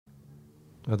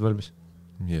Oled valmis?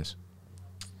 Yes.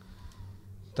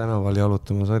 Tänaval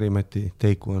jalutamas Harimati,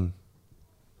 take one.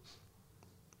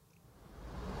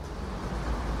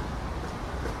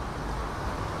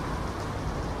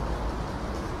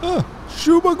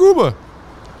 Shuba guuba.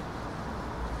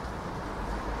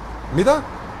 Mida?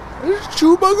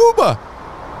 Shuba guuba.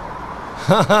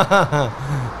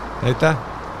 Aitäh.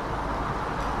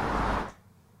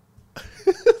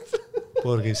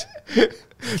 Porgis.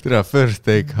 Tere, first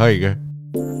take, haige.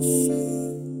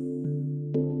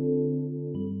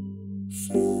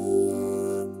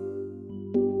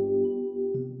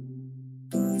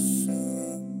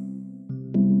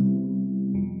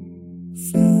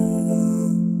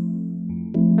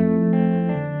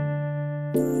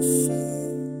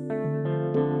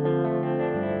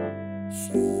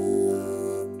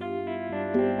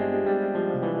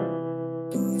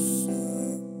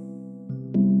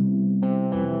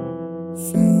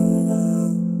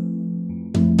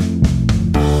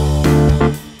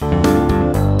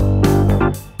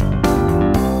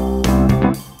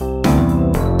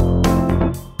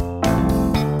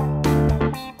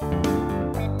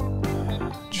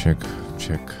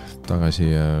 Check.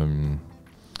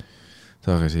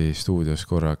 Tagasi stuudios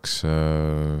korraks,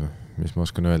 mis ma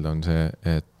oskan öelda, on see,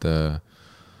 et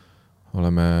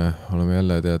oleme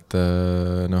jälle tead,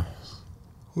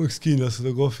 Oleks kindlasti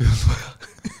seda kohvi on vaja.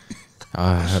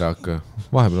 Ära hakka.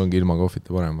 Vahepeal ongi ilma kohvita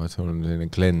parem, et sul on selline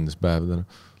cleanse päev täna.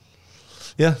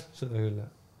 Jah, seda küll.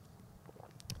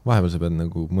 Vahepeal sa pead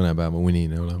nagu mõne päeva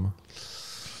unine olema.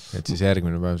 Et siis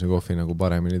järgmine päev see kohvi nagu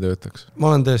paremini töötaks. Ma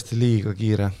olen tõesti liiga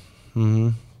kiire.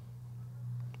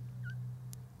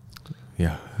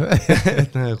 Jah.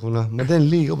 Et nagu ma teen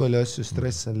liiga palju asju,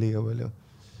 stress on liiga palju.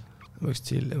 Võiks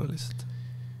chillima lihtsalt.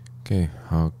 Okei,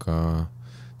 aga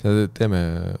teeme,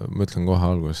 ma ütlen kohe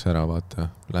alguses ära,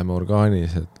 vaata. Lähme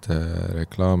orgaanilised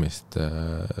reklaamist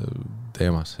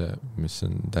teemasse, mis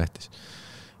on tähtis.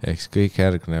 Ehk kõik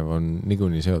järgnev on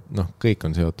niikuinii seotud, kõik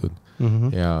on seotud.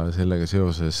 Ja sellega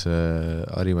seoses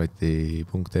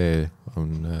harimati.ee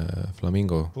on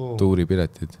Flamingo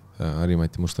tuuripiletid,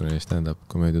 Harimati Mustoneli stand-up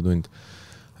komöödiatund.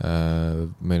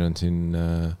 Meil on siin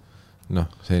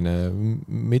selline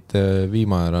mitte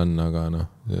viimane rann, aga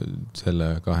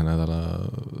selle 2 nädala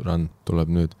rann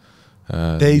tuleb nüüd.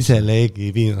 Teise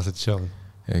leegi viimased show.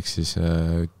 Ehk siis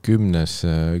 10.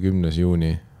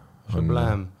 juuni on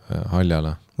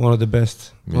Haljala. One of the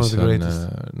best, one of the greatest.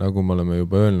 Nagu me oleme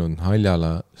juba öelnud,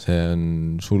 Haljala, see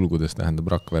on sulgudes tähendab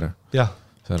Rakvere. Jah.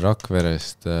 See on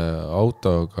Rakverest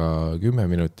autoga 10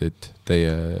 minutit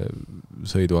teie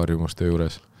sõiduharjumuste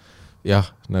juures. Jah,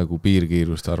 nagu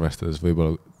piirkiirust arvestades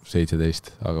võib-olla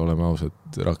 17, aga oleme ausad,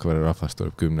 Rakvere rahvast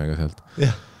tuleb 10-ga sealt.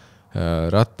 Jah.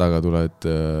 Rattaga tuled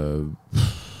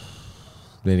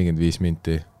 45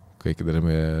 minti, kõikidele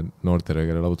meie noortele,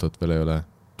 kellel autot veel ei ole.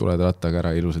 Tuled rattaga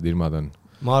ära, ilusad ilmad on.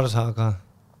 Marsaga.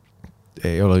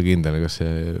 Ei ole kindel, kas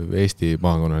see Eesti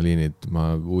maakonnaliinid,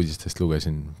 ma uudistest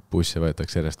lugesin, busse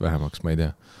võetakse järjest vähemaks, ma ei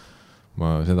tea.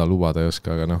 Ma seda lubada ei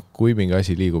oska, aga kui mingi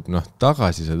asi liigub,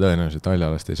 tagasi sa tõenäoliselt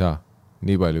Haljalast ei saa.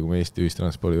 Nii palju, kui ma Eesti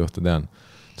ühistranspordi kohta tean.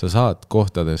 Sa saad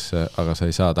kohtadesse, aga sa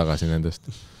ei saa tagasi nendest.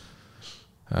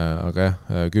 Aga jah,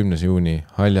 10. juuni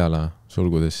Haljala,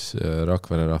 sulgudes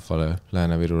Rakvere rahvale,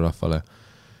 Lääne-Viru rahvale.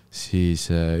 Siis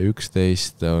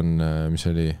 11 on, mis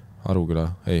oli Aruküla,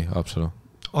 ei, Haapsalu.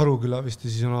 Aruküla vist ja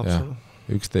siis on Haapsalu.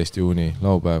 11. juuni,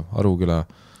 laupäev, Aruküla,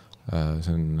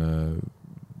 see on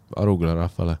Aruküla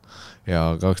rahvale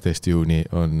ja 12. juuni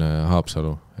on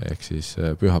Haapsalu, ehk siis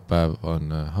pühapäev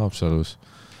on Haapsalus.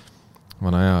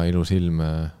 Vana hea, ilus ilm,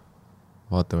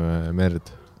 vaatame merd,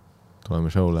 tuleme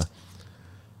showle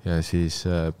ja siis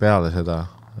peale seda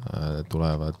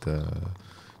tulevad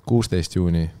 16.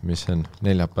 juuni, mis on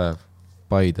neljapäev,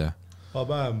 Paide.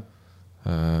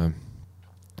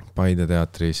 Paide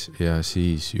teatris ja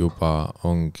siis juba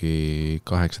ongi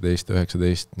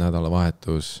 18-19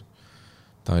 nädalavahetus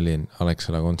Tallinn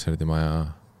Alexela kontserdimaja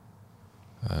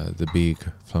The Big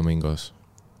Flamingos.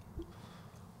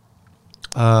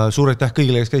 Suur aitäh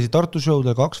kõigile, kes käisid Tartu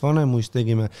showdel, 2 Vanemuist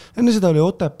tegime. Enne seda oli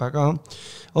Otepää ka.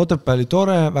 Otepää oli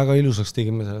tore, väga ilusaks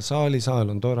tegime selle saali. Saal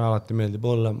on tore, alati meeldib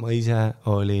olla. Ma ise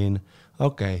olin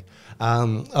okei.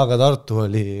 Aga Tartu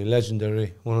oli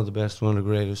legendary, one of the best, one of the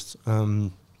greatest.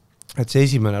 Et see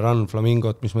esimene run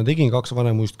Flamingot, mis ma tegin 2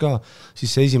 Vanemuist ka,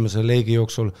 siis see esimese leegi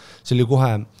jooksul, see oli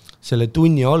kohe selle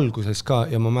tunni alguses ka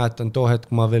ja ma mäletan too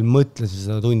hetk, ma veel mõtlesin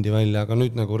seda tundi välja, aga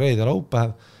nüüd nagu reede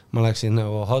laupäev, ma läksin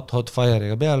nagu hot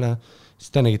fire'iga peale,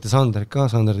 siis ta nägite Sander ka,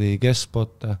 Sander tegi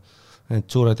guest-spotte, et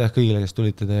suured jah kõigile, kes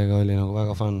tulite teiega, oli nagu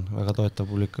väga fun, väga toetav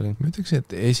publik oli. Ma ütleks,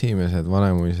 et esimesed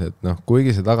vanemuised,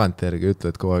 kuigi see tagantjärgi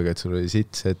ütled kogu aeg, et sul oli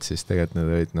sitt set, siis tegelikult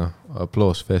need olid,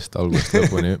 aploosfest algusest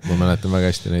lõpuni, ma mäletan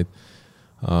väga hästi neid,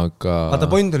 aga... Vaata,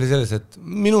 point oli selles, et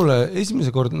minule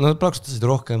esimese kord, nad plaksutasid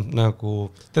rohkem nagu,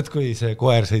 tead, kui see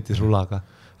koer sõitis rulaga.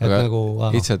 Aga nagu,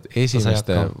 lihtsalt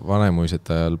esimeste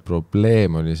vanemuisete ajal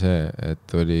probleem oli see,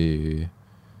 et oli...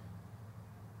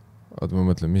 Oota, ma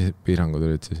mõtlen, mis piirangud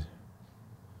olid siis?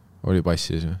 Oli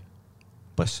passis või?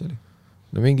 Pass oli.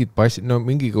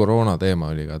 Mingi koroona teema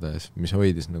oli igatahes, mis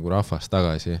hoidis nagu rahvast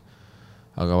tagasi.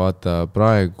 Aga vaata,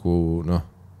 praegu,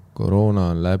 koroona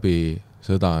on läbi,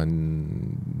 sõda on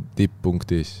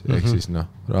tipppunktis, ehk siis,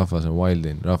 rahvas on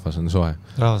wildin, rahvas on soe.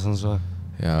 Rahvas on soe.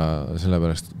 Ja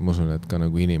sellepärast ma usun, et ka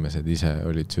nagu inimesed ise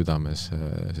olid südames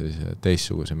sellise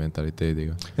teistsuguse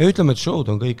mentaliteediga. Ja ütleme, et show'd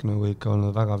on kõik nagu ikka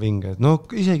olnud väga vinge.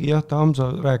 Isegi jah,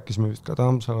 Taamsa rääkisime vist ka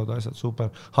Taamsalod asjad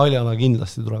super. Haljala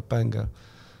kindlasti tuleb bänger.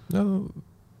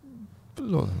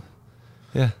 Loodan.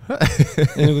 Jah.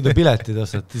 Ja nagu te piletid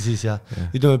osati siis ja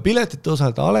ütleme, piletid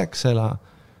osalt Alexela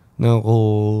nagu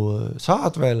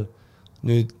saad veel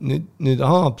nüüd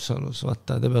Haapsalus,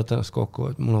 vaata, te peate ennast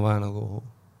kokku, et mul on vaja nagu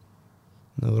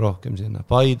rohkem sinna.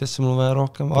 Paidesse mul on vaja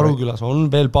rohkem. Arukülas on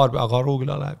veel paar, aga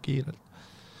Aruküla läheb kiirelt.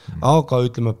 Aga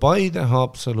ütleme, Paide,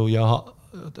 Haapsalu ja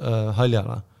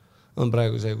Haljala on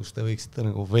praegu see, kus te võiksite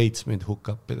nagu veits meid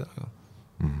hook-upida.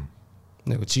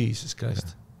 Nagu Jesus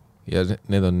Christ. Ja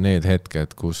need on need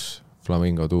hetked, kus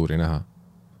Flamingo tuuri näha.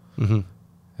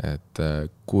 Et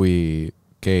kui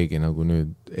keegi nagu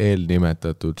nüüd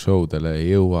eelnimetatud showdele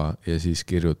ei jõua ja siis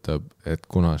kirjutab, et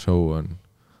kuna show on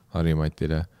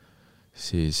Harimatile,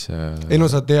 siis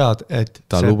sa tead, et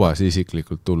ta lubas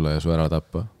isiklikult tulla ja su ära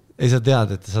tappa. Sa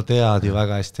tead ju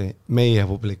väga hästi meie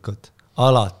publikut.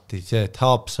 Alati see, et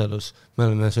Haapsalus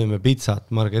me sööme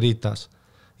pizzat Margaritas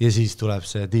ja siis tuleb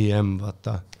see DM,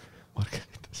 vaata.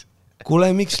 Margaritas.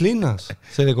 Kuule, miks linnas?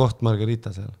 See oli koht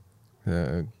Margarita seal.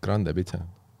 Grande pizza.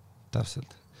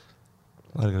 Täpselt.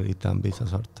 Margarita on pizza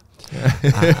sort.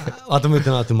 Vaata, ma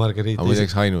ütlen alati Margarita. Aga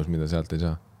muideks ainus, mida sealt ei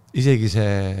saa. Isegi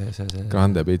see...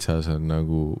 Grande pizzas on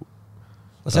nagu...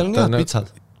 seal on head pizzad.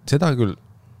 Seda küll,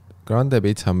 Grande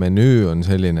pizza menüü on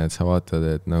selline, et sa vaatad,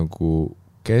 et nagu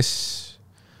kes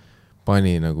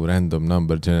pani nagu random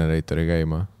number generatori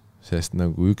käima, sest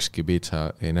nagu ükski pizza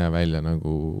ei näe välja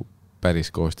nagu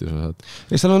päris koostisosad.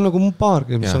 Ja seal on nagu paar,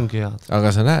 mis ongi head.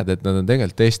 Aga sa näed, et nad on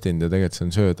tegelikult testinud ja tegelikult see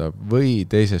on söödav. Või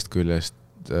teisest küljest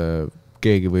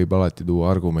keegi võib alati tuua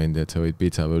argumendi, et sa võid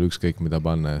pizza veel ükskõik mida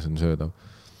panna ja see on söödav.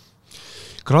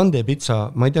 Grande pizza,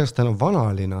 ma ei tea, kas ta on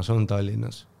vanalinnas, on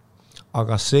Tallinnas,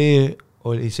 aga see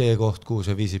oli see koht, kuhu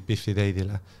sa viisid Biffi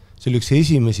teidile. See oli üks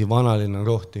esimesi vanalinna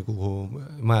kohti, kuhu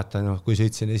ma jätan, kui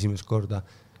sõitsin esimest korda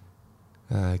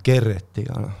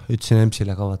Gerretiga, ütlesin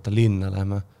Emsile ka, vaata, linna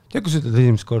läheme. Tead, kui sa ütled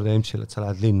esimest korda Emsile, et sa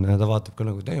lähed linna ja ta vaatab ka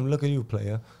nagu, damn, look at you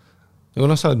play, ja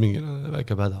sa oled mingi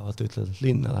väike päda, vaata, ütled, et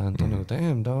linna lähen, ta nagu,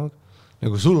 damn, dog,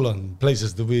 nagu sul on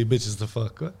places to be, bitches to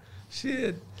fuck,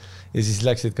 shit. Ja siis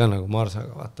läksid ka nagu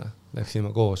Marsaga, vaata, läksime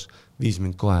koos, 5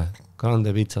 mind kohe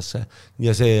Grande pizzasse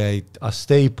ja see jäi a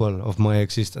staple of my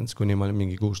existence, kuni ma olin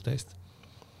mingi 16.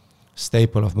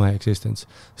 Staple of my existence.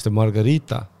 Sest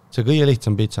Margarita, see kõige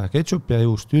lihtsam pizza, ketchup ja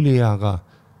juust üliaga,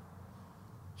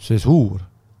 see suur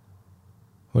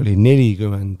oli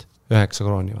 49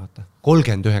 krooni, vaata.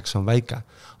 39 on väike,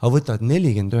 aga võtad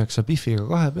 49 Biffiga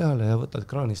 2 peale ja võtad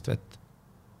kraanist vett.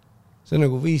 See on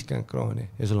nagu 50 krooni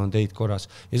ja sul on teid korras.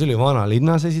 Ja see oli vana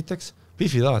linnas esiteks.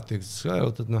 Biffid alati, sa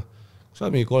jalutad, sa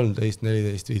oled mingi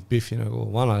 13-14 viid Biffi nagu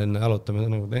vana linna jalutame,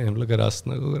 nagu teem lõgerast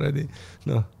nagu kuradi.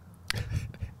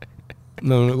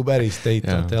 Nagu päris teid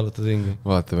saate jalutad ringi.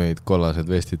 Vaata meid kollased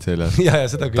vestid seljas. Ja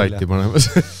seda küll. Tatti panemas.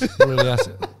 Mul oli jah,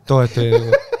 toet oli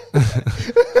nagu...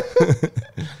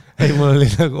 Ei, mul oli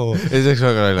nagu... Ei, see oleks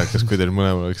väga naljakas, kui teil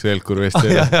mõlemal oleks Elkur vest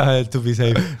seljas. Ja, to be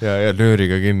safe. Ja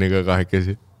nööriga kinni ka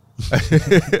kahekesi.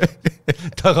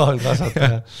 Taga on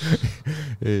kasvataja.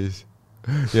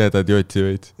 Jäädad jotsi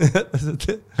veits.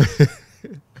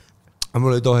 Aga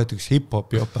mul oli tohet üks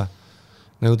hip-hopi jope.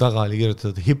 Nagu taga oli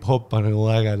kirjutatud hip-hoppa nagu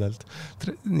ägedalt.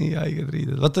 Nii haiged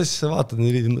riided. Vaata siis sa vaatad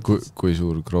neid riided mõttes. Kui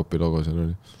suur kropi logo seal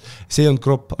oli? See ei olnud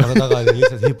kropp, aga taga oli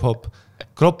lihtsalt hip-hop.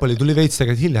 Kropp oli, tuli veits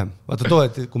tegelikult hiljem. Vaata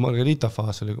tohet, kui Margarita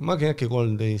faas oli. Ma äkki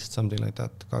 13, something like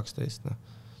that, 12.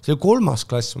 See oli 3.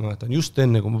 klass, ma mäletan, just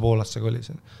enne, kui ma Poolasse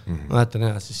kolisin. Ma mäletan,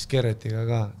 siis Gerretiga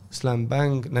ka Slam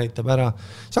Bang näitab ära.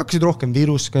 Sa hakkasid rohkem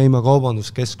Virus käima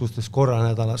kaubanduskeskustes korra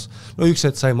nädalas. No üks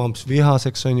hetk sai mamps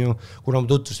vihaseks, on ju, kuna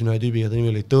ma tutvusin ühe tüübiga, ta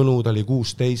nimi oli Tõnu, ta oli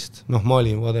 16, noh, ma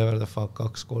olin whatever the fuck,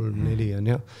 2, 3, 4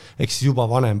 on jah. Ehk siis juba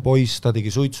vanem poiss, ta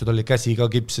tegi suitsu, ta oli käsi ka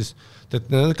kipsis.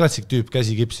 Klassik tüüp,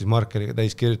 käsi kipsis markeriga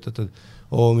täis kirjutatud.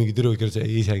 Mingi türu kirjutas,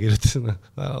 ise kirjutas,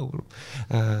 väga kurb.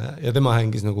 Ja tema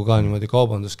hängis nagu ka niimoodi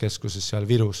kaubanduskeskuses seal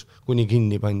Virus, kuni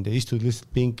kinni pandi. Istud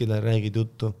lihtsalt pinkidel, räägid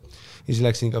juttu. Ja siis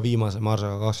läksin ka viimase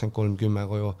marsaga 23.10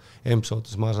 koju. Emps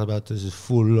ootas marsa pealt ja siis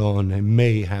full on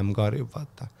mayhem karjub,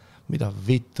 vaata. Mida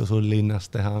vittu sul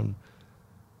linnas teha on?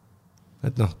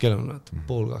 Et noh, kell on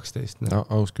 1:30. No,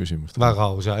 aus küsimus. Väga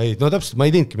aus ja ei, no täpselt, ma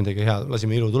ei teinud midagi head.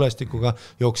 Lasime ilutulestikuga,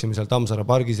 jooksime seal Tammsaare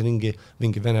pargis ringi,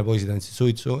 mingi vene poisid andsid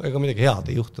suitsu, ega midagi head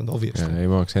ei juhtunud, obviously.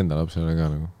 Ei maaks enda lapsele ka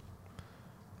nagu.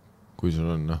 Kui sul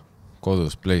on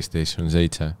kodus PlayStation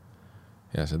 7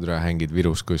 ja sa türa hängid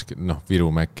Virus kuskil,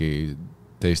 Viru Mäki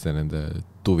teiste nende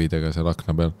tuvidega seal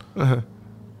akna peal.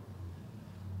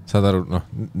 Saad aru,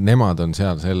 nemad on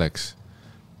seal selleks,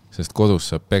 sest kodus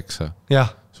saab peksa.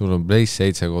 Jah. Sul on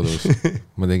PlayStation 7 kodus.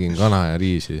 Ma tegin kana ja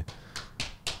riisi.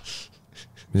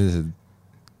 Mida sa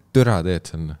türa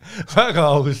teed seal? Väga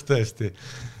aus tõesti.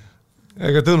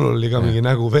 Ega Tõnul oli ka mingi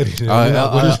nägu verine.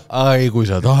 Ai, kui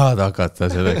sa tahad hakata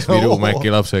selleks Viru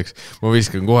Mäki lapseks, ma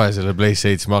viskan kohe selle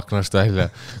PlayStation 7 aknast välja,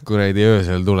 kuradi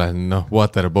öösel tulen,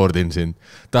 waterboardin sind.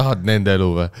 Tahad nende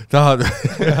elu või? Tahad?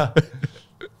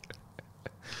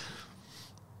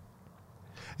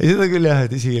 Ei seda küll jah,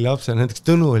 et isegi lapse, näiteks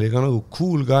Tõnu oli ka nagu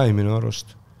cool guy minu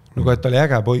arust. Nagu et ta oli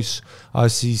äge poiss, aga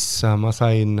siis ma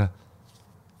sain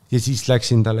ja siis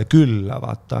läksin talle külla,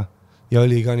 vaata. Ja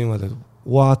oli ka niimoodi, et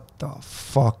what the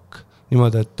fuck?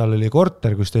 Niimoodi, et tal oli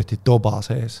korter, kus tehti toba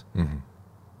sees.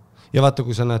 Ja vaata,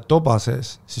 kui sa näed toba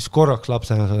sees, siis korraks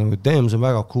lapsena sa nagu, see on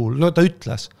väga cool. No ta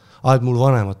ütles, et mul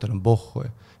vanematel on pohhu.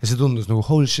 Ja see tundus nagu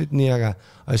whole shit nii äge.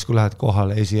 Aga siis kui lähed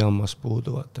kohale, esiammas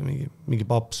puudu, vaata, mingi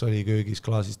paps oli köögis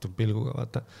klaasistub pilguga,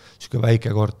 vaata. Siis kui väike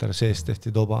korter sees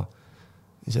tehti toba.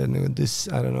 Ja see on nagu,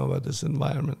 I don't know about this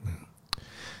environment.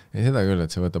 Ei seda küll, et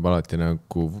see võtab alati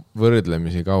nagu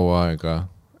võrdlemisi kaua aega,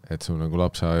 et sul nagu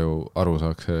lapse aru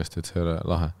saaks sellest, et see ole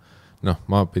lahe.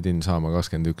 Ma pidin saama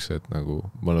 21, et nagu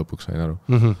ma lõpuks sain aru.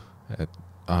 Et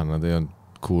nad ei olnud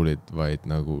coolid, vaid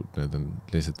nagu need on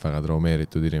lihtsalt väga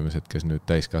traumeeritud inimesed, kes nüüd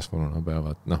täiskasvanuna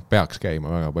peavad, peaks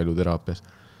käima väga palju teraapias.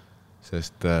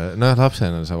 Sest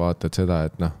lapsena sa vaatad seda,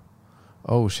 et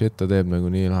oh shit, ta teeb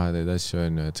nagu nii lahedaid asju,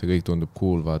 et see kõik tundub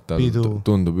cool, vaata,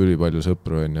 tundub üli palju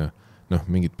sõpru,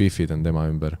 mingid biffid on tema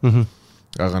ümber.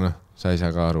 Aga sa ei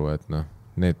saa ka aru, et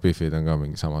need biffid on ka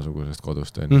mingi samasugusest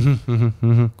kodust,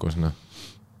 kus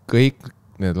kõik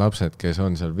need lapsed, kes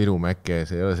on seal Viru Mäki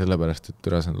ees, ei ole sellepärast, et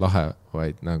türa see on lahe,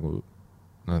 vaid nagu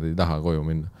nad ei taha koju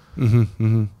minna.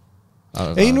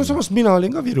 Ei, samas mina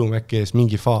olin ka Viru Mäki ees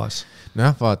mingi faas.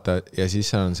 Vaata, ja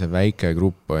siis on see väike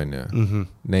grupp, on ju,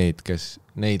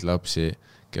 neid lapsi,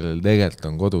 kellel tegelikult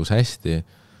on kodus hästi,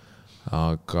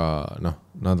 aga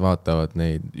nad vaatavad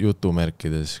neid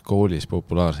jutumärkides koolis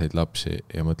populaarseid lapsi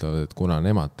ja mõtlevad, et kuna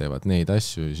nemad teevad neid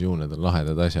asju, siis ju need on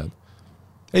lahedad asjad.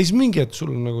 Ei, siis mingi, et sul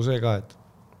on nagu see ka, et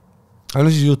aga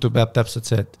siis jutu peab täpselt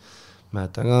see, et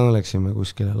mäletan ka, läksime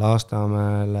kuskile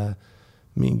Lasnamäele,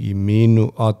 mingi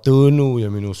Tõnu ja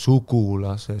minu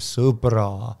sugulase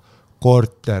sõbra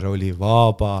korter oli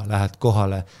vaba, lähed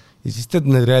kohale ja siis teed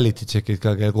need reality checkid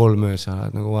ka kell 3 öösel,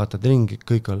 et nagu vaatad ringi,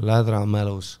 kõik on lädra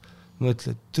mälus.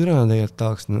 Mõtled, et türa tegelikult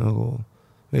tahaks nagu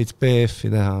veits PF-i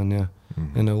teha on ja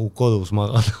nagu kodus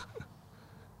magada.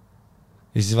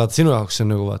 Ja siis vaata sinu jaoks see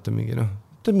on nagu vaata mingi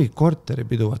ta on mingi korteri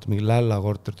pidu, vaata mingi lälla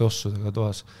korter tossudega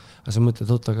toas. Aga sa mõtled,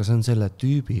 aga see on selle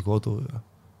tüübi kodu ju.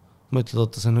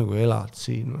 Mõtled, sa nagu elad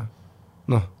siin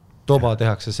või? Toba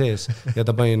tehakse sees ja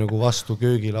ta pani nagu vastu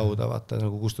köögilauda, vaata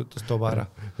nagu kustutas toba ära.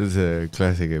 See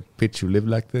klassik, bitch you live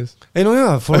like this? Ei no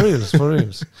jaa, for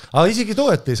reals. Aga isegi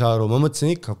toet ei saa aru, ma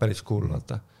mõtlesin ikka päris cool,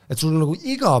 vaata. Et sul on nagu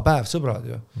iga päev sõbrad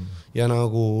ju. Ja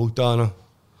nagu ta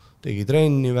tegi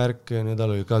trenni värk ja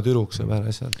tal oli ka türuks ja peale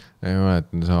asjad. Ei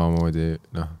mäletan samamoodi,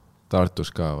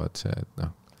 Tartus ka vaat see, et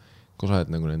kui sa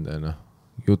oled nagu nende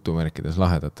jutumärkides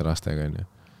lahedate lastega,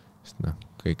 sest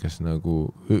kõik, kes nagu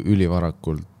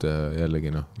ülivarakult jällegi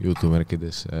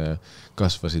jutumärkides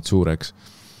kasvasid suureks,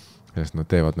 sest nad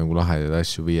teevad nagu lahedaid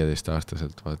asju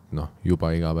 15-aastaselt, vaat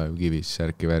juba iga päev kivis,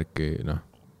 särki-värki,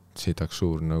 sitaks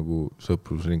suur nagu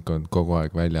sõprusringkond kogu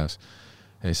aeg väljas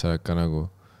ja siis sa oled ka nagu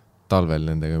talvel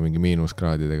nendega mingi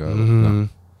miinuskraadidega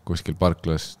kuskil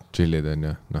parklas chillid on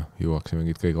ja juuakse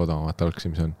mingid kõige odavamat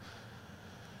talksi, mis on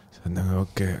see on nagu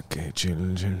okei, chill,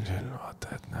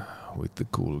 vaata, et with the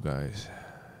cool guys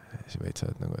ja siis veid sa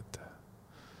oled nagu,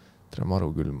 et tere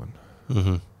maru külm on.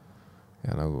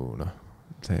 Ja nagu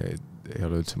see ei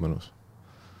ole üldse mõnus.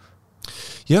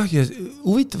 Jah, ja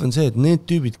huvitav on see, et need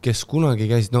tüübid, kes kunagi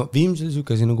käisid, Viimsil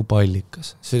siuke asi nagu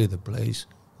Pallikas, see oli The Place,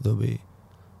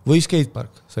 või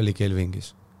skatepark, see oli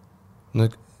Kelvingis.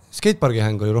 Skatepargi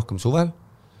häng oli rohkem suvel,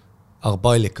 aga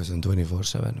Pallikas on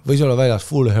 24/7. Võis olla väljas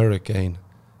Full Hurricane.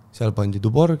 Seal pandi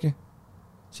Tuborgi,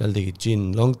 seal tegid gin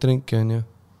long drinki, on ju,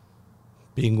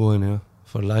 pingu, on ju,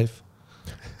 for life.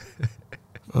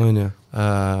 On ju,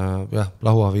 jah,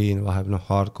 lahuaviin vaheb,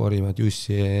 hardcore'imad,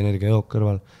 jussi ja energiajook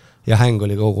kõrval. Ja häng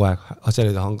oli kogu aeg. Seal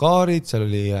olid hangaarid, seal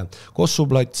oli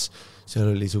kossuplats,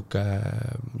 seal oli siuke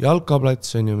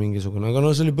jalkaplats, on ju mingisugune,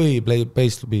 aga see oli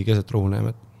põhipäislubi keset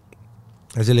Ruuneemet.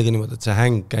 Ja see oli ka niimoodi, et see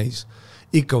häng käis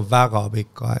ikka väga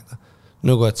pikka aega.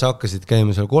 Nagu, et sa hakkasid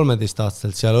käima seal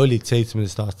 13-aastaselt, seal olid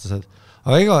 17-aastased.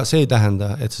 Aga ega see ei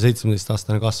tähenda, et see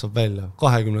 17-aastane kasvab välja.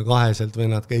 22-selt või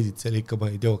nad käisid seal ikka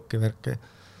panid jooki värke.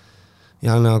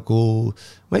 Ja nagu,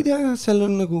 ma ei tea, seal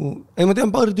on nagu, ma tean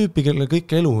paar tüüpi, kelle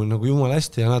kõik elu on nagu jumal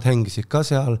hästi ja nad hängisid ka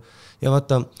seal. Ja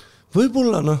vaata,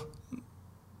 võib-olla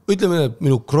ütleme, et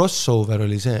minu crossover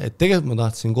oli see, et tegelikult ma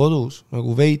tahtsin kodus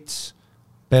nagu veits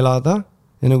pelada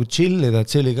ja nagu chillida, et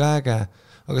see oli ka äge.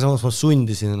 Aga samas ma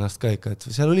sundisin ennast ka ikka, et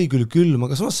seal oli küll külm,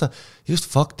 aga samas sa just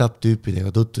fucked up tüüpidega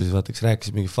tuttusid, vaataks,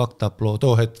 rääkisid mingi fucked up loo,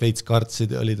 too hetk veits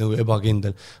kartsid ja olid nagu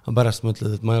ebakindel, aga pärast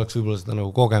mõtled, et ma ei oleks võib-olla seda nagu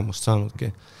kogemust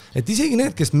saanudki. Et isegi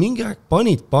need, kes mingi aeg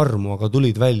panid parmu, aga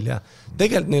tulid välja,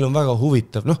 tegelikult neil on väga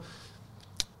huvitav,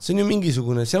 see on ju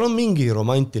mingisugune, seal on mingi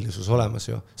romantilisus olemas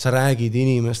ju, sa räägid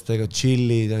inimestega,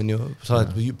 chillid, on ju, sa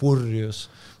oled purjus.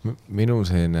 Minu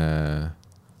selline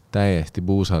täiesti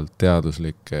puusalt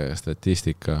teaduslik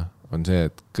statistika on see,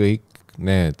 et kõik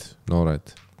need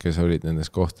noored, kes olid nendes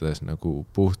kohtades nagu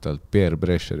puhtalt peer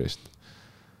pressure'ist,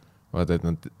 vaata, et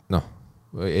nad,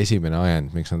 esimene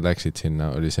ajend, miks nad läksid sinna,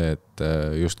 oli see, et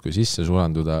justkui sisse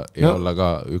sulanduda ja olla ka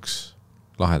üks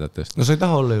lahedatest. Sa ei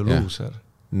taha olla ju loser.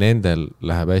 Nendel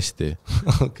läheb hästi,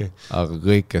 okay. Aga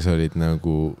kõik, kes olid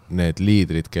nagu need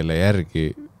liidrid, kelle järgi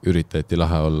üritati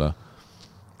lahe olla,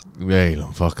 meil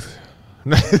on fakt.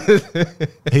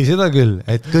 Ei, seda küll,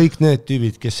 et kõik need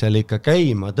tüübid, kes seal ikka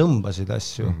käima tõmbasid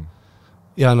asju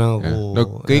ja nagu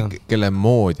kõik, kelle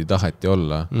moodi taheti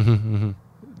olla,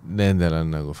 nendel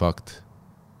on nagu fakt.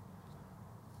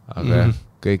 Aga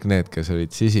kõik need, kes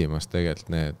olid sisimas, tegelikult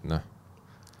need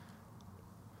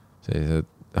sellised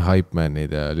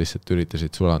hype-manid ja lihtsalt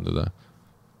üritasid sulanduda,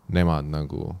 nemad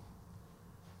nagu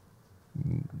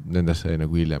nendest sai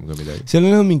nagu hiljem ka midagi. Seal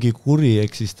on mingi kuri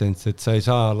eksistents, et sa ei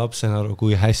saa lapsena aru,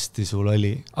 kui hästi sul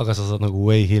oli, aga sa saad nagu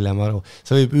way hiljem aru.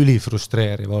 Sa võib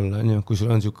ülifrustreeriv olla, kui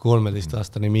sul on siuke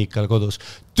 13-aastane Miikal kodus.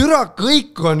 Türa,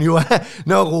 kõik on ju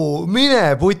nagu mine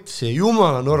putsi,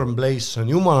 jumala norm place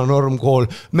on, jumala norm kool.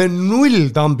 Me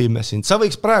null tambime sind. Sa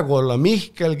võiks praegu olla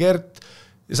Mihkel, Gert,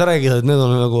 ja sa räägid, et need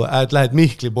on nagu, et lähed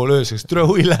Mihkli pool ööseks, türa,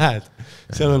 hui lähed.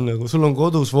 Seal on nagu, sul on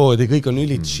kodus voodi, kõik on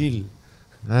üli chill.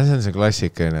 See on see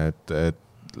klassikaline,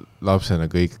 et lapsena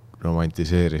kõik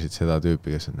romantiseerisid seda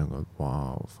tüüpi, kes on nagu,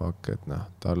 wow, fuck, et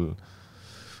tal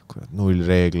null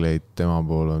reegleid, tema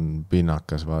pool on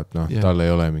pinnakas, vaat, tal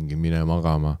ei ole mingi mine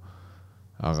magama.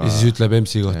 Aga, ja siis ütleb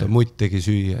MC kohta, mutt tegi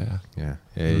süüa. Ja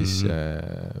siis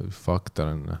fuck,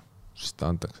 tal on, siis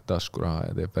ta antakse taskuraha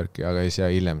ja teeb värki, aga ei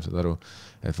saa hiljem saad aru,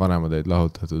 et vanemad olid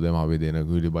lahutatud, ema pidi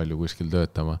nagu üli palju kuskil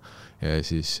töötama ja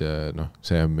siis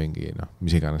see on mingi,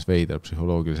 mis iganes veidra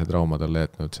psühholoogilise trauma talle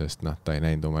jätnud, sest ta ei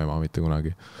näinud oma ema mitte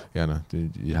kunagi ja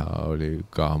ja oli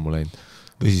ka ammu läinud.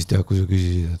 Või siis tead, kui sa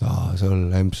küsisid, et see on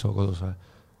EMS kodus või?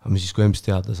 Aga mis siis, kui EMS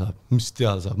teada saab? Mis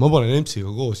teada saab? Ma panen EMS-iga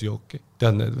koos jooki.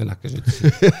 Tead need vennakas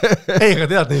ütlesid? Ei, aga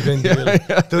tead neid vendi veel.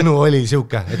 Tõnu oli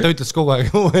siuke, et ta ütles kogu aeg,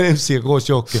 ma panen EMS-iga koos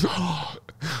jooki.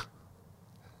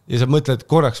 Ja sa mõtled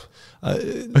korraks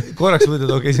mõtled,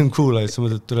 okei, see on cool, ja sa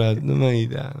mõtled, tule, ma ei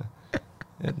tea.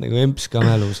 Et nagu EMS ka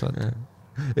mälus.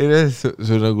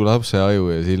 Sul nagu lapse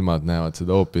aju ja silmad näevad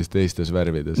seda hoopis teistes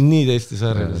värvides. Nii teistes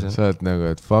värvides, jah. Sa oled nagu,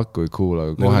 et fuck kui cool,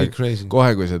 aga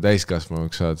kohe kui sa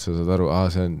täiskasvanuks saad, sa saad aru,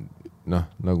 see on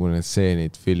nagu need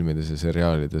stseenid filmides ja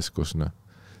seriaalides, kus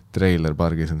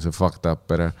trailerpargis on see fucked up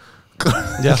pere.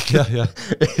 jah.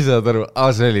 Ei saad aru,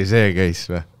 see oli see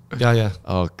case või? Ja.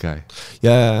 Okay.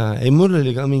 Ja ei, mul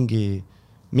oli ka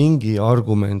mingi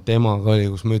argument emaga oli,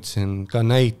 kus ma ütlesin, ka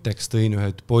näiteks tõin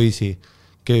ühed poisi,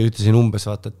 kelle ütlesin umbes,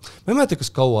 vaata, et ma ei mäleta,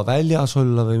 kas kaua väljas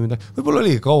olla või midagi, võib-olla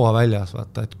oli kaua väljas,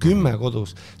 vaata, et 10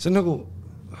 kodus, see on nagu,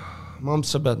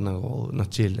 mamps, sa pead nagu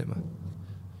chillima.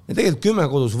 Ja tegelikult 10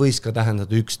 kodus võis ka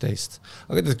tähendada 11,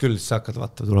 aga tead küll, sa hakkad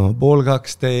vaata tulema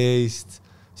 12:30,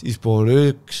 siis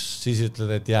 12:30, siis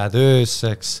ütled, et jääd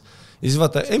ööseks Ja siis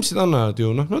vaata, EMS-id annavad ju,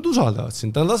 noh, nad usaldavad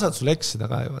sind, nad lasavad sul eksida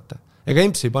ka ju, vaata. Ega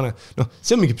EMS ei pane, noh,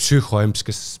 see on mingi psühho-EMS,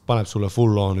 kes paneb sulle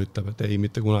full on, ütleb, et ei,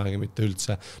 mitte kunagi, mitte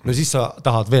üldse. No siis sa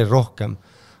tahad veel rohkem.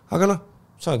 Aga noh,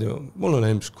 saad ju, mul on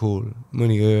EMS cool,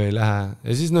 mõni öö ei lähe.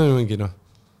 Ja siis no mingi, noh,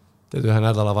 teed ühe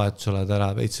nädalavahetus oled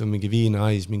ära, veits on mingi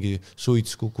viinahais, mingi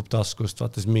suits kukub taskust,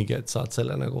 vaata siis mingi, et saad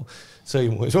selle nagu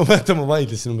sõimu. Ja siis ma mäletan, ma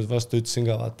vaidlesin, vastu ütlesin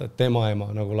ka, vaata, et tema ema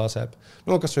nagu laseb.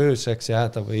 No kas ööseks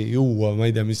jääda või juua, ma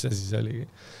ei tea, mis see siis oligi.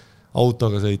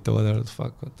 Autoga sõita,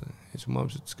 fuck, vaata. Ja siis ma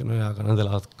ütlesin ka, no jaa, aga nad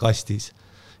elavad kastis.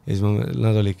 Ja siis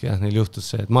nad olidki, jah, neil juhtus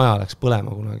see, et maja läks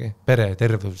põlema kunagi. Pere,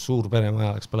 terve suur pere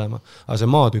maja läks põlema. Aga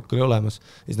see maatükk oli olemas.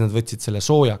 Ja siis nad võtsid selle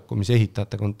soojaku, mis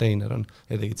ehitajate konteiner on,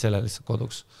 ja tegid selle lihtsalt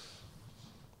koduks.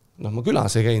 Noh, ma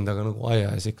külas ei käinud, aga nagu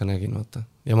aia ees ikka nägin, vaata.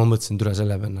 Ja ma mõtlesin, türa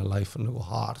selle venna life on nagu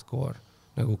hardcore,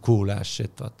 nagu cool ass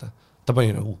shit, vaata. Ta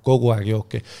pani nagu kogu aeg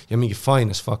jooki ja mingi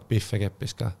fine as fuck biffe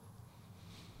keppis ka.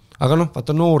 Aga noh,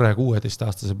 vaata noore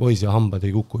 16-aastase poisi hambad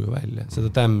ei kuku ju välja.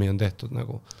 Seda tämmi on tehtud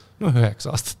nagu, noh,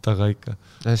 9 aastat taga ikka.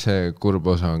 See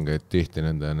kurb osa on, et tihti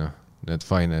nende, noh, need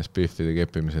fine as biffide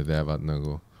keppimised jäävad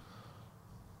nagu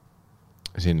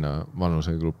sinna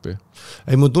vanuse gruppi.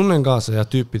 Ei, ma tunnen kaasa ja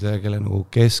tüüpidele, kelle nagu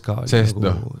keska oli sest,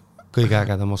 nagu kõige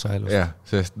ägedam osa elust. Jah,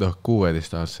 sest noh,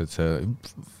 16-aastased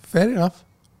see fair enough,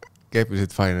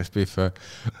 keepisid fine as biffe,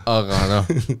 aga noh,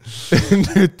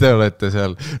 nüüd te olete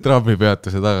seal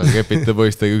trammipeatuse taga, kepite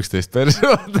poistega 11 perse,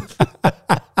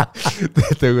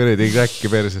 teete kuredi kräkki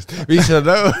persest. Mis on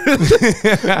nagu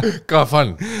ka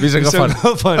fun. Mis on ka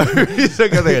fun. Mis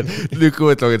on ka tegelikult. Nüüd kui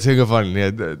mõtlema, et see on ka fun. Nii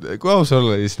et kui aus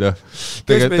olla, siis noh.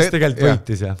 Kes meist tegelikult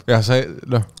võitis, jah?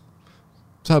 Jah,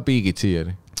 sa piigid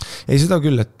siiani. Ei, seda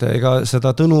küll, et ega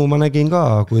seda Tõnu ma nägin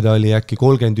ka, kui ta oli äkki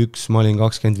 31, ma olin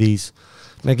 25.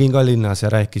 Nägin ka linnas ja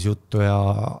rääkis juttu ja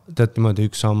tead niimoodi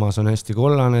üks sammas on hästi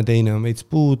kollane, teine on veits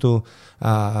puudu,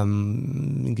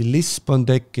 mingi lisp on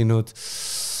tekkinud,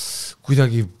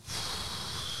 kuidagi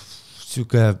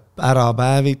siuke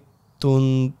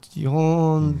ärapäevitunud,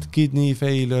 joond, kidney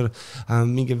failure,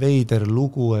 mingi veider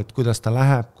lugu, et kuidas ta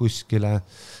läheb kuskile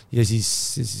ja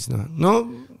siis no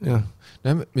jah.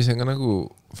 Mis on ka nagu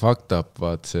fucked up,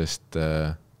 vaat, sest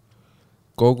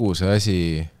kogu see asi,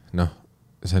 noh,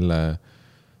 selle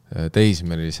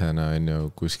teismelisena on ju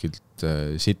kuskilt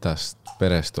sitast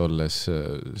perest olles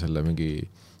selle mingi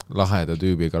laheda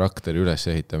tüübi karakteri üles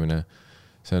ehitamine.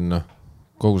 See on noh,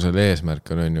 kogu selle eesmärk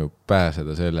on ju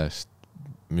pääseda sellest,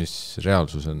 mis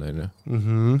reaalsus on ju.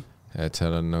 Et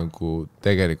seal on nagu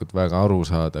tegelikult väga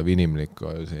arusaadav inimlik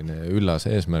üllas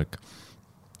eesmärk.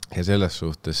 Ja selles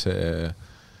suhtes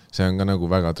see on ka nagu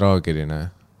väga traagiline,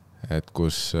 et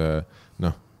kus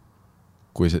noh,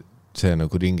 kui see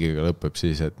nagu ringiga lõpeb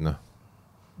siis, et noh,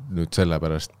 nüüd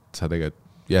sellepärast sa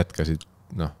tegelikult jätkasid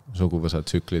suguvõsa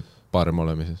tsüklit parem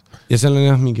olemises. Ja seal on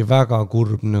jah mingi väga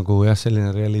kurb nagu jah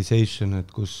selline realization, et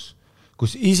kus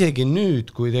isegi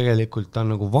nüüd, kui tegelikult ta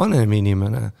on nagu vanem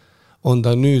inimene, on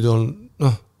ta nüüd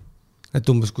noh,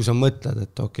 et umbes kui sa mõtled,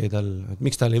 et okei, et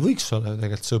miks tal ei võiks olla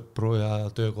tegelikult sõpru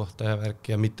ja töökohta ja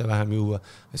värki ja mitte vähem juua,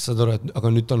 siis saad aru, et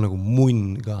aga nüüd ta on nagu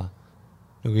munn ka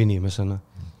nagu inimesena,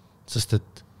 sest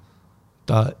et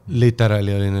ta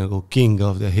literally oli nagu king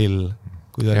of the hill,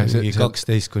 kui ta oli mingi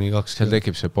 12-20. Seal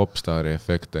tekib see popstari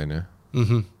efekt, on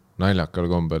ju. Naljakal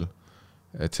kombel.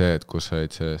 Et see, et kus sa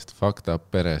olid sellest fucked up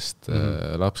perest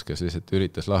laps, kes lihtsalt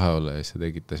üritas lahe olla ja siis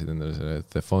tegitasid endale selle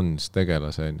The Fonz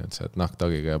tegelase, on ju, et sa oled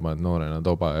nahktagiga ja paned noorena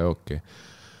toba ja jooki.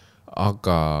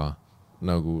 Aga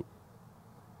nagu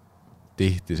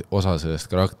tihti osa sellest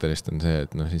karakterist on see,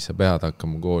 et noh, siis sa pead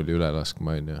hakkama kooli üle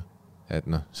laskma, on ju. Et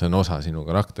noh, see on osa sinu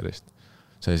karakterist.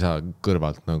 Sa ei saa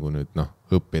kõrvalt nagu nüüd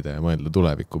õppida ja mõelda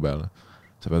tuleviku peale.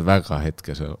 Sa pead väga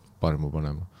hetke see parmu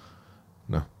panema.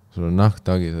 Noh, sul on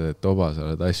nahktagi, sa teed toba, sa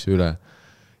oled asju üle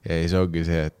ja siis ongi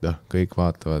see, et noh, kõik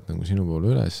vaatavad nagu sinu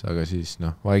poole üles, aga siis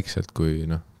noh, vaikselt, kui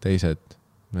noh, teised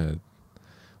need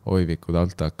oivikud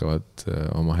alt hakkavad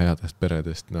oma headest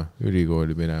peredest noh,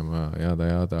 ülikooli minema,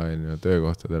 jada,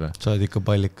 töökohtadele. Sa oled ikka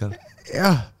pallikal.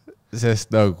 Jah,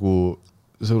 sest nagu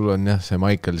sul on jah see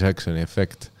Michael Jacksoni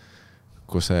efekt,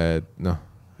 kus see, noh,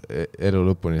 elu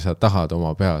lõpuni sa tahad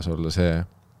oma peas olla see,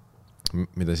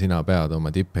 mida sina pead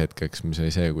oma tipphetkeks, mis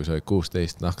oli see, kui sa olid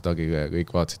 16 nahktagiga ja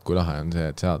kõik vaatasid, kui lahe on see,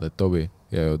 et sa aadad tobi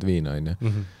ja jood viina, on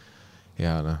ju.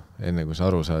 Ja noh, enne kui sa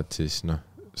aru saad, siis noh,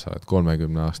 sa oled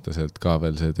 30-aastaselt ka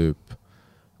veel see tüüp,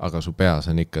 aga su peas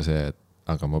on ikka see,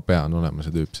 et aga ma pean olema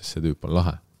see tüüp, sest see tüüp on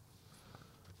lahe.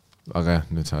 Aga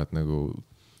jah, nüüd sa oled nagu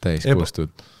täis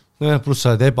kuustud. No jah, pluss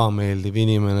sa oled ebameeldiv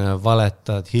inimene,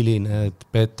 valetad, hilined,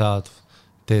 petad,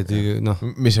 teed noh.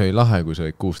 Mis oli lahe, kui sa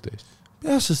olid 16?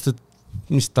 Jah, sest et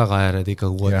mis tagajärjed ikka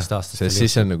 16 aastast. Sest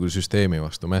siis on nagu süsteemi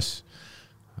vastu mäss.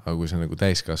 Aga kui sa nagu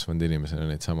täiskasvanud inimesena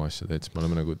neid sama asja teed, siis me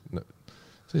oleme nagu,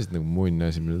 sellised nagu munni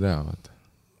asi, mida teha, vaata.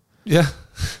 Jah.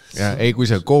 Ja ei, kui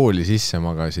sa kooli sisse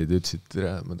magasid, ütlesid,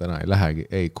 ma täna ei lähegi,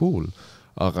 ei, cool,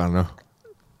 aga noh,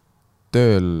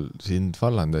 tööl sind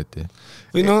vallandati.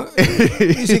 Või no,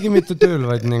 isegi mitte tööl,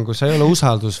 vaid nagu sa ei ole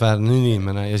usaldusväärne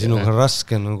inimene ja sinuga on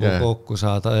raske nagu kokku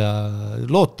saada ja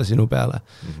loota sinu peale.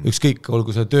 Ükskõik,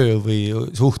 olgu see töö või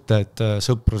suhted,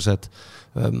 sõprused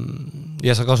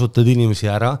ja sa kasutad inimesi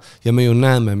ära ja me ju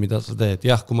näeme, mida sa teed.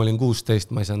 Jah, kui ma olin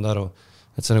 16, ma ei saanud aru,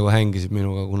 et sa nagu hängisid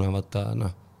minuga, kuna vaata,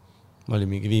 noh, ma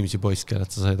olin mingi viimsi poiss,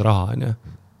 kellelt sa said raha, on ja?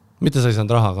 Mitte sa ei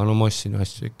saanud raha, aga no ma ossin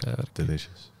asju ikka.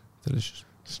 Delicious.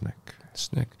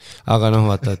 Snack. Aga noh,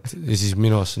 vaata, et ja siis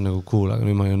minu osas on nagu cool, aga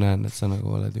nüüd ma ju näen, et sa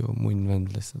nagu oled ju munn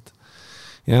vend lihtsalt.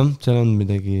 Jah, seal on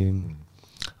midagi.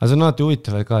 Aga see on alati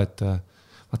huvitav ka, et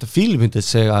vaata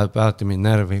filmides see alati mind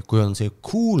närvi, kui on see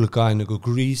cool guy nagu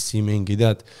greasy mingi,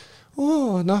 tead,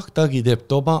 tagi teeb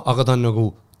toba, aga ta on nagu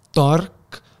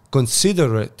tark,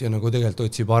 considerate ja nagu tegelikult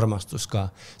otsib armastus ka.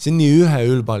 See on nii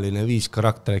üheülbaline 5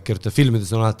 karakterit kirjutada.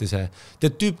 Filmides on alati see,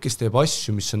 tead tüüp, kes teeb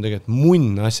asju, mis on tegelikult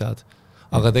munn asjad,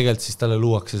 aga tegelikult siis talle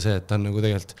luuakse see, et ta on nagu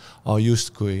tegelikult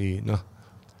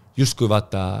justkui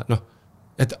vaata,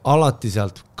 et alati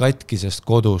sealt katkisest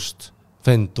kodust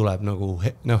vend tuleb nagu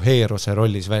heerose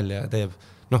rollis välja ja teeb,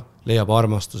 leiab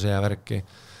armastuse ja värki.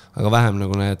 Aga vähem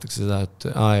nagu näetakse seda,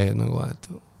 et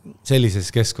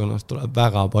sellises keskkonnas tuleb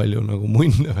väga palju nagu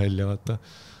munne välja, vaata.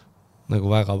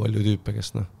 Nagu väga palju tüüpe,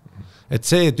 kes Et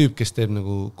see tüüp, kes teeb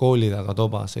nagu kooli taga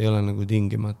tobas, ei ole nagu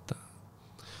tingimata.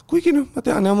 Kuigi ma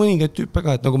tean ja mõningaid tüüpe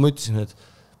ka, et nagu ma ütlesin, et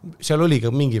seal oli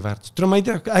ka mingi väärtus. Ma ei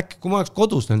tea, äkki kui ma oleks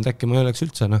kodus näinud, äkki ma ei oleks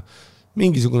üldse,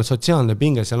 mingisugune sotsiaalne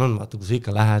pinge seal on, vaata, kui sa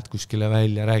ikka lähed kuskile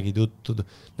välja, räägid juttud,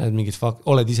 näed mingid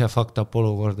oled ise fucked up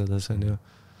olukordades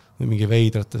või mingi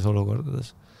veidrates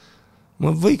olukordades.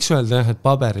 Ma võiks öelda, et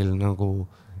paberil nagu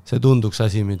see tunduks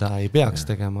asi, mida ei peaks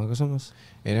tegema, aga samas.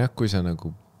 Ei jah, kui sa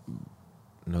nagu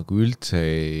üldse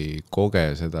ei koge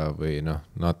seda või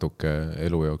natuke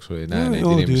elu jooksul ei näe neid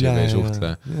inimesi või ei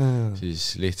suhtle, siis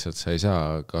lihtsalt sa ei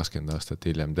saa 20 aastat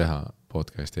hiljem teha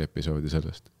podcasti episoodi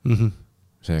sellest.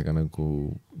 Seega nagu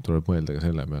tuleb mõelda ka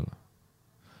selle peale.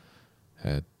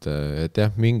 Et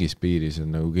jah, mingis piiris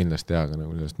on nagu kindlasti aga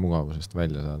nagu sellest mugavusest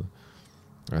välja saada.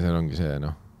 Aga seal ongi see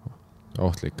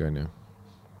ohtlik on ju.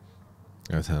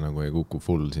 Ja see nagu ei kuku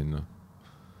full sinna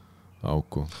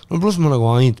auku. No pluss ma nagu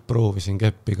ainult proovisin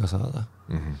keppi ka saada.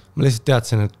 Ma lihtsalt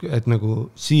teadsin, et nagu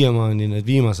siiamaani need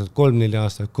viimased 3-4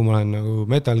 aastat, kui ma olen nagu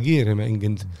Metal Gear'i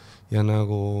mänginud ja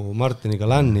nagu Martiniga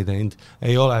länni teinud,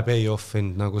 ei ole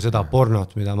pay-offinud nagu seda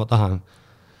pornot, mida ma tahan.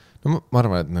 No ma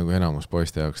arvan, et nagu enamus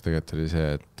poiste jaoks tegelikult oli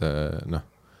see, et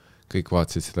kõik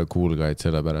vaatasid seda cool guy'd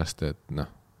selle pärast, et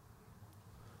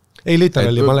Ei,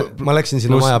 literaali, ma läksin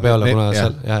sinna maja peale, kuna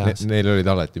seal... Neil olid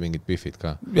alati mingid biffid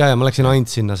ka. Ja ma läksin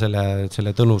ainult sinna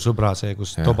selle Tõnu sõbra see,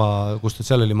 kust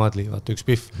seal oli Madli, vaata üks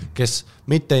biff, kes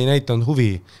mitte ei näitanud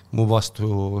huvi mu vastu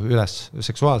üles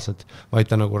seksuaalselt, vaid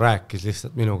ta nagu rääkis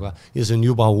lihtsalt minuga ja see on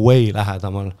juba way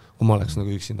lähedamal, kui ma oleks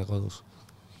nagu üksinda kodus.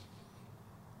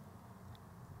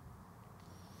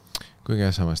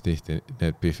 Kuigi samas tihti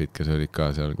need biffid, kes olid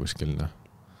ka seal kuskil,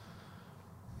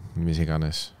 mis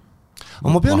iganes...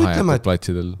 Aga ma pean ütlema, et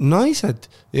naised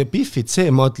ja biffid, see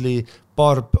Madli,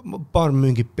 paar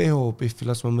mingi peobiffi,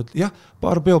 las ma mõtlen, jah,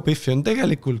 paar peobiffi on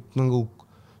tegelikult nagu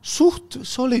suht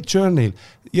solid journey.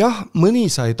 Jah, mõni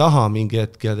sai taha mingi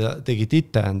hetk ja tegi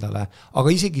titte endale,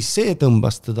 aga isegi see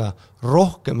tõmbas teda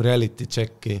rohkem reality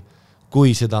checki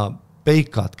kui seda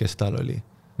peikat, kes tal oli.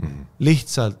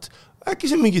 Lihtsalt, äkki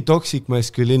see mingi toxic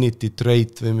masculinity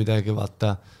trait või midagi,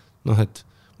 vaata, et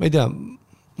ma ei tea,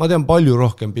 ma tean palju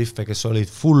rohkem biffe, kes olid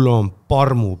full on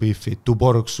parmu biffid,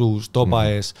 tuborg suus, toba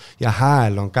ees ja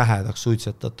hääl on kähedaks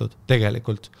suitsetatud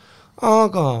tegelikult.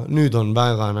 Aga nüüd on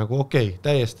väga nagu okei,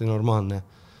 täiesti normaalne.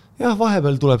 Jah,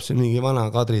 vahepeal tuleb see mingi vana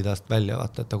Kadridast välja,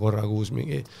 vaata, et ta korra kuus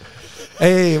mingi...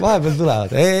 Ei, vahepeal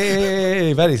tulevad.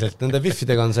 Ei, väliselt, nende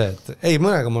biffidega on see, et ei,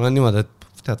 mõnega ma olen niimoodi,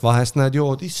 et tead, vahest näed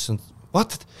jood, issand,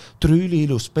 vaatad, üli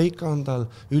ilus peikandal,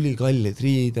 üli kallid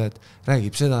riided,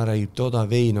 räägib seda, räägib toda,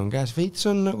 vein on käes, veits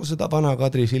on nagu seda vana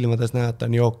Kadri silmades näed, ta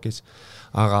on jookis.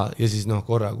 Aga, ja siis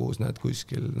korra kuus näed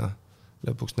kuskil,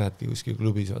 lõpuks näedki kuskil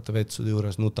klubis, vaata vetsude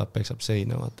juures nutab, peksab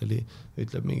seina, vaata,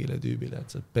 ütleb mingile tüübile, et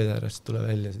saad pederast tule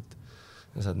välja siit.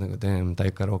 Ja saad nagu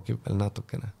taika rookib veel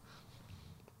natukene.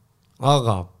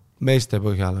 Aga meeste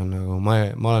põhjal on nagu, ma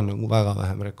olen nagu väga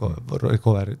vähem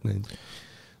recoverit näinud.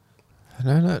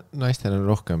 Naistel on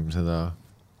rohkem seda,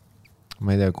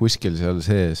 ma ei tea, kuskil seal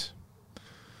sees.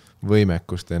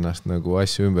 võimekust ennast nagu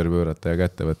asju ümber pöörata ja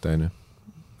kätte võtta, on ju.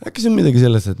 Äkki see on midagi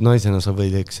selles, et naisena sa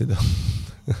võid eksida.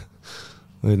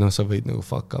 Või noh, sa võid nagu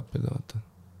fuck up ida, vaata.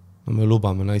 No me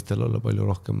lubame naistel olla palju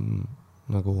rohkem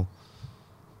nagu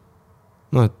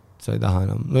et sa ei taha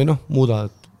enam. Või noh,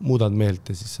 muudad meelt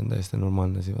ja siis see on täiesti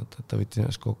normaalne asi, vaata, et ta võttis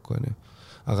ennast kokku, on ju.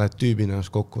 Aga et tüübina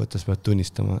ennast kokku võttes pead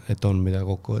tunnistama, et on mida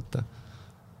kokku võtta.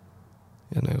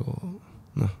 Ja nagu,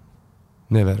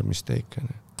 never mistake, on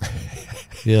ju.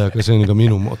 Ja aga see on ka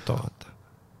minu moto, vaata.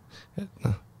 Et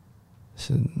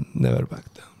see on never back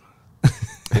down.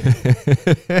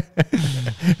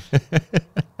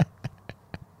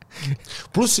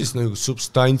 Plus siis nagu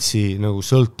substantsi nagu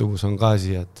sõltuvus on ka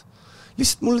asi, et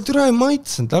lihtsalt mulle türa ei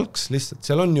maitsenud alks lihtsalt,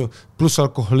 seal on ju, pluss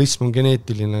alkoholism on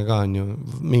geneetiline ka, on ju,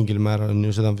 mingil määral on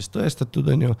ju seda vist tõestatud,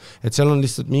 on ju, et seal on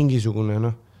lihtsalt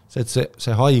mingisugune,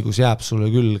 see haigus jääb sulle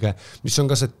külge, mis on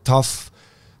ka see tough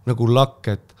nagu lakk,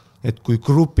 et kui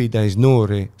grupitäis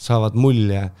noori saavad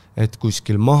mulje, et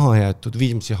kuskil maha jäetud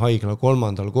Viimsi haigla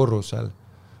 3. korrusel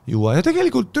juua. Ja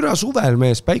tegelikult türa suvel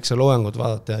mees päikseloojangut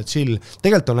vaadata ja chill.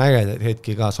 Tegelikult on ägedaid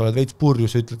hetki ka. Sa oled veits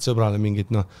purjus, ütled sõbrale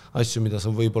mingid asju, mida sa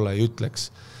võib-olla ei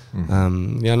ütleks.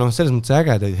 Ja selles mõttes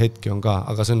ägedaid hetki on ka,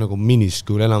 aga see on nagu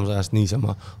minisküül enamus ajast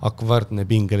niisama akvardne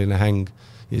pingeline häng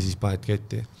ja siis paned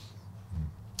ketti.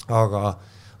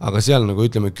 Aga seal nagu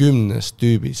ütleme 10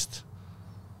 tüübist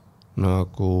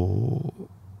nagu,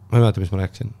 ma ei mäleta, mis ma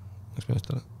rääkisin.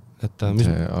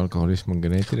 See alkoholism on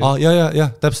geneetiline. Ja,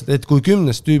 täpselt, et kui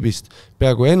 10 tüübist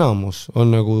peaaegu enamus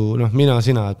on nagu, mina,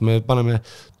 sina, et me paneme,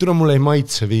 türa mulle ei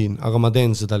maitse viin, aga ma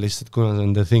teen seda lihtsalt, kuna see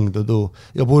on the thing to do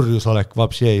ja purjus olek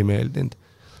vapsi ei meeldinud.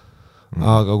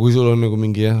 Aga kui sul on nagu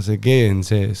mingi see geen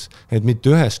sees, et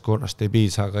mitte ühest korrast ei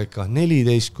piisa, aga ikka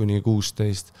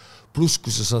 14–16, pluss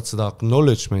kui sa saad seda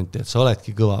acknowledgementi, et sa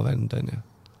oledki kõva vend, on ju.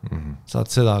 Saad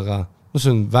seda ka, see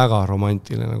on väga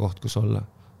romantiline koht, kus olla.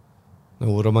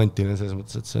 Nagu romantiline selles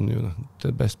mõttes, et see on ju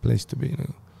the best place to be.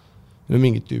 Nagu.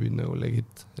 Mingid tüübid nagu legid,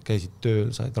 käisid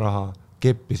tööl, said raha,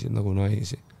 keppisid nagu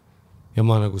naisi. Ja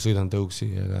ma nagu sõidan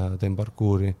tõuksi ja teen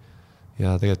parkuuri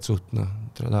ja tegelikult suht,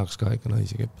 tahaks ka ikka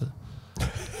naisi keppida.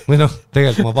 Või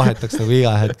tegelikult ma vahetaks nagu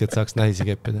iga hetk, et saaks naisi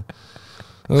keppida.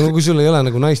 Aga kui sul ei ole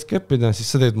nagu naist keppida, siis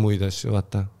sa teed muid asju,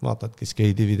 vaatadki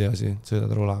skeidi videosi,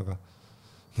 sõidad rulaga.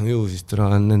 Ju siis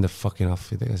olen nende fucking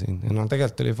affidega siin. Ja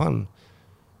tegelikult oli fun.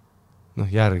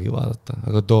 Järgi vaadata.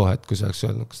 Aga too hetk, kui sa oleks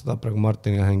öelnud, kas sa tahad praegu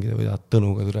Martiniga hängida või tahad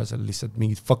Tõnuga türa seal lihtsalt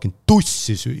mingid fucking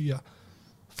Tussisööjad.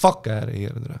 Fuck ääri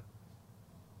hirda.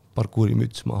 Parkuuri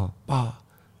müts maha.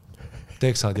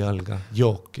 Teksad jalga,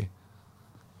 jooki.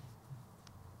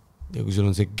 Ja kui sul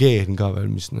on see geen ka veel,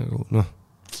 mis nagu,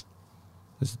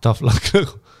 see tough luck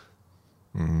nagu.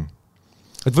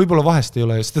 Et võib-olla vahest ei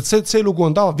ole, sest see lugu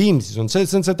on Viimsis on, see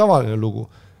on see tavaline lugu.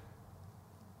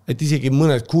 Et isegi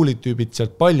mõned kuulid tüübid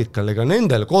sealt pallikal, ega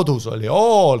nendel kodus oli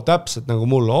all täpselt nagu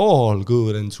mul, all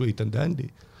good and sweet and dandy.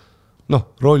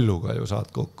 Rolluga ju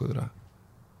saad kokku.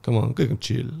 Come on, kõik on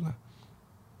chill.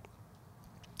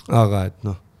 Aga et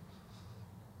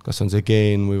kas on see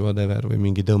geen või whatever või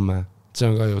mingi tõmme. See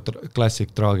on ka ju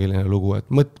klassik traagiline lugu, et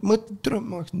ma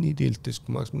oleks nii tiltis,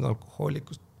 kui ma oleks mingi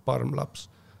alkohoolikust parmlaps.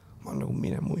 Ma olen nagu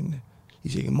mine munni.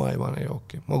 Isegi ma ei pane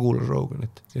jooki. Ma kuulan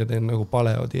Roganit ja teen nagu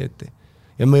paleodieeti.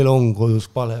 Ja meil on kodus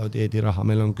paleodieedi raha.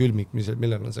 Meil on külmik,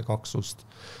 millel on see 2 ust.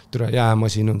 Türa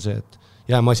jäämasin on see, et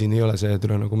jäämasin ei ole see,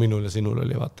 türa nagu minul ja sinul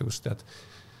oli, vaata, kus tead.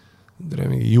 Türa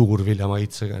mingi juurvilja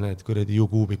maitsega, need kuredi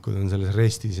juukuubikud on selles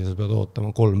restis ja sa pead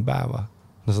ootama 3 päeva.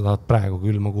 Sa tahad praegu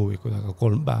külma kuubikud, aga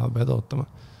 3 päeva pead ootama.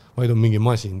 Vaid on mingi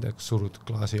masin, kus surud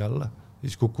klaasi alla.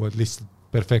 Siis kukuvad lihtsalt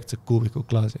perfektsed kuubikud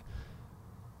klaasi.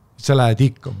 Sa lähed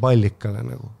ikka pallikale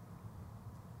nagu.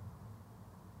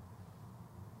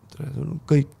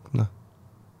 Kõik,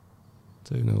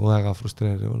 see on nagu väga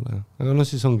frustreeriv olla. Aga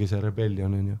siis ongi see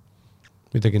rebellion, on ju.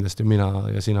 Mida kindlasti mina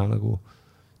ja sina nagu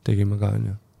tegime ka, on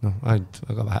ju. Ainult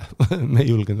väga vähe. Me ei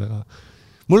julgenud väga.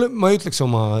 Ma ei ütleks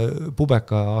oma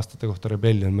pubeka aastate kohta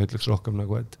rebellion, ma ütleks rohkem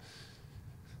nagu, et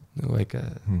nagu väike...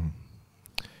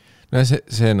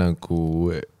 See nagu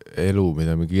elu,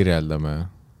 mida me kirjeldame,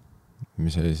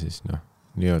 mis oli siis,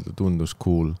 nii-öelda tundus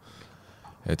cool,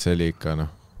 et see oli ikka,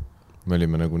 me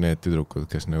olime nagu need tüdrukud,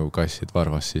 kes nagu kassid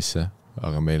varvas sisse,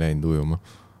 aga me ei läinud ujuma.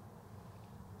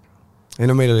 Ei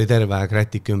meil oli terve aeg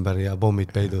rätik ümber ja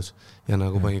pommid peidus ja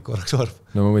nagu panid korraks varv.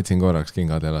 Ma võtsin korraks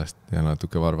kingad jalast ja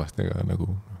natuke varvastega nagu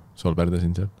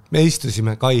solberdasin seal. Me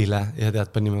istusime kaile ja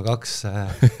tead, panime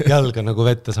 2 jalga nagu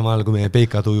vette samal, kui meie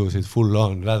peikad ujusid full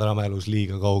on, vädramelus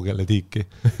liiga kaugele tiiki.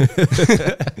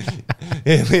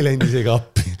 Ja meil ei isegi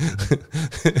appi.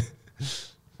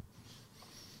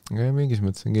 Aga mingis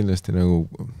mõttes on kindlasti nagu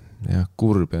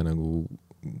kurb ja nagu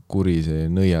kuri see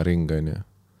nõiaring on ju.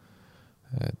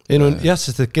 Ei no jah,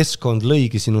 sest et keskkond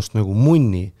lõigi sinust nagu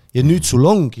munni ja nüüd sul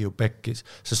ongi ju pekkis,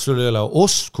 sest sul ei ole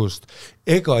oskust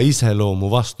ega iseloomu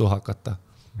vastu hakata.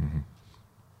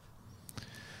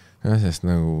 Ja, sest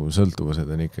nagu sõltuvused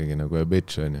on ikkagi nagu a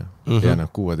bitch on ju. Ja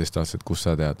 16 aastat, kus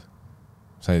sa tead?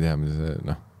 Sa ei tea, mida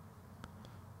see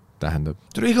tähendab.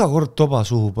 Iga kord toba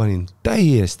suhu panin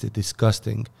täiesti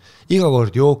disgusting. Iga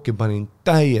kord jooki panin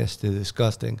täiesti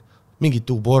disgusting. Mingi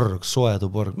tuborg, soe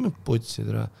tuborg,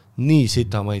 putsid nii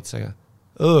sita maitsega.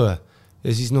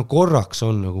 Ja siis korraks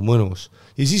on nagu mõnus.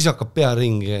 Ja siis hakkab pea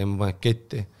ringi käima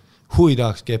ketti. Hui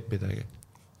tahaks keppidagi.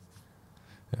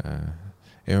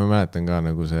 Ja ma mäletan ka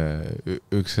nagu see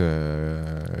üks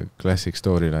classic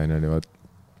storyline oli,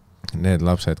 need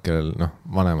lapsed, kellel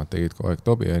vanemad tegid kogu aeg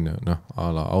tobi on ju, a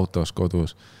la autos,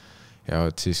 kodus ja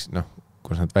siis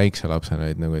kus nad väikse lapsena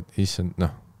olid nagu, et issand,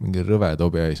 mingi rõve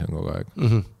tobiais on kogu aeg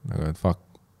nagu, et fuck,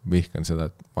 vihkan seda,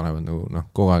 et vanemad nagu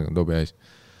kogu aeg on tobiais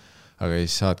aga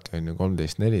siis saadki on ju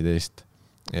 13-14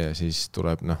 ja siis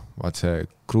tuleb vaat see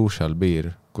crucial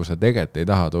piir, kus sa tegelikult ei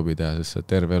taha tobi teha, sest sa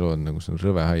terve elu on nagu see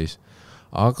rõve hais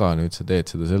aga nüüd sa teed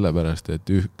seda sellepärast, et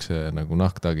üks nagu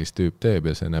nahktagis tüüp teeb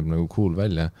ja see näeb nagu cool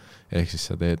välja, ehk siis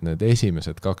sa teed need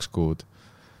esimesed 2 kuud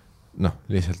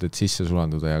lihtsalt, et sisse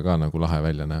sulanduda ja ka nagu lahe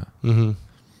välja näha.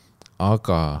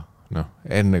 Aga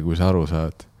enne kui sa aru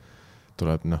saad,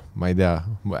 tuleb ma ei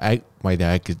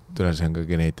tea, äkki tule see on ka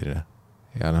geneetiline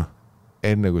ja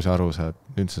enne kui sa aru saad,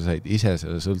 nüüd sa said ise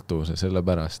selle sõltuvuse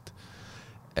sellepärast,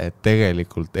 et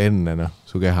tegelikult enne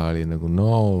su keha oli nagu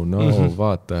no,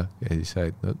 vaata ja siis sa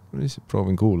lihtsalt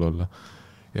proovin cool olla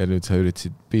ja nüüd sa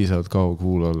üritasid piisavalt kaua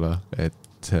cool olla, et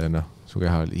see su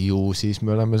keha oli ju siis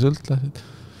me oleme sõltlased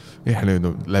ja nüüd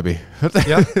läbi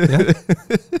jah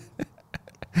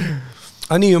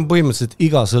nii on põhimõtteliselt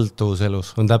iga sõltuvus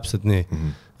elus on täpselt nii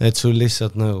et sul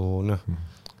lihtsalt nagu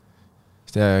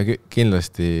ja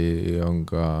kindlasti on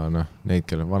ka neid,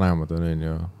 kelle vanemad on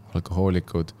ju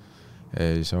alkohoolikud ja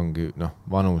siis ongi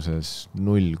vanuses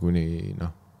 0 kuni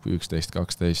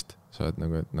 11-12 sa oled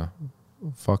nagu, et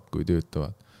fuck kui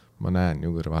tüütavad. Ma näen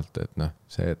ju kõrvalt, et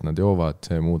see, et nad joovad,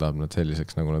 see muudab nad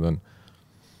selliseks, nagu nad on.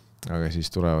 Aga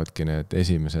siis tulevadki need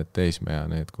esimesed teismeja,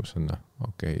 need, kus on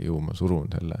okei, ju ma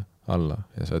surun selle alla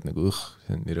ja sa oled nagu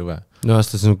see on nii rõve. No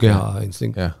aasta see on keha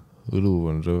instinkt. Jah, õlu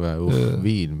on rõve,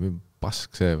 viin,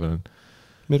 pask see veel on.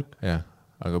 Mirk. Jah.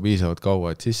 Aga piisavalt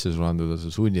kaua, et sisse sulanduda,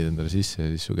 sa sunnid endale sisse ja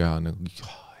siis su keha on nagu,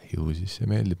 ju siis see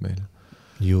meeldib meile.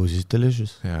 Ju siis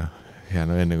delicious. Ja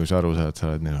enne kui sa aru saad, sa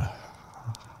oled nagu...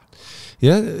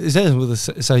 Ja selles mõttes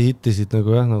sa hittisid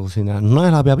nagu sinna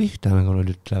naela pea pihta, nagu nad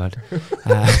ütlevad.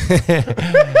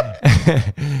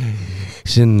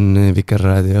 See on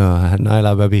Vikerraadio,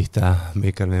 naela pea pihta,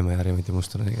 Viker Veema ja Rimiti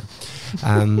Musturaniga.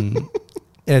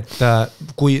 Et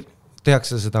kui...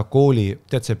 tehakse seda kooli,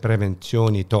 tead see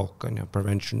preventsiooni talk on ju,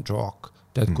 prevention talk.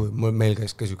 Tead, kui meil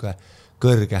käis ka siuke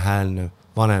kõrge häälne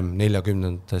vanem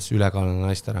 40-ndates ülekaalne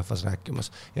naisterahvas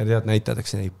rääkimas ja tead,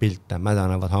 näitatakse neid pilte,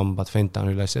 mädanevad hambad,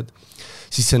 fentanülased,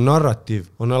 siis see narratiiv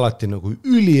on alati nagu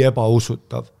üli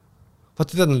ebausutav.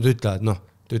 Vaata, tead, nad ütlevad,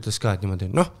 ta ütles ka, et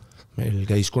niimoodi, meil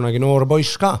käis kunagi noor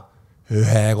poiss ka,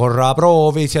 1 korra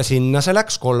proovis ja sinna see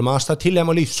läks, 3 aastat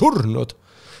hiljem oli surnud.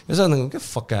 Ja sa on nagu, get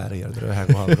fuck out here, 1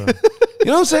 koha praegu.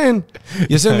 You know see on?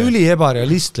 Ja see on üli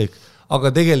ebarealistlik, aga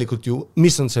tegelikult ju,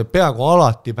 mis on see peaaegu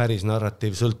alati päris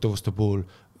narratiiv sõltuvuste puhul,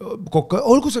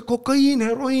 olgu see kokaiin,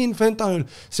 heroiin, fentanyl,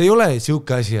 see ei ole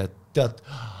siuke asi, et tead,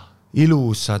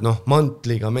 ilusad,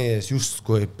 mantliga mees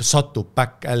justkui satub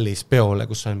back allis peole,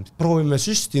 kus on, proovime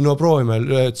süsti, proovime,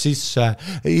 lööd sisse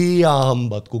ja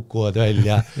hambad kukuvad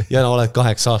välja ja oled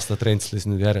 8 aastat rentslis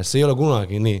nüüd järjest. See ei ole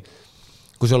kunagi nii.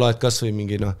 Kui sa oled kas või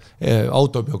mingi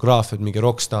autobiograafiad, mingi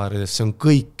rockstaaridest, see on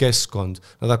kõik keskkond.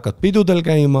 Nad hakkad pidudel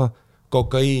käima,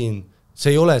 kokaiin,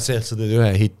 see ei ole see, et sa teed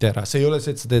 1 hitti ära, see ei ole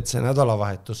see, et sa teed see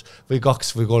nädalavahetus või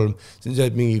 2 või 3. See on see,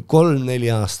 et mingi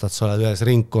 3-4 aastat sa oled ühes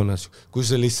ringkonnas,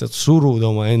 kus sa lihtsalt surud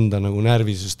oma enda nagu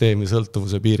närvisüsteemi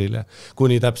sõltuvuse piirile.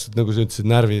 Kuni täpselt nagu sa ütlesid,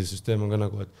 närvisüsteem on ka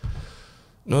nagu, et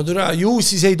ju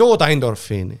siis ei tooda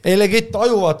endorfiini. Ei legit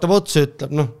aju vaatab otsa,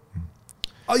 ütleb,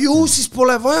 ju siis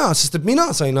pole vaja, sest et mina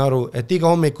sain aru, et iga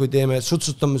hommiku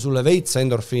sutsutame sulle veits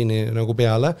endorfiini nagu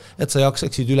peale, et sa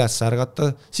jaksaksid üles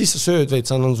särgata, siis sa sööd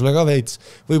veits, annan sulle ka veits,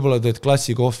 võib-olla teed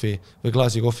klaasi kohvi,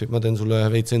 ma teen sulle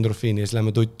veits endorfiini ja siis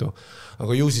lähme tuttu.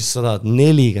 Aga ju siis sa tahad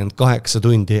 48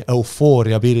 tundi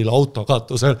eufooria piiril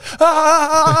autokatusel.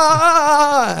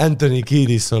 Anthony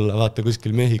Kiedis olla, vaata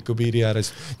kuskil Mehhiko piiri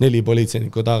ääres 4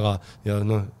 politseinikku taga ja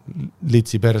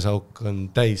litsi persauk on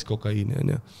täis kokaiini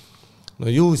on ju. No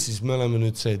ju siis me oleme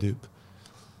nüüd see tüüp.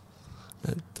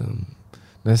 Et,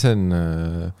 no see on,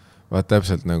 vaat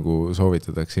täpselt nagu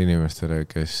soovitatakse inimestele,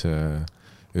 kes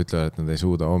ütlevad, et nad ei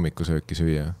suuda hommikusööki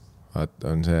süüa. Vaat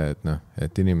on see, et noh,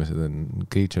 et inimesed on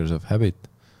creatures of habit,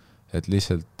 et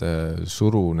lihtsalt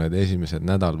suru need esimesed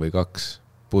nädal või 2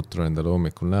 putru endale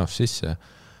hommikul näost sisse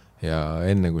ja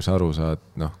enne kui sa aru saad,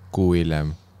 noh, kuu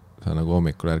hiljem sa nagu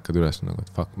hommikul ärkad üles, nagu,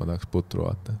 et fuck, ma tahaks putru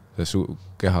vaata. See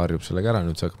keha harjub sellega ära,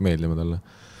 nüüd see hakkab meeldima talle.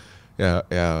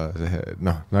 Ja see,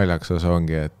 noh, naljaks osa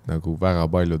ongi, et nagu väga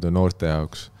paljude noorte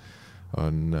jaoks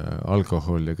on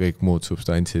alkohol ja kõik muud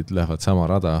substantsid lähevad sama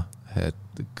rada, et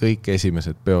kõik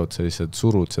esimesed peod, sa lihtsalt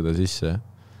surud seda sisse,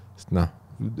 sest noh,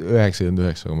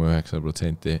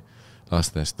 99,9%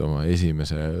 lastest oma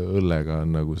esimese õllega on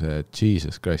nagu see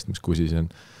Jesus Christ, mis kusi see on,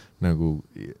 nagu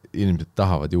inimesed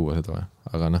tahavad juua seda,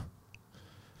 aga noh.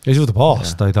 Ja siis võtab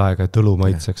aastaid aega, et õlu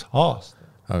maitseks. Aastaid.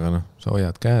 Aga noh, sa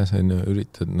hoiad käes,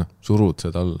 üritad, noh, surud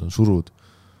seda alla, surud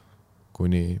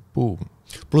kuni buum.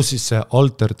 Plus siis see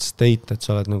altered state, et sa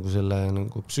oled nagu selle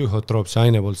nagu psühhotroopse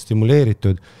aine poolt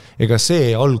stimuleeritud, ega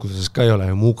see alguses ka ei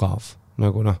ole mugav.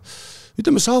 Nagu noh,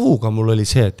 ütleme savuga mul oli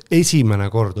see, et esimene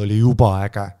kord oli juba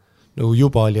äge. Nagu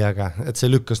juba oli äge, et see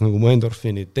lükkas nagu mu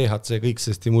endorfinid, THC, kõik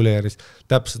see stimuleeris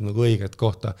täpselt nagu õiget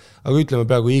kohta. Aga ütleme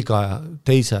peaaegu iga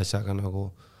teise asjaga nagu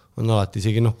on alati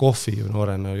isegi noh, kohvi ju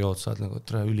noorena jood saad nagu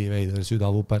üliveider, süda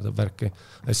vuperdab värki.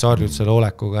 Sa harjud selle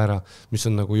olekuga ära, mis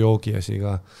on nagu joogi asi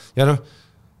ka. Ja noh,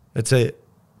 et see,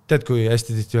 tead kui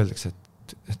hästi tihti öeldakse,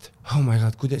 et oh my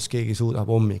god, kuidas keegi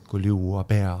suudab hommikul juua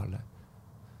peale.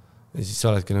 Ja siis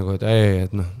sa oledki nagu,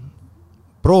 et noh,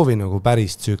 proovi nagu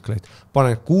päris tsükleid.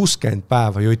 Pane 60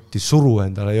 päeva jutti, suru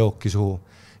endale jooki suhu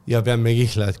ja peame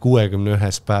kihla, et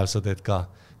 61 päev sa teed ka.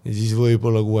 Ja siis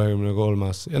võib-olla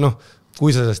 63. Ja noh,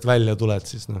 kui sa sellest välja tuled,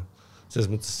 siis noh, selles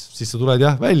mõttes, siis sa tuled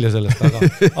jah välja sellest,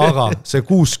 aga see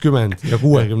 60 ja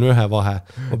 61 vahe,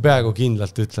 ma peaaegu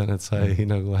kindlalt ütlen, et sa ei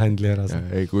nagu handli ära.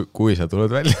 Ei, kui sa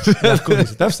tuled välja.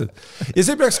 Täpselt. Ja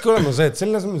see peaks olema see, et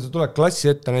selle asemel sa tuled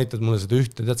klassi ette, näitad mulle seda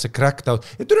ühte, tead see cracked out,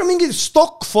 ja tule mingi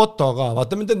stock-foto ka,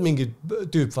 vaata, me teed mingi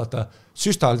tüüp, vaata,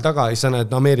 süstal taga, ja sa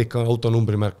näed Ameerika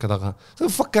autonumbrimärke taga. See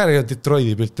on fuck ääri ja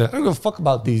Detroiti pilte. I don't give a fuck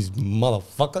about these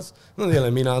motherfuckers. Nad ei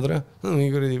ole mina, tere. Nad on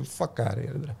mingi fuck ääri,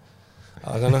 tere.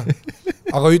 Aga noh,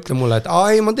 aga ütle mulle, et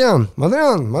ai, ma tean,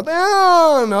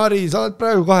 Ari, sa oled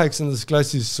praegu 8.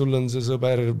 klassis, sul on see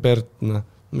sõber Bert, noh,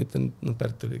 mitte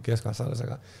Bert oli Keskasaales,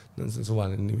 aga see on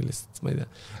suvaline nimi lihtsalt, ma ei tea.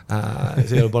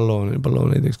 See ei ole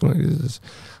balloon ei teeks kunagi.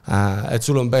 Et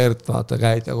sul on Bert, vaata,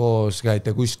 käite koos, käite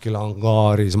kuskil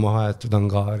angaaris, mahaetud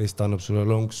angaaris, ta annab sulle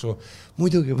lonksu.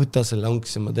 Muidugi võta selle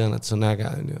lonks ja ma tean, et see on äge,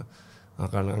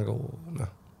 aga nagu, noh,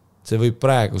 see võib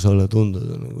praegu sulle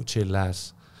tunduda nagu chill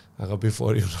ass. Aga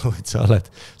before you know it, sa oled,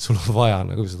 sul on vaja,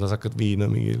 nagu sa hakkad viina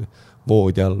mingil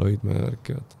voodi all hoidma ja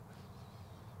värkivad.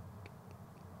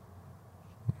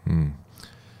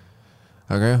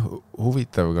 Aga jah,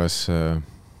 huvitav, kas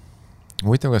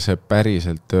see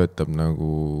päriselt töötab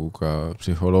nagu ka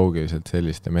psühholoogiliselt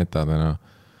selliste metadena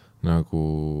nagu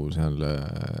seal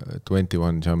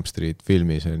 21 Jump Street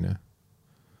filmis on ju.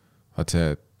 Vaat see,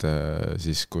 et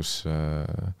siis kus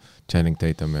Channing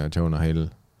Tatum ja Jonah Hill,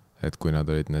 et kui nad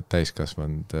olid need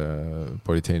täiskasvanud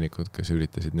politseinikud, kes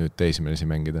üritasid nüüd teismelisi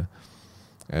mängida,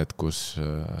 et kus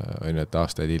on need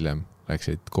aastaid hiljem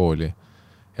läksid kooli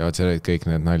ja vaat see olid kõik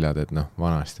need naljad, et noh,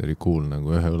 vanasti oli cool nagu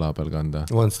ühe õla peal kanda.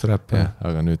 One strap. Ja,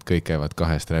 aga nüüd kõik käivad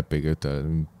 2 strapiga, ütlevad,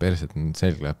 perset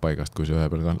selg läheb paigast, kui see ühe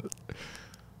peal kanda.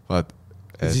 Vaat,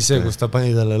 et siis see, kus ta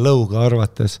pani talle lõuga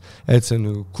arvates, et see on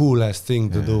nagu coolest thing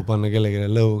to do, panna kellegile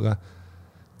lõuga.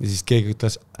 Ja siis keegi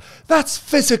ütles, that's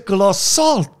physical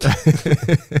assault.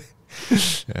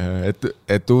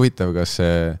 et huvitav, kas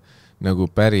see nagu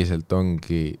päriselt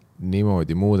ongi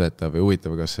niimoodi muudetav või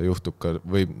huvitav, kas see juhtub ka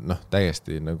või noh,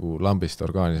 täiesti nagu lambist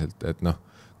orgaaniselt, et noh,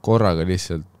 korraga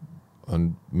lihtsalt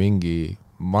on mingi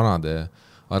vanade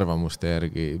arvamuste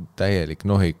järgi täielik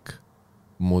nohik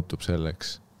muutub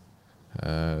selleks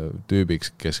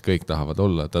tüübiks, kes kõik tahavad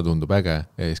olla, ta tundub äge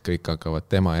ja siis kõik hakkavad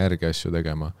tema järgi asju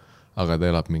tegema. Aga ta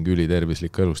elab mingi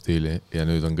ülitervislikku elustiili ja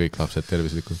nüüd on kõik lapsed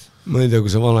tervislikud. Ma ei tea,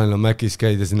 kui sa vanaina Mäkis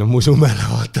käid ja sinna musumele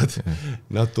vaatad,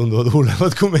 nad tunduvad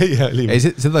hullemad kui meie olime. Ei,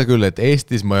 seda küll, et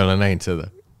Eestis ma ei ole näinud seda.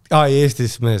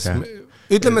 Eestis mees.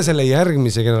 Ütleme selle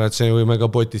järgmise generatsiooni võime ka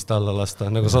potist alla lasta,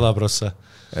 nagu 100%.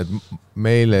 Et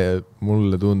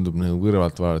mulle tundub nagu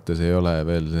kõrvalt vaadates ei ole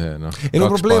veel see, noh,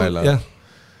 kaks paela.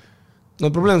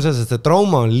 No probleem on selles, et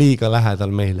trauma on liiga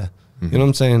lähedal meile. Ja no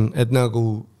ma sain, et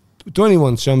nagu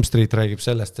 21 Jump Street räägib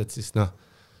sellest, et siis noh,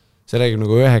 see räägib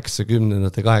nagu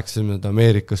 90-ndate, 80-ndate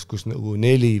Ameerikas, kus nagu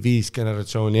 4-5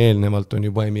 generatsiooni eelnevalt on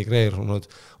juba emigreerunud,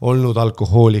 olnud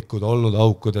alkohoolikud, olnud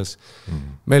aukudes.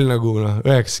 Meil nagu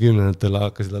 90-ndatel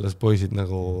hakkasid alles poisid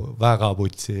nagu väga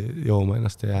putsi jooma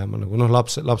ennast ja jääma nagu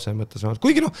lapse mõttes.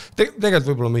 Kuigi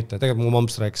tegelikult võib-olla mitte, tegelikult mu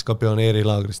mamps rääkis ka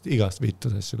pioneerilaagrist igast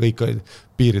vittusesse, kõik olid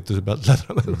piirituse pealt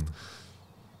lädramälud.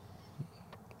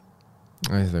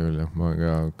 Seda küll, jah. Ma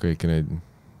ka kõiki neid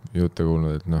jutte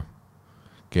kuulnud, et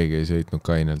keegi ei sõitnud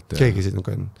kainelt. Keegi ei sõitnud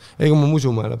kainelt. Ega ma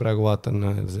Musumäele praegu vaatan,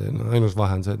 ainus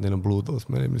vahe on see, et neil on Bluetooth,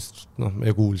 me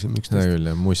kuulsime üksteist. Seda küll,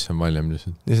 muss on valjem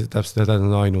lihtsalt. Täpselt,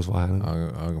 on ainus vahe.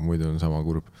 Aga muidu on sama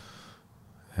kurb.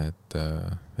 Et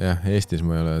jah, Eestis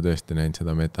ma ei ole tõesti näinud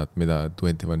seda metat, mida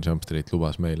 21 Jump Street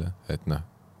lubas meile, et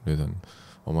nüüd on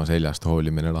oma seljast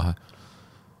hoolimine lahe.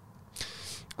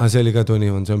 See oli ka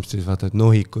 21 Jump Street, vaata, et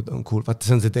nohikud on cool. Vaata,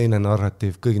 see on see teine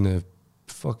narratiiv, kõik need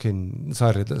fucking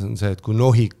sarjades on see, et kui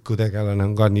nohiku tegelane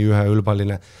on ka nii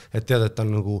üheülbaline, et tead, et ta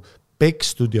on nagu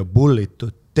pekstud ja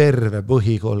bullitud terve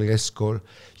põhikool, keskkool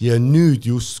ja nüüd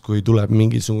just, kui tuleb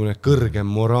mingisugune kõrgem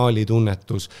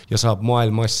moraalitunnetus ja saab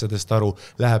maailma asjadest aru,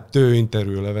 läheb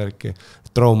tööintervjuule värki,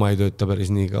 trauma ei tööta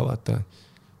päris nii ka, vaata.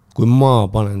 Kui ma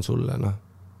panen sulle,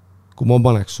 kui ma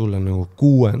paneks sulle nagu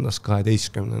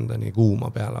 6.–12. kuuma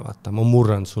peale, vaata, ma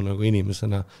murran su nagu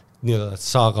inimesena nii-öelda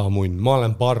sagamunn, ma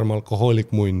olen parm, alkohoolik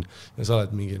munn ja sa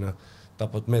oled mingi,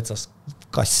 tapad metsas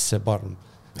kasse parm.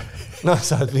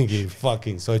 Sa oled mingi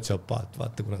fucking sotsiopaat,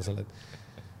 vaata, kuna sa oled.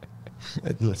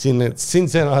 Et siin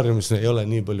stsenaariumis ei ole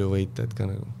nii palju võite, et ka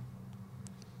nagu.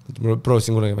 Ma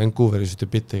proovisin kunagi Vancouveris ühte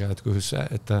pittiga, et kui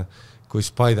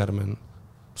Spider-Man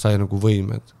sai nagu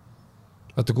võimed.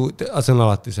 Vaata, see on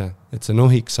alati see, et see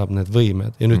nohik saab need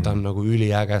võimed ja nüüd ta on nagu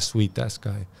üliäge sweet ass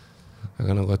guy.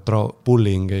 Aga nagu, et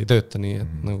bullying ei tööta nii,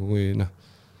 et nagu kui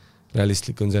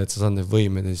realistlik on see, et sa saad need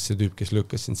võimed ja siis see tüüp, kes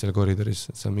lükkas sind selle koridoris,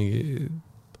 et sa mingi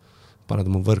paned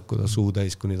oma võrku ta suu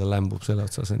täis, kuni ta lämbub selle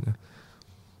otsas.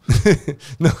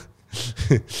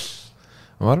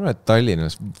 Ma arvan, et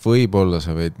Tallinnas võib-olla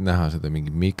sa võid näha seda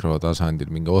mingi mikrotasandil,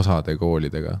 mingi osade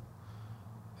koolidega.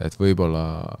 Et võib-olla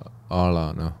ala,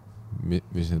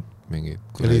 mis need mingid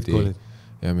eliitkoolid.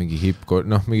 Ja mingi hipkool,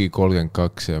 mingi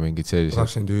 32 ja mingid sellised.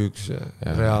 21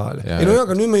 reaal.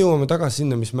 Aga nüüd me jõuame tagasi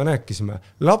sinna, mis me rääkisime.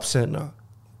 Lapsena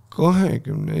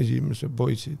 21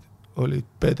 poisid olid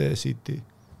Pede City.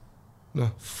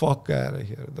 Fuck ära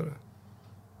here, tore.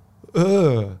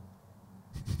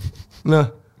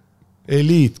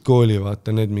 Eliitkooli,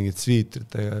 vaata, need mingid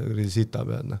sviitritega sita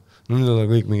pead. Nüüd on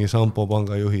kõik mingi Sampo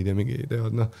pangajuhid ja mingi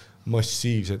teevad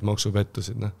massiivsed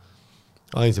maksupettused.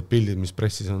 Ainsad pildid, mis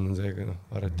pressis on seega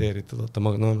arreteeritud,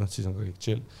 siis on kõik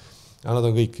chill. Ja nad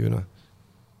on kõik ju,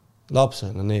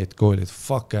 lapsena need koolid,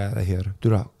 fuck ära here,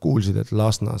 türa, kuulsid, et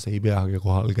Lasnas ei peagi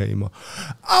kohal käima.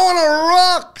 I wanna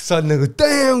rock! Sa oled nagu,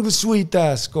 damn, kui sweet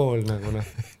ass kool, nagu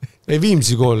Ei,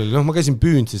 Viimsi kool oli, ma käisin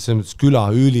Püünsis, see mõttes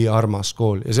küla, üli armas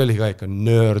kool ja see oli ka ikka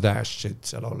nerd ass shit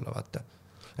seal olla, vaata.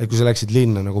 Et kui sa läksid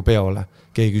linna nagu peole,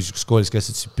 keegi küsis, kus koolis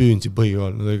käisid, siis Püünsi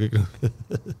põhikool, nad oli kõik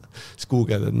siis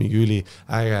kuugeldad mingi üli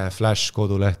äge flash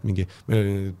koduleht, meil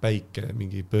oli päike,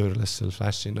 mingi pöörles seal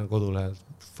flashina kodulehel,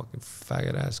 fucking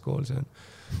fagger ass kool see on.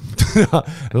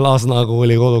 Lasna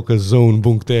kooli kodukas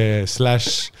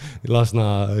zone.ee/Lasna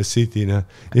City ja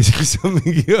siis on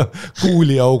mingi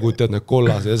kuuliaugud, tead need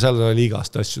kollas ja seal oli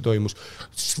igast asju toimus.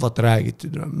 Siis vaata räägiti,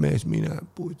 mees mine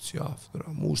putsi jahv,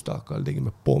 Mustakal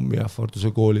tegime pommi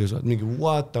jahvarduse kooli ja saad mingi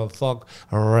what the fuck,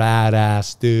 rad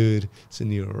ass dude, see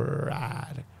on nii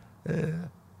rad.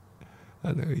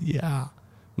 Yeah.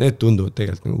 Need tunduvad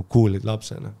tegelikult nagu coolid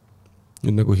lapsena.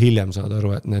 Nüüd nagu hiljem saad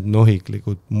aru, et need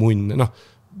nohiklikud munne,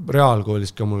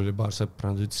 reaalkoolis ka mul oli paar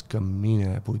sõpra, nad ütles ka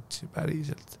mine putsi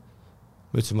päriselt.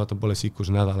 Ma ütlesin, vaata, pole sikus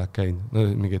nädalad käinud.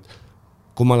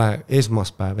 Kui ma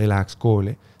esmaspäev ei läheks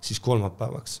kooli, siis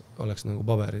kolmapäevaks oleks nagu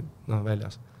paberid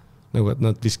väljas. Nagu, et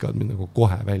nad viskavad mind nagu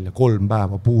kohe välja. 3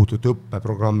 päeva puudud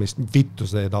õppeprogrammist, vittu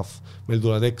see tahv. Meil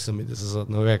tulevad eksamid ja sa saad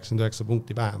 99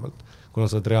 punkti vähemalt, kuna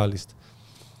sa oled realist.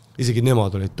 Isegi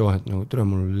nemad olid tohed, nagu türa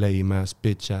mul lame ass,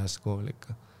 bitch ass kool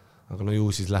ikka. Aga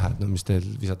ju siis lähed, mis teil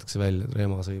visatakse välja,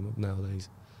 ema sõimab näo täis.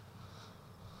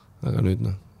 Aga nüüd,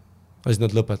 siis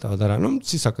nad lõpetavad ära.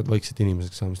 Siis hakkad vaikselt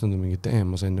inimeseks saama, siis nad on mingi,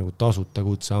 ma sain nagu tasuta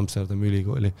kutse Amsterdami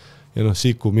ülikooli ja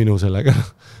siku minu sellega.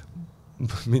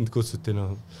 Mind kutsuti, ma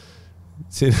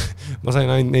sain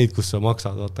ainult neid, kus sa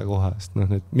maksad vaata kohe, sest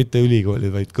mitte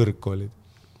ülikoolid, vaid kõrgkoolid.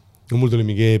 Ja mul tuli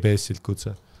mingi EBS-ilt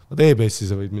kutse. EBS-i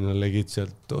sa võid minna legit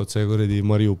sealt otse kuradi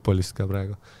Mariupolist ka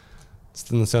praegu.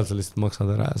 Sest seal sa lihtsalt maksad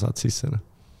ära ja saad sisse.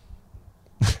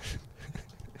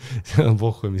 See on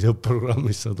pohhu, mis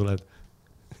õppeprogrammis sa tuled.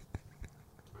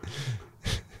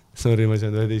 sorry, ma ei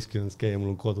saanud 11. käia,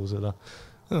 mul on kodu seda.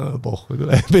 Pohhu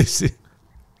tule EBS-i.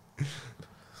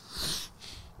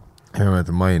 Ja ma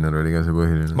mõtlen, minor oli ka see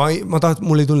põhiline.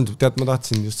 Mul ei tulnud, ma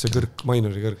tahtsin just see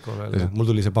minori kõrgkool. Mul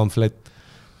tuli see pamflett.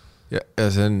 Ja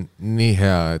see on nii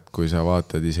hea, et kui sa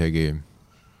vaatad isegi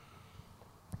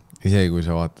kui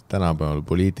sa vaatad tänapäeval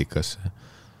poliitikasse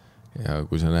ja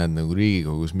kui sa näed nagu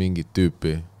Riigikogus mingit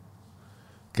tüüpi,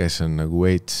 kes on nagu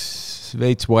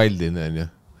veits wildine,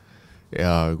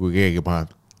 ja kui keegi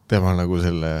paneb tema nagu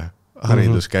selle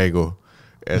hariduskäigu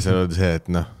ja seal on see, et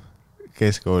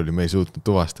keskkooli me ei suutnud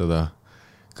tuvastada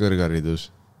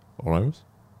kõrgharidus olemas,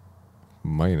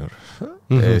 minor,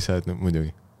 ei sa et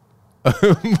muidugi.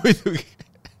 Muidugi.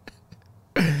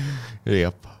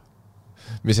 Japa.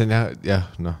 Mis on jah,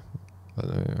 ma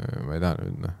ei taha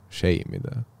nüüd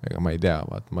shame'ida, ega ma ei tea,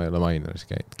 ma ei ole minoris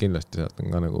käinud, kindlasti sealt on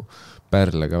ka nagu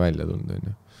pärlega välja tulnud.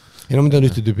 Ja ma tean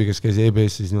ühte tüüpi, kes käis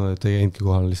EBS-is niimoodi, et ei käinudki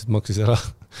kohal, lihtsalt maksis ära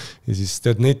ja siis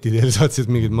tead neti teel saatsid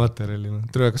mingid materjali.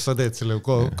 Tule, kas sa teed selle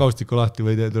kaustiku lahti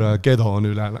või teed kedo on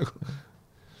üle nagu?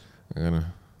 Aga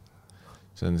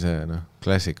see on see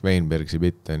klassik Weinbergsi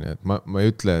bitt, et ma ei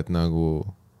ütle, et nagu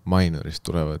minorist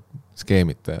tulevad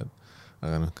skeemitajad,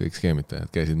 aga kõik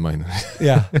skeemitajad käisid minoris.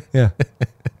 Jah.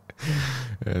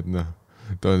 Et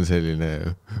ta on selline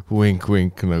wink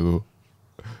nagu,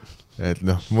 et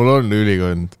mul on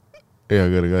ülikond ja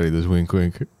kõrgharidus wink,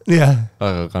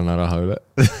 aga kanna raha üle.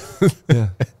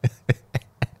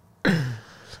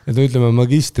 Et ütleme,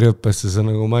 magistriõppesse sa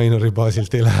nagu minori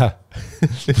baasilt ei lähe.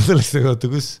 Sellest kohta,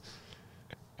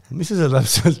 mis sa seal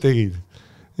täpselt tegid?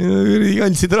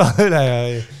 Kandsid raha üle ja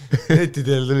neti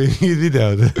teel tuli mingid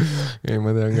videod. Ei,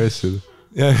 ma tean ka asju.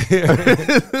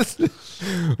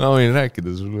 Ma võin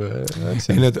rääkida sulle.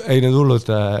 Ei, need hullud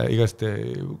igast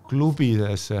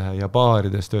klubides ja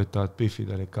baarides töötavad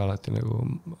piffid oli ikka alati nagu,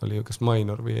 oli kas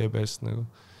minor või EBS nagu.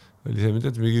 Oli see,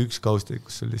 mida mingi üks kaustik,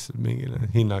 kus oli lihtsalt mingi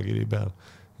hinnakiri peal.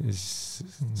 Ja siis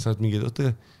saad mingid,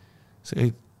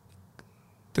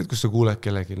 tead, kus sa kuuled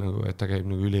kellegi, nagu, et ta käib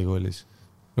nagu ülikoolis.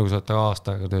 Nagu sa oled ta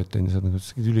aasta aega tööd teinud, sa oled nagu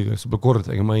ülikoolis, sa pole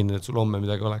kordagi maininud, et sul homme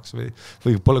midagi oleks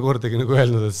või pole kordagi nagu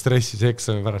öelnud, et stressis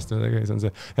eksami pärast midagi käis. On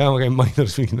see, ma käin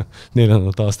minoris mingi 4.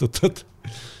 aastat.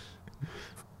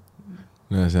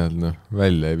 Ja sealt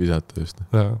välja ei visata just.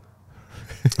 Ja.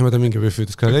 Ma tean mingi pühv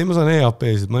ütles ka, ei ma saan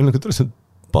EAP-sid, ma olen nagu tulnud seal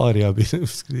paari abi,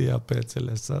 EAP-d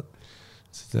selle eest saad.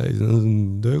 See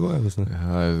on töökogemus.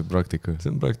 Praktika.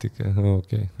 See on praktika,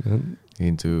 okei.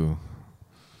 Into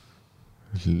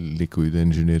liquid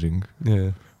engineering.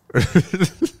 Yeah.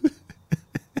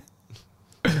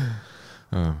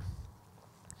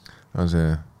 On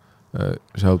see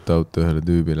shout out ühele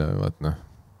tüübile,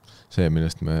 see,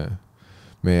 millest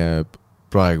meie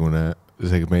praegune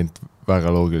segment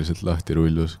väga loogiliselt lahti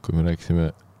rullus, kui me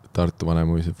rääkisime Tartu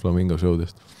Vanemuise Flamingo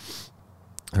showdest.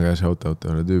 Aga shout out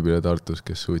ühele tüübile Tartus,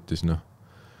 kes suutis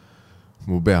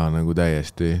mu pea nagu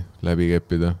täiesti läbi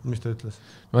keppida. Mis ta ütles?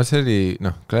 See oli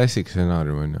klassik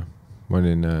stsenaarium on ju. Ma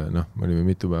olime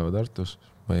mitu päeva Tartus,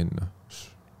 ma olin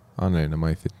Annelina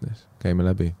MyFitness, käime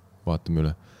läbi, vaatame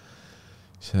üle.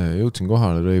 Jõudsin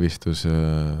kohale, rõivistus,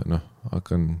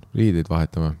 hakkan riideid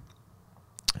vahetama.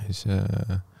 Siis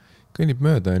kõnnib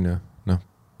mööda on ju,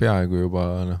 peaaegu juba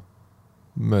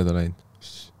mööda läinud.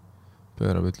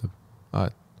 Pöörab, ütleb,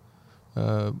 et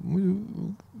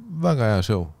väga hea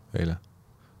show eile.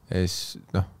 Ja siis,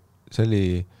 see oli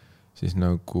siis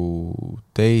nagu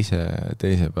teise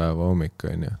päeva hommik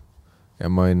on ju. Ja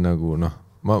ma olin nagu,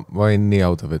 ma olin nii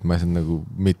auto, et ma ei saanud nagu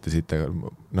mitte siit, aga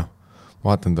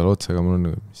vaatan tal otsa, aga mul on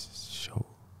nagu, mis show.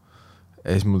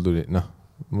 Ja siis mul tuli,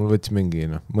 mul võttis mingi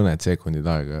mõned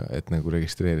sekundid aega, et nagu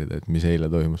registreerida, et mis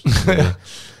eile toimus.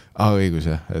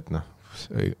 Õigus jah, et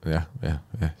jah,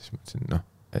 siis mõtlesin,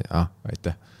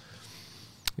 aitäh.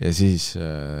 Ja siis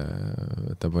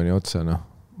ta pani otsa,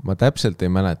 ma täpselt ei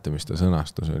mäleta, mis ta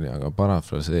sõnastus oli, aga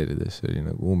parafraseerides oli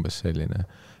nagu umbes selline,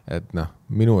 et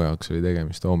minu jaoks oli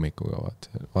tegemist hommikuga,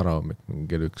 varahommik,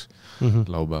 kell 1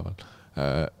 laupäeval.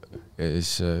 Ja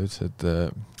siis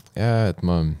ütles, et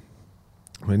ma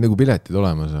olin nagu piletid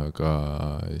olemas, aga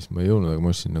siis ma ei jõudnud, aga ma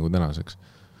ostsin nagu tänaseks.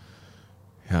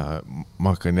 Ja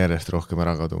ma hakkan järjest rohkem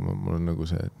ära kaduma, mul on nagu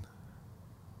see, et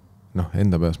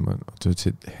enda peas ma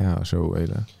ütlesin, hea show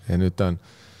eile. Ja nüüd ta on,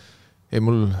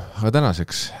 aga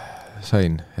tänaseks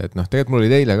sain, et tegelikult mul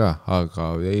oli eile ka, aga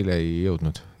eile ei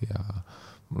jõudnud ja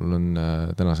mul on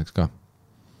tänaseks ka.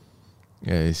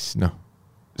 Ja siis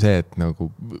see, et nagu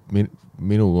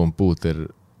minu kompuuter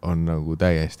on nagu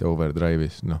täiesti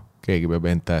overdrive'is, keegi peab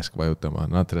end task vajutama,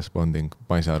 not responding,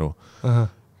 ma ei saa aru.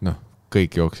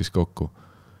 Kõik jooksis kokku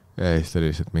ja siis ta oli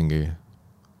lihtsalt mingi,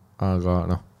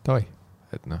 aga davai,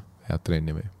 et head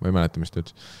trenni või ma ei mäleta, mis ta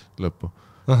ütles lõppu.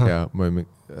 Ja ma olin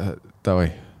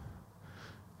tavai.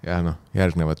 Ja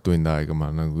järgnevad tund aega ma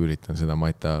nagu üritan seda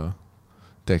Mata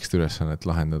tekst ülesannet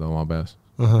lahendada oma peas.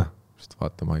 Sest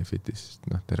vaata MyFitis,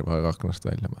 terve aeg aknast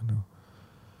välja ma nagu.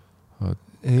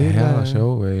 Hea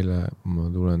show eile, ma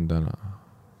tulen täna.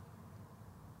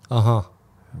 Ahah.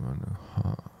 Ja ma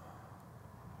nagu,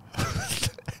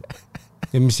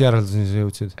 ja mis järelduseni sa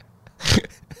jõudsid?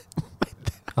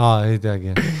 Ei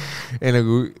teagi. Ei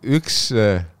nagu üks...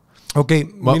 Okay,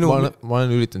 ma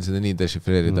olen üritanud seda nii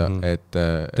dešifreerida, et...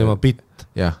 Tema bitt.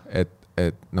 Jah, et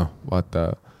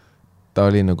vaata, ta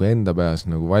oli nagu enda peas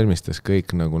nagu valmistas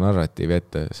kõik nagu narratiivi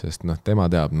ette, sest tema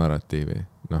teab narratiivi.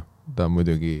 Ta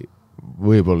muidugi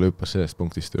võib-olla hüppas sellest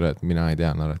punktist üle, et mina ei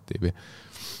tea narratiivi.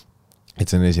 Et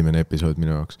see on esimene episood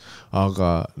minu jaoks. Aga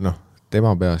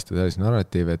tema peast ta teadis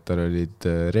narratiivi, et tal olid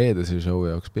reedese show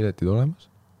jaoks piletid olemas,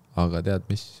 aga tead,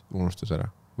 mis unustus ära?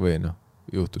 Või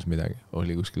juhtus midagi.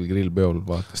 Oli kuskil grillpeol,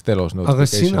 vaatas telos. Aga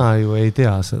sina ju ei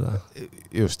tea seda.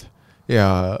 Just.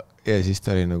 Ja siis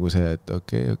ta oli nagu see, et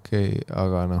okei,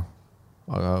 aga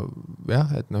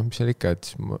jah, et mis seal ikka,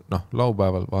 et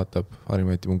laupäeval vaatab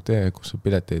harimati.ee, kus on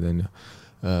pileteid on ja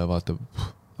vaatab,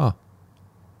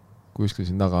 kuskil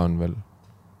siin taga on veel,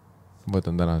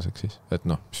 võtan tänaseks siis, et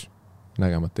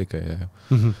nägemata ikka ja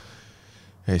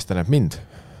siis ta näeb mind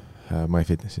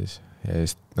MyFitnessis ja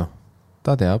siis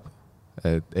ta teab,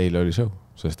 et eile oli show,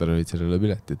 sest tal olid sellele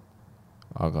piletid,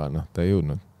 aga ta ei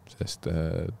jõudnud, sest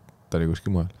ta oli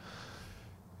kuskil mujal.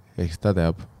 Ehk ta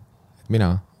teab, et mina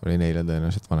olin eile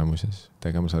tõenäoliselt Vanemuises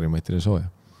tegemas harimatile sooja.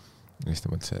 Ja siis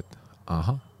ta mõtles, et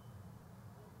aga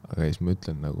siis ma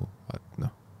ütlen nagu, et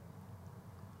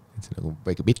see nagu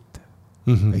väike bitt,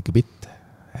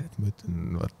 et ma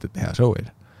ütlen, et hea show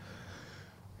eile.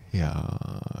 Ja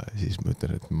siis ma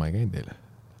ütlen, et ma ei käinud eile.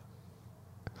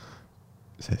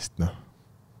 Sest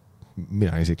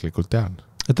mina isiklikult tean.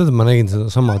 Et ma nägin seda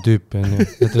sama tüüpi,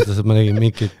 et ütles, et ma nägin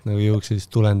Mikit nagu jõuksis,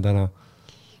 tulen täna.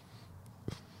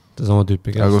 Ta sama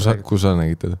tüüpi. Aga kus sa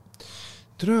nägid teda?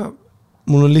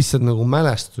 Mul on lihtsalt nagu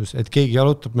mälestus, et keegi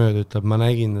jalutab mööda, ütleb, ma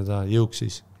nägin teda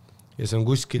jõuksis. Ja see on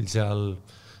kuskil seal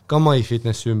ka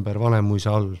MyFitnessi ümber Vanemuise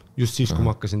all, just siis, kui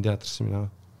ma hakkasin teatrisse minema.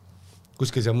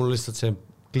 Kuskil seal mul lihtsalt see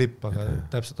klipp, aga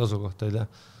täpselt asukohta ei tea.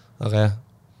 Aga jah.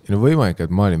 Võimalik,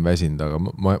 et ma olin väsinud, aga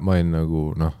ma olin nagu,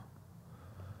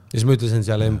 Ja siis ma ütlesin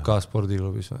seal MK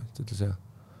spordiklubis või, et ütles jah.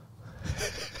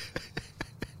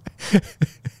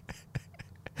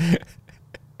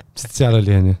 Sest seal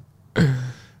oli enne.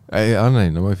 Ei,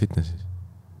 Annain, MyFitnessis.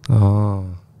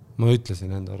 Ma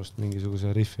ütlesin enda arust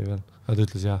mingisuguse riffi veel, aga ta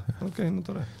ütles jah. Okei,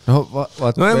 tore.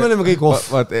 Me oleme kõik off.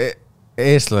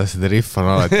 Eestlased riff on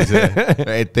alati see,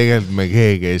 et tegelikult me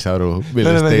keegi ei saa aru,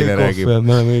 millest teile räägib.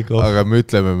 Aga me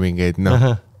ütleme mingeid,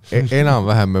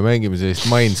 enam-vähem me mängime sellist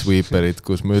Minesweeperit,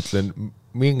 kus ma ütlen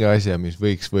mingi asja, mis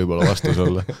võiks võib-olla vastus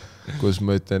olla, kus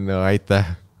ma ütlen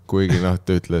aitäh, kuigi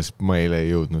ta ütles, ma eile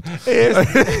ei jõudnud.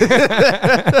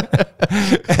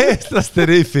 Eestlaste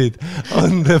riffid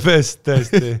on the best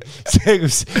tõesti. See,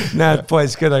 kus näed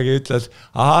poes kedagi ütled,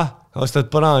 ostad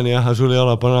banaani, sul ei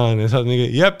ole banaani ja saad mingi,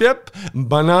 jep,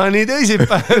 banaani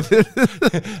teisipäev.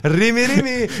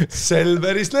 Rimi,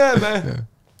 Selveris näeme.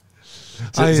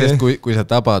 Sest kui sa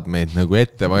tabad meid nagu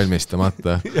ette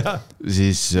valmistamata,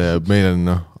 siis meil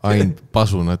on ainult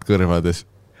pasunad kõrvades.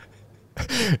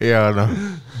 Ja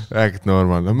räägid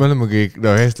normaal. Me oleme kõik,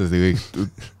 eestlased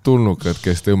kõik tulnukad,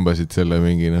 kes tõmbasid selle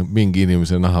mingi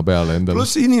inimese naha peale endale.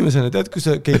 Plus inimesena, tead, kui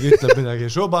keegi ütleb midagi,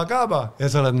 shuba, guuba,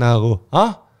 ja sa oled nagu, ja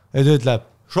ta ütleb,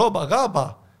 shuba, guuba.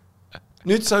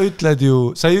 Nüüd sa ütled ju,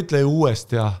 sa ei ütle ju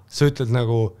uuesti, sa ütled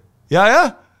nagu, ja,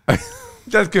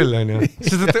 tead küll, on ju.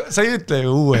 Sa ei ütle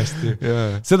ju uuesti.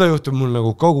 Seda juhtub mul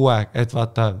nagu kogu aeg, et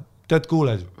vaata, tead,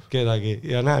 kuuled kedagi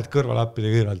ja näed kõrvalappide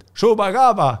kõrvalt, shuba,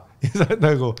 guuba. Ja sa oled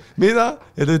nagu, mida?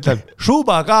 Ja ta ütleb,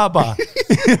 shuba, guuba.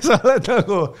 Ja sa oled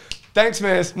nagu, thanks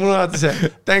mees, mul on vaata see,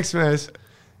 thanks mees.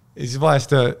 Ja siis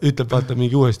vahest ütleb vaata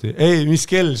mingi uuesti, ei, mis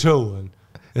kell show on?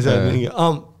 Ja sa oled mingi,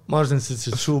 ma arvasin, et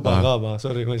see on shuba, guuba,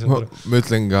 sorry, ma ei saa aru. Ma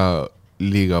ütlen ka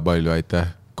liiga palju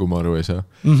aitäh, kui ma aru ei saa.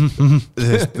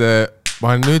 Sest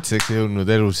ma olen nüüdseks jõudnud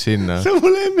elus sinna,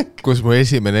 kus mu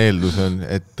esimene eeldus on,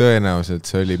 et tõenäoliselt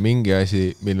see oli mingi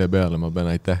asi, mille peale ma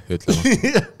pean aitäh ütlema.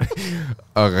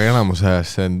 Aga enamus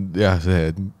ajast see on see,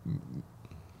 et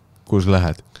kus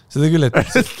lähed. Seda küll,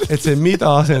 et see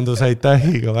mida asendus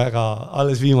aitähiga väga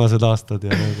alles viimased aastad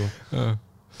ja nagu.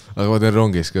 Aga ma teen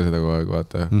rongis ka seda kogu aeg,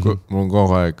 vaata. Mul on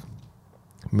kogu aeg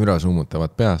müra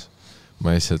summutavad peas.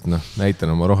 Ma lihtsalt näitan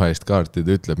oma rohelist kaarti,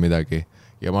 ta ütleb midagi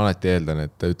ja ma alati eeldan,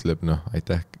 et ta ütleb,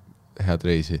 aitäh, head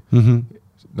reisi.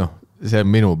 see on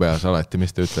minu peas alati,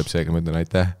 mis ta ütleb, seega ma ütlen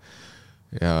aitäh.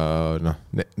 Ja noh,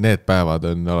 need päevad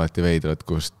on alati veidrad,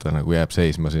 kus ta nagu jääb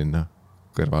seisma sinna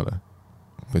kõrvale.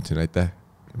 Ma ütlesin aitäh,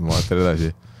 ma vaatan edasi.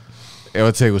 Ja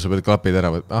võt see, kus sa pead klapid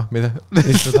ära, mida?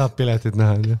 Mis ta tahab piletit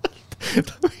näha?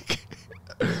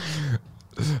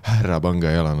 Härra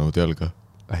panga jalanõud jalga.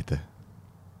 Aitäh.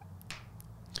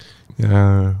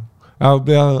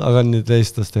 Aga nüüd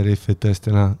eestlaste riffid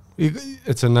tõesti näha.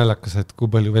 Et see on näljakas, et kui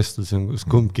palju vestlusi on, kus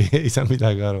kumbki ei saa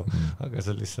midagi aru. Aga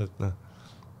see lihtsalt,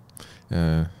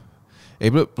 Ei,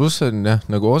 pluss on jah,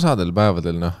 nagu osadel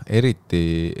päevadel,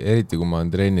 eriti kui ma olen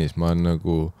trennis, ma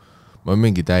olen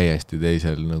mingi täiesti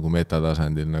teisel nagu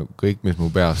metatasandil, nagu kõik, mis mu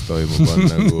peas toimub, on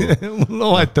nagu... Mul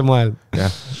omaette maailm.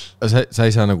 Jah, sa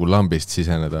ei saa nagu lambist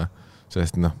siseneda,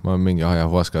 sest ma olen mingi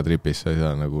ayahuasca tripis, sa ei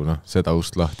saa nagu seda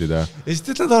ust lahti teha. Ja siis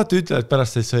nad alati ütlevad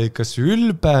pärast, et sa ei kas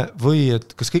ülbe või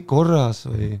et kas kõik korras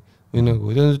või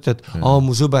nagu, ta ütleb, et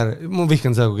mu sõber, ma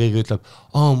vihkan seda, kui keegi ütleb,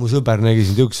 mu sõber nägi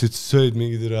sind jõuks, et sööd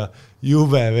mingi türa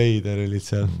jube veider olid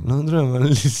seal. No türa, ma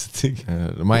olen lihtsalt...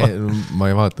 Ma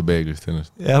ei vaata peeglist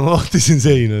ennast. Ja ma vaatasin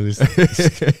seina lihtsalt.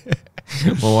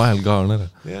 Ma vahel kaon ära.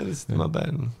 Ja lihtsalt ma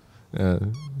pean.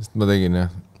 Sest ma tegin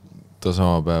too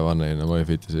sama päev Anneina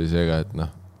Moifitis oli see ka, et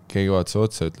keegi vaatas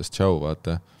otsa, ütles tšau,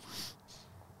 vaata.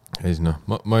 Ja siis ma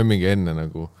olin mingi enne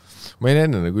nagu... Ma olin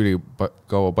enne nagu üli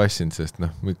kaua passinud, sest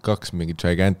kaks mingi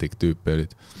gigantic tüüpi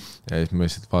olid. Ja siis ma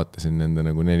lihtsalt vaatasin nende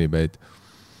nagu 4 päid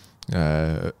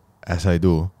as I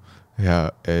do.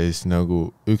 Ja siis nagu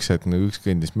üks hetk nagu üks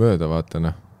kõndis mööda, vaata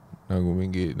nagu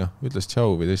mingi, ütles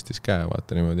tšau või tõstis käe,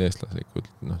 vaata niimoodi eestlaslikult,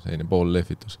 selline pool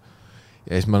lehvitus.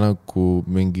 Ja siis ma nagu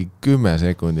mingi 10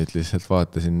 sekundit lihtsalt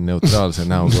vaatasin neutraalse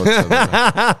näoga otsa.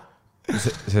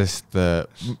 Sest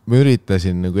ma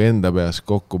üritasin nagu enda peas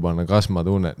kokku panna, kas ma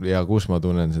tunnen ja kus ma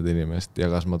tunnen seda inimest ja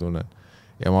kas ma tunnen.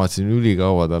 Ja ma vaatasin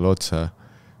ülikaua tal otsa,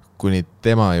 kuni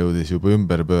tema jõudis juba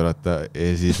ümber pöörata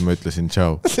ja siis ma ütlesin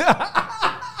tšau.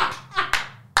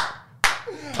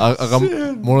 Aga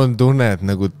mul on tunne, et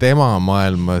nagu tema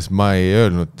maailmas ma ei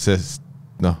öelnud, sest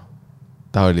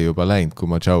ta oli juba läinud, kui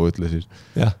ma tšau ütlesin.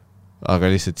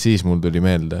 Aga lihtsalt siis mul tuli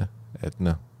meelde, et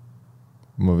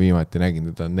ma viimati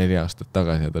nägin teda 4 aastat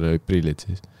tagasi ja tal olid prillid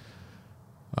siis.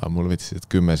 Aga mul võttis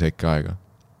 10 sekki aega.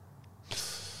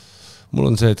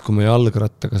 Mul on see, et kui ma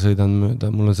jalgrattaga sõidan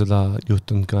mööda, mul on seda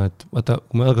juhtunud ka, et vaata,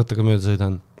 kui ma jalgrattaga mööda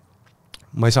sõidan,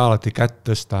 ma ei saa alati kätt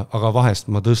tõsta, aga vahest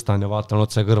ma tõstan ja vaatan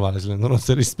otse kõrvale, sille on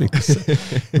otse ristmikusse,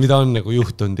 mida on nagu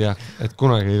juhtunud ja et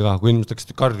kunagi ka, kui inimesed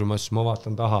hakkasid karjuma, siis ma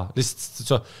vaatan taha, lihtsalt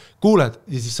sa kuuled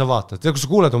ja siis sa vaatad ja kui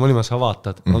sa kuuled oma nime, sa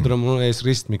vaatad, mul ees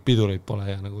ristmik pidureid pole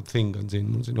ja nagu thing on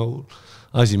siin, mul siin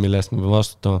asi, mille eest ma pean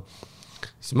vastutama,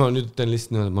 siis ma nüüd teen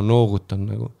lihtsalt niimoodi, ma noogutan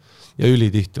nagu ja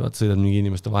ülitihti vaat sõidad mingi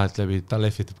inimeste vahelt läbi, ta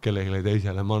lehvitab kellegile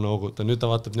teisele, ma noogutan, nüüd ta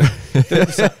vaatab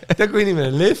tead, kui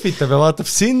inimene lehvitab ja vaatab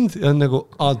sind ja on nagu,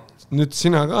 nüüd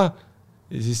sina ka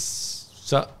ja siis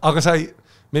aga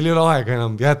meil ei ole aega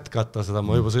enam jätkata seda,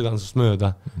 ma juba sõidan sust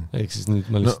mööda ehk siis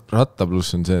nüüd ma lihtsalt ratta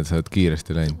pluss on see, et sa oled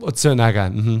kiiresti läinud. Vot see on äge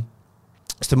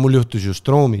sest mul juhtus just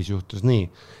Roomis juhtus nii,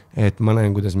 et ma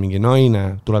näen, kuidas mingi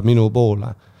naine tuleb minu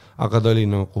poole, aga ta oli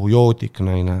nagu joodik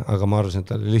naine, aga ma arvasin,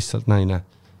 et ta oli lihtsalt naine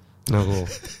nagu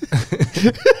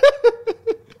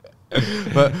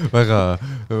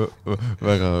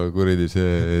väga kuridi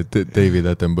see David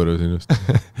Attenborough sinust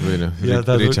või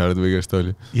Richard või kes ta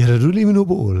oli ja ta tuli minu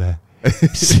poole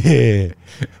see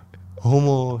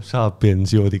homo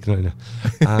sapiens joodik naine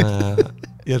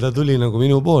ja ta tuli nagu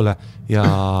minu poole ja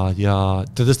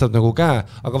ta tõstab nagu käe,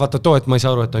 aga vaata too, et ma ei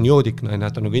saa aru, et ta on joodik naine,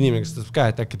 et ta on nagu inimene, kes tõstab käe,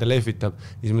 et äkki ta lehvitab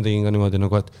ja siis ma tegin ka niimoodi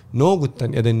nagu, et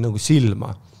noogutan ja teen nagu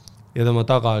silma ja tema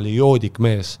taga oli joodik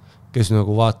mees, kes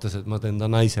nagu vaatas, et ma teen ta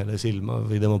naisele silma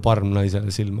või tema parm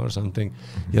naisele silma or something.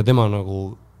 Ja tema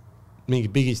nagu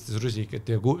mingi pigistas rusiket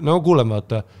ja kuulen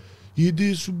vaata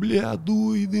idi su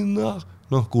bljadu, idi nah.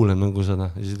 Kuulen nagu seda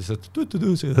ja siis lihtsalt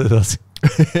sõida edasi.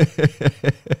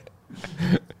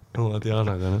 Ma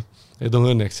Dianaga, et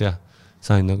on õnneks jah,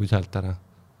 sain nagu sealt ära.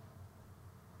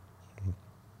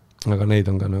 Aga neid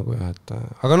on ka nagu jah, et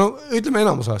aga ütleme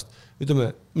enamus ajast.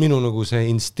 Ütleme, minu nagu see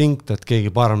instinkt, et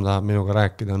keegi parem tahab minuga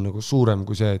rääkida, on nagu suurem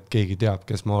kui see, et keegi teab,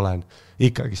 kes ma olen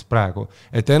ikkagist praegu.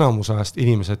 Et enamus ajast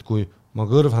inimesed, kui ma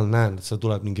kõrval näen, et see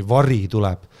tuleb mingi vari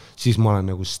tuleb, siis ma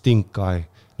olen nagu stink eye.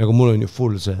 Nagu mul on ju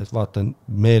full see, et vaatan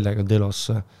meelega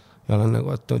telosse ja olen nagu,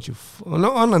 et don't you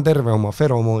annan terve oma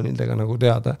feromoonidega nagu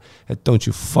teada, et don't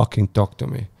you fucking talk to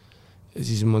me. Ja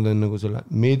siis ma teen nagu selle,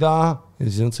 mida? Ja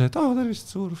siis on see, et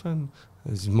tervist suur fänn.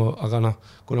 Aga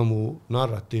kuna mu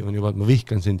narratiiv on juba, et ma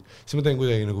vihkan sind, siis ma teen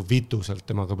kuidagi nagu vituselt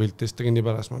temaga pilti, siis tegin nii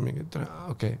pärast ma mingi,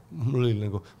 okei, mul oli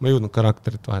nagu, ma ei jõudnud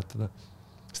karakterit vahetada.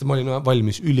 Sest sest ma olin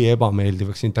valmis üli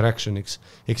ebameeldivaks interactioniks,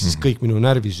 ehk siis kõik minu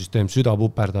närvisüsteem, süda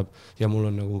puperdab ja mul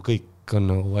on nagu kõik on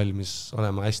nagu valmis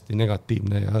olema hästi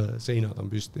negatiivne ja seinad on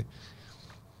püsti.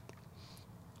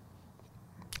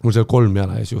 Mul seal 3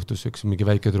 jala ees juhtus üks mingi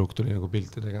väike trukk tuli nagu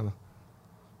pilti tegema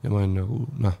ja ma olen nagu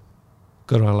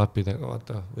kõrvalappidega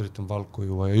vaata, üritan valku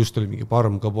juua ja just oli mingi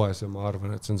parm ka poes ja ma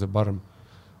arvan, et see on see parm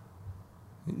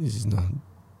ja siis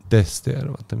testeer,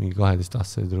 vaata mingi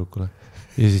 12-aastase trukule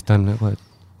ja siis ta on nagu, et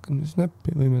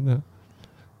snappi võime teha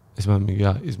ja siis ma mingi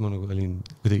ja siis ma nagu olin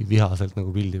kuidagi vihaselt nagu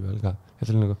pildi peal ka ja ta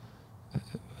oli nagu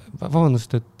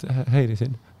vabandust, et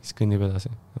häirisin siis kõnnib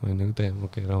edasi ma olin nagu teema,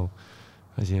 okei, rahu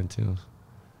asi on sinus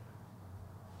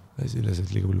asi üles,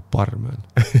 et liiga palju parme on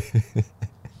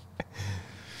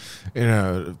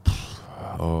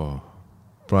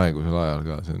praegusel ajal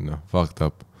ka see on fucked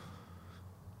up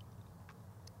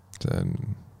see on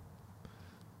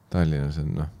Tallinnas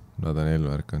on nad on ellu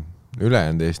ärkanud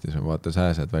ülejäänud Eestis on vaata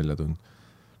sääsed välja tund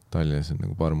Tallinnas on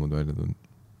nagu parmud välja tund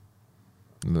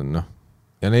nad on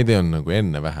ja neid ei on nagu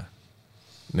enne vähe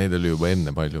neid oli juba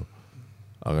enne palju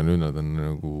aga nüüd nad on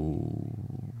nagu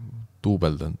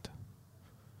tuubeldanud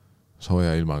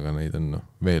sooja ilmaga neid on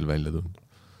veel välja tund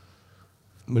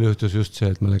mul juhtus just see,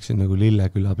 et ma läksin nagu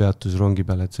Lilleküla peatus rongi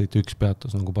peale, et sõita üks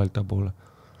peatus nagu Balta poole.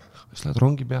 Siis lähed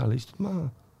rongi peale, istud maha.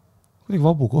 Kuidagi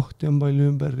vabu kohti on palju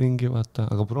ümber ringi, vaata,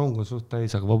 aga rong on suht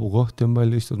täis, aga vabu kohti on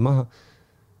palju, istud maha.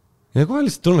 Ja kohe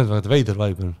lihtsalt tunned, vaata, veider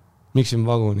vibe on. Miks siin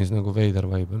vagunis nagu veider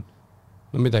vibe on?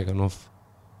 No midagi on off.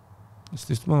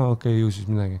 Siis istud maha, okei, ju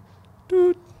siis midagi.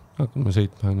 Hakkame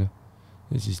sõitma, on ju.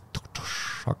 Ja siis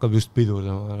hakkab just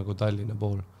pidurdama nagu Tallinna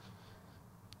pool.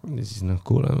 Ja siis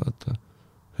kuulen, vaata.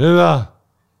 Hüva,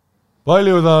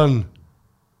 palju ta on?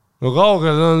 No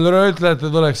kaugel ta on, ütle, et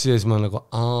tuleks siia, siis ma nagu,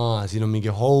 siin on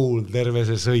mingi hold, terve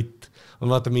see sõit.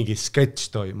 On vaata mingi sketš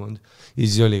toimunud. Ja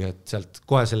siis oligi, et sealt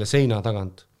kohe selle seina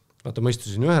tagant. Vaata, ma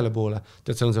istusin ühele poole,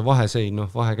 tead, seal on see vahesein,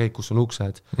 vahekäik, kus on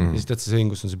uksed. Ja siis tead see sein,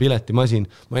 kus on see piletimasin.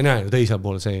 Ma ei näe ju teisel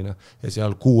pool seina. Ja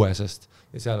seal 6-sest.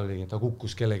 Ja seal oligi, ta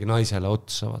kukkus kellegi naisele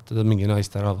otsa. Vaata, ta mingi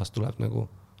naiste rahvas tuleb nagu,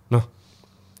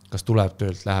 kas tuleb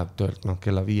töölt, läheb töölt,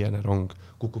 kella 5 rong,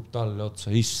 kukub talle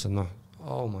otsa, issa,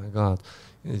 oh my god.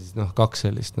 Ja siis 2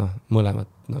 sellist, mõlemad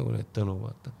nagu need Tõnu,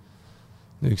 vaata.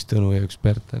 Üks Tõnu ja üks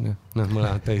Perten,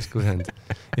 mõlemad täis kusend.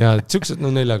 Ja tsüksed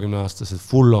 40-aastased,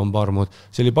 full on parmud.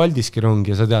 See oli Paldiski rong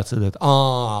ja sa tead seda, et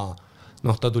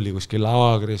ta tuli kuskil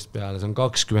laagrist peale, see on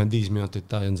 25 minutit,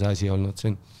 ta on see asi olnud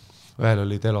siin. Ühel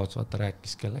oli Telots, vaata,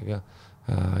 rääkis kellega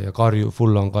ja karju,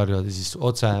 full on karjud ja siis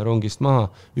otse rongist maha,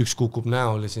 üks kukub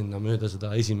näoli sinna mööda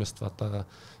seda esimest vaata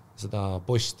seda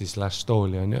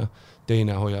posti/stooli on ja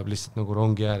teine hoiab lihtsalt nagu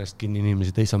rongi äärest kinni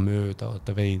inimesed ei saa mööda,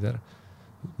 vaata veider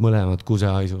mõlemad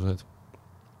kusehaisused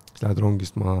siis lähed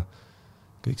rongist maha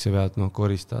kõik see pealt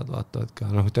koristavad, vaatavad ka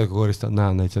tead kui koristavad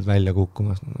näevad neid sealt välja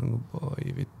kukkumas nagu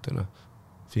oi vittu,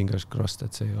 fingers crossed,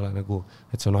 et see ei ole nagu,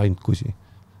 et see on ainult kusi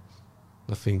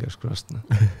fingers crossed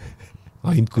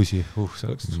ainult kusi, see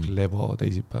oleks lebo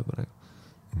teisipäev praegu.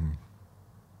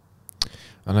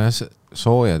 Aga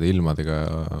soojade ilmadega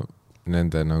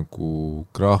nende nagu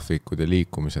graafikud ja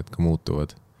liikumised ka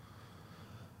muutuvad.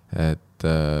 Et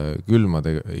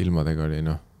külmade ilmadega oli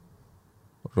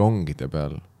rongide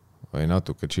peal või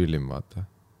natuke chillim vaata.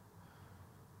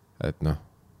 Et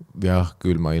jah,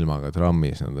 külma ilmaga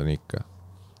trammis nad on ikka.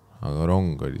 Aga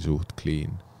rong oli suht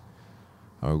clean.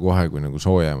 Aga kohe, kui nagu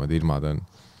soojemad ilmad on,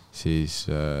 siis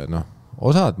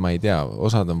osad ma ei tea,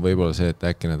 osad on võib-olla see, et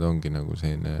äkki nad ongi nagu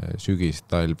selline sügis,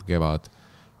 talv, kevad,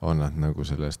 on nad nagu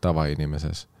selles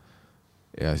tavainimeses.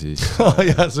 Ja siis...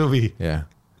 ja suvi. Jah.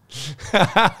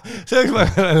 See oleks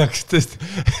väga naljakas,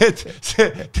 et see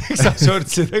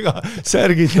teksasortsidega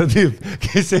särgita tüüp,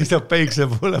 kes seisab päikse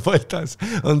poole patas,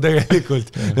 on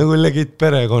tegelikult nagu legit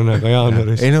perekonnaga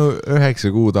jaanuaris. Ei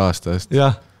 9 kuud aastast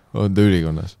jah. On ta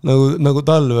ülikonnas. Nagu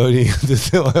talve oli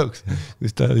tema jaoks,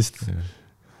 kus ta lihtsalt...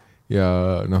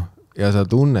 Ja sa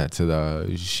tunned seda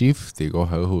shifti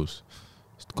kohe õhus.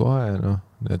 Sest kohe,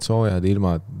 need soojad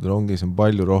ilmad, rongis on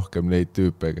palju rohkem neid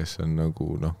tüüpe, kes on nagu,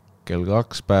 kell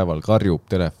 2 päeval karjub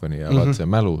telefoni ja vaat see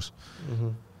mälus.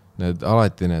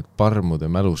 Alati need parmude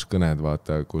mäluskõned,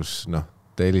 vaata, kus,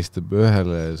 ta helistab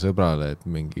ühele sõbrale, et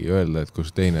mingi öelda, et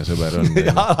kus teine sõber on.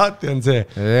 Ja alati on see.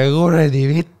 Kuredi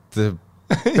vitt,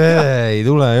 ei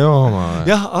tule jooma.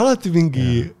 Jah, alati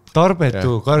mingi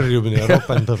tarbetu karjumine ja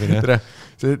ropendamine.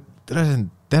 See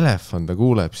telefon, ta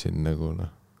kuuleb siin nagu,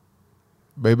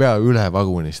 me ei pea üle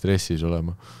vaguni stressis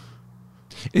olema.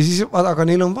 Ja siis, aga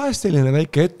neil on vahest selline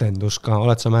väike etendus ka,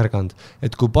 oled sa märganud,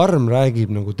 et kui parm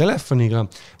räägib nagu telefoniga,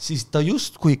 siis ta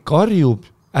just kui karjub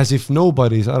as if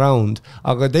nobody's around,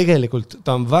 aga tegelikult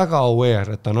ta on väga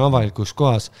aware, et ta on avalikus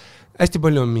kohas. Hästi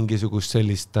palju on mingisugust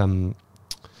sellist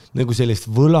nagu sellist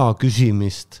võla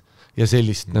küsimist ja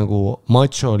sellist nagu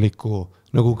macholikku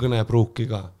nagu kõnepruuki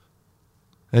ka.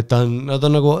 Et nad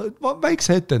on nagu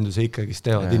väikse etenduse ikkagi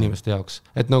teevad inimeste jaoks.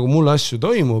 Et nagu mul asju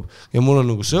toimub ja mul on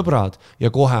nagu sõbrad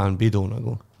ja kohe on pidu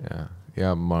nagu.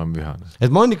 Ja ma olen vihane.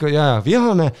 Et ma olen ikka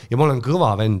vihane ja ma olen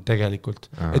kõva vend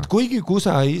tegelikult. Et kuigi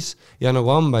kusais ja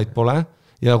nagu ambaid pole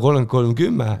ja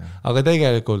 30, aga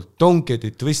tegelikult don't get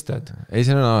it twisted. Ei,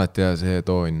 see on alati ja see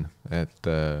toon, et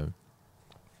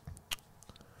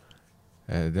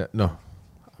noh,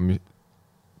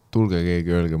 tulge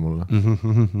keegi, öelge mulle.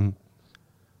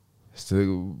 Sest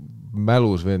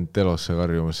mälus vend telosse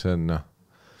karjumas, see on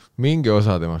mingi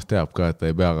osa temast teab ka, et ta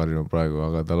ei pea karjuma praegu,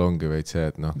 aga tal ongi veid see,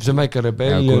 et noh. See on väike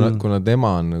rebellion. Kuna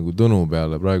tema on nagu Tõnu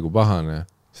peale praegu pahane,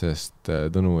 sest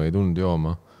Tõnu ei tulnud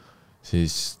jooma,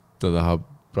 siis ta tahab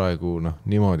praegu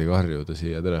niimoodi karjuda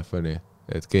siia telefoni,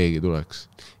 et keegi tuleks.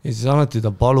 Ja siis alati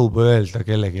ta palub öelda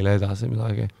kellegile edasi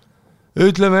midagi.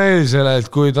 Ütleme eelisele,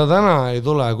 et kui ta täna ei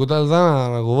tule, kui tal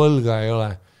täna nagu võlga ei ole,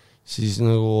 siis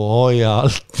nagu hoia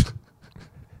alt.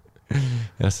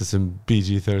 Ja see on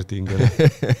PG-13 küll.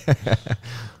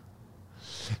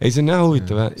 Ei, see on jah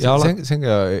huvitav. See on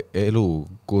ka elu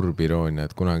kurb iroonia,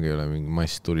 et kunagi ei ole mingi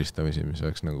mass tulistamisi, mis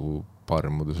oleks nagu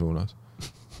parmude suunas.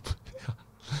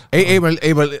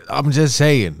 I'm just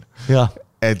saying.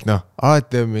 Et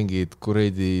alati on mingid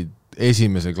kuredi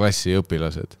esimese klassi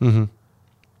õpilased.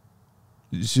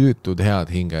 Süütud head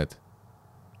hinged.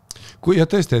 Ja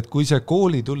tõesti, et kui see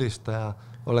kooli tulistaja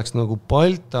oleks nagu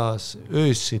Baltas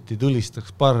öössiti tulistaks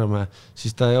parme,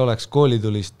 siis ta ei oleks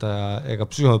koolitulistaja ega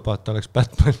psühhopaat, ta oleks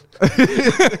Batman.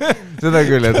 Seda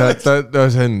küll, et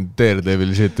see on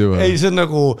Daredevil shit juba. Ei, see on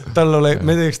nagu,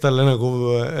 me teeks talle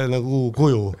nagu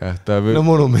kuju. No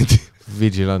monumendi.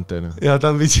 Vigilante. Ja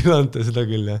ta on vigilante, seda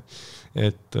küll, jah.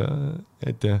 Et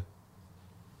jah.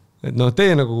 Et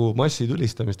tee nagu massi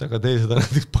tulistamist, aga tee seda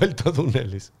näiteks Balta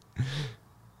tunnelis.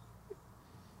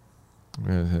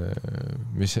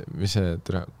 Mis see,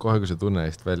 kohe kui see tunne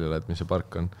eest välja lähed, mis see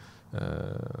park on?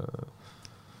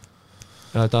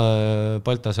 Ta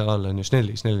Balta seal all on ju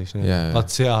Snellis. Vaat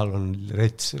seal on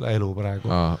rets elu praegu.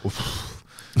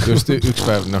 Just üks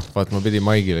päev, vaat ma pidi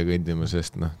Maigile kõndima,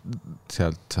 sest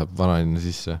sealt saab vanalinna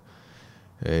sisse.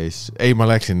 Ei, ma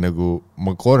läksin nagu,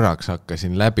 ma korraks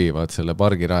hakkasin läbi vaat selle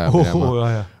pargi raja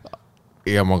minema.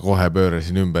 Ja ma kohe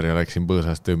pöörasin ümber ja läksin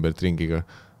põõsast ümbert ringiga.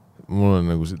 Mul on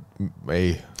nagu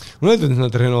ei. Mul öeldud, et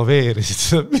nad renoveerisid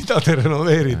seda. Mida te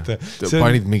renoveerite?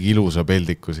 Panid mingi ilusa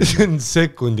peldiku siin. See on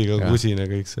sekundiga kusine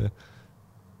kõik see.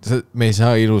 Me ei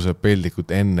saa ilusa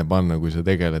peldikut enne panna, kui sa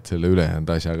tegeled selle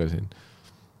ülejäänud asjaga siin.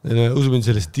 Usumin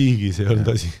selles tiigis ei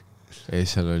olnud asi. Ei,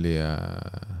 seal oli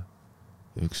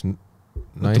üks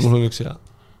naist. Mul on üks hea.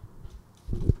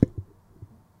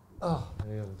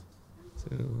 Ei olnud.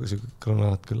 See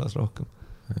granaat kõllas rohkem.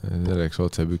 Selleks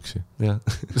otse püksi. Jah.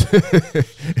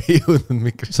 Ei jõudnud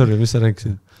mikri. Sorry, mis sa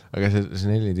rääkisid? Aga see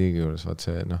 4 tiigi juures, vaat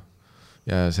see,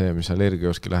 ja see, mis seal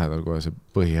Ergioski lähedal kohe, see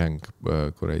põhihäng,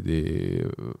 kuredi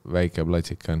väike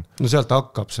platsik on. No sealt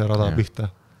hakkab see rada pihta.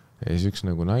 Ja siis üks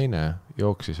nagu naine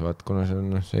jooksis, vaat, kuna see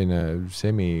on selline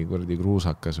semi-kurdi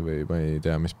kruusakas või ma ei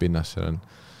tea, mis pinnas seal on.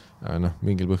 Aga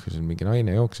mingil põhjusel mingi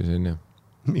naine jooksis, on ju.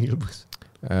 Mingil põhjusel.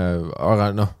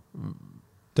 Aga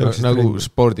nagu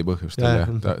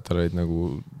spordipõhjustel, tal olid nagu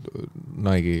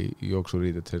Nike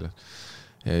jooksuriided seljas.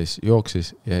 Ja siis jooksis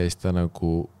ja siis ta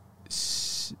nagu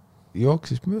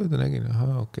jooksis mööda, nägin,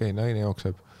 okei, naine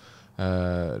jookseb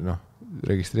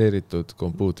registreeritud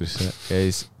kompuutrisse ja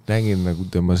siis nägin nagu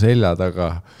tema selja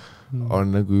taga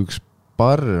on nagu üks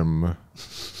parm,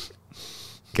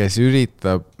 kes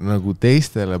üritab nagu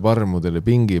teistele parmudele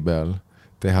pingi peal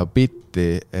teha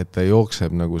bitti, et ta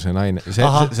jookseb nagu see naine.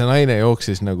 See naine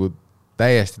jooksis nagu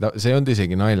täiesti, see on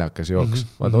isegi naljakas jooks.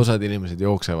 Vaat osad inimesed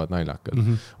jooksevad naljakad.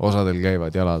 Osadel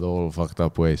käivad jalad all fucked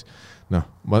up ways.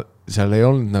 Seal ei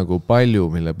olnud nagu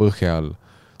palju, mille põhjal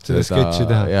seda sketši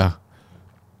teha.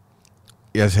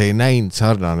 Ja see ei näinud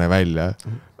sarnane välja,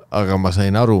 aga ma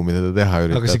sain aru, mida ta teha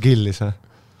üritab. Aga see killis,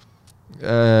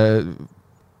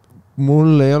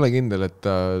 Mul ei ole kindel, et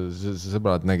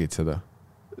sõbrad nägid seda.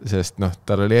 Sest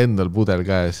tal oli endal pudel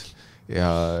käes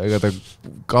ja ega ta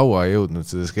kaua ei jõudnud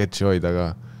seda sketši hoida, aga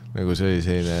nagu see oli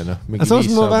selline mingi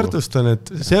viis ma väärtustan,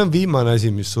 et see on viimane asi,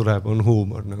 mis sureb, on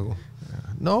huumor nagu.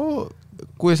 No,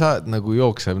 kui sa nagu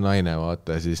jooksev naine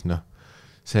vaata, siis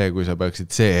see, kui sa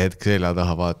peaksid see hetk selja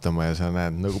taha vaatama ja sa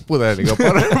näed nagu pudeliga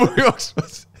parema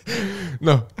jooksmas.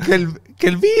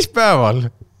 Kell 5 päeval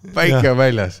Päike on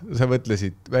väljas, sa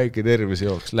mõtlesid väike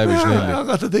tervisejooks läbi Schnelli.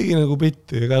 Aga ta tegi nagu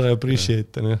bitti ja ka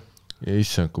appreciate. Ja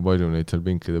issand, kui palju neid seal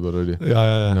pinkide peal oli. Ja.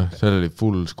 No, seal oli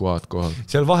full squad kohal.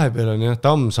 Seal vahepeal on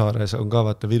Tammsaares on ka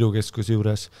vaata Viru keskus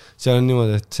juures. Seal on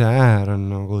niimoodi, et see äär on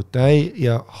nagu täi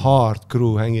ja hard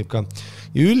crew hängib ka.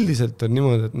 Ja üldiselt on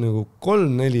niimoodi, et nagu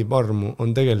 3-4 parmu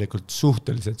on tegelikult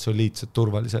suhteliselt soliidsed,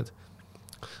 turvalised.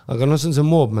 Aga see on see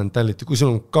mob mentality, kui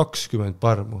sul on 20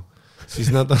 parmu, siis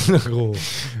nad on nagu,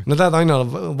 nad lähevad aina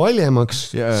valjemaks,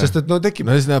 sest et tekib.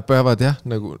 No siis nad peavad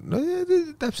nagu,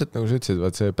 täpselt nagu sa ütlesid,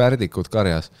 vaat see pärdikud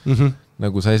karjas,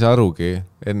 nagu sa ei saa arugi,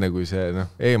 enne kui see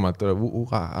eemalt tuleb,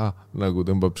 nagu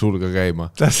tõmbab sulga käima.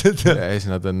 Täpselt. Ja siis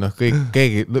nad on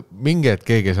mingi hetk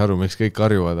keegi ei saa aru, miks kõik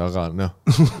karjuvad, aga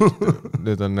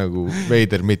nüüd on nagu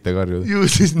veider mitte karjuda. Ju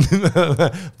siis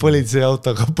politsei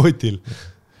auto kapotil.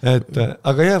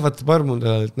 Aga jäävad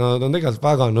parmudele, et nad on tegelikult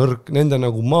väga nõrk, nende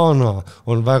nagu maana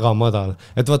on väga madal.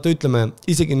 Et vaata ütleme,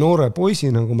 isegi noore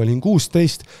poisina, kui ma olin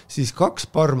 16, siis 2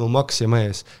 parmu maksima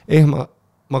ees.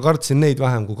 Ma kartsin neid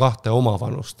vähem kui 2 oma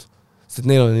vanust. Sest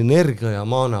neil on energia ja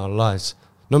maana on laes.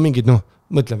 No mingid,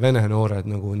 mõtlen vene noored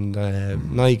nagu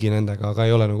naigi nendega, aga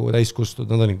ei ole nagu täiskustud,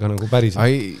 nad on ikka nagu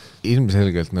päriselt.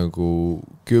 Ilmselgelt nagu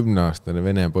 10-aastane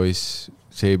vene poiss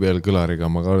see peal kõlariga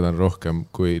ma kardan rohkem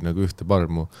kui nagu ühte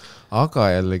parmu. Aga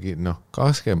jällegi,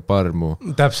 20 parmu.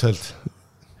 Täpselt.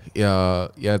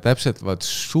 Ja täpselt vaat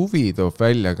suvi toob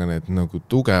välja ka need nagu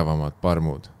tugevamad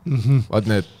parmud. Vaat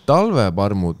need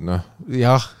talveparmud,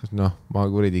 ma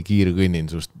kuradi kiirkõnnin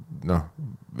sust,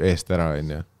 eest ära,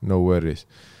 no worries.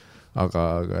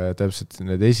 Aga täpselt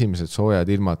need esimesed soojad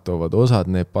ilmad toovad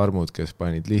osad need parmud, kes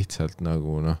panid lihtsalt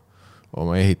nagu,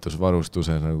 oma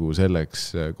ehitusvarustuse nagu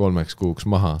selleks 3 kuuks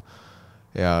maha.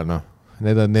 Ja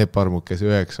need on need parmud, kes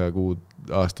 9 kuud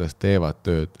aastast teevad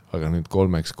tööd, aga nüüd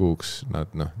 3 kuuks nad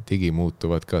digi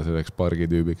muutuvad ka selleks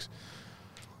pargitüübiks.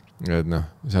 Et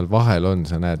seal vahel on,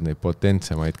 sa näed neid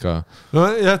potentsemaid ka. No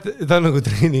jah, ta on nagu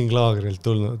treeninglaagrilt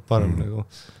tulnud parem nagu.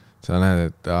 Sa näed,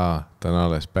 et ta on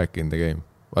alles back in the game.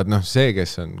 Vaat see,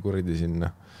 kes on kuridi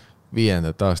sinna 5.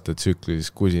 aastat tsüklis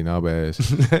kusina abe ees.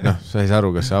 Sa ei saa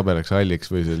aru, kas see abe läks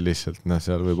halliks või see lihtsalt,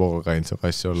 seal võib kain see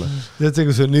kass olla. Tead see,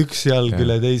 kus on üks jalg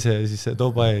üle teise ja siis see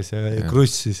toba ees ja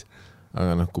krussis.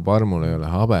 Aga kui parmul ei ole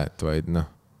habet, vaid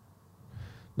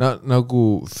nagu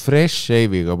fresh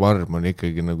shave'iga parm on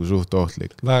ikkagi nagu suht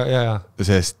ohtlik. Ja.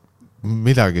 Sest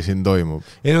midagi siin toimub.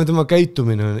 Ei tema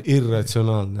käitumine on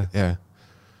irratsionaalne. Ja.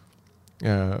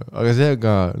 Aga see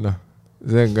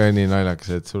on ka nii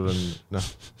naljakas, et sul on,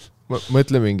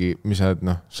 mõtle mingi, mis sa oled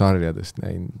sarjadest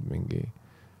näinud, mingi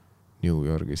New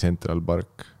Yorgi Central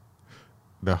Park.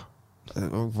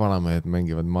 Vanamehed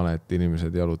mängivad malet,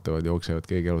 inimesed jalutavad, jooksevad,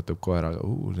 keegi jalutab koeraga.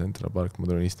 Central Park, ma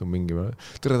tulen istun mingi peale.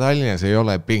 Tule Tallinnas ei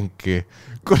ole pinki,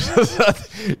 kus sa saad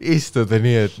istuda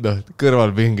nii, et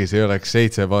kõrval pingis ei oleks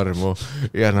 7 parmu.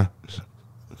 Ja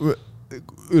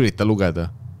ürita lugeda.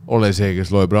 Ole see,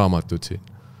 kes loeb raamatut siin.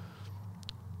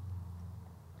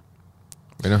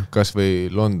 Või kas või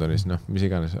Londonis, mis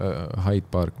iganes, Hyde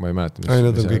Park, ma ei mäleta.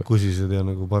 Nad on kõik kusised ja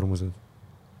nagu parmused.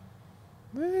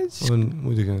 On,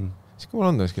 muidugi on. Siis kui ma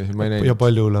Londonis käisin, ma ei näinud. Ja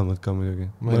palju ülemad ka muidugi.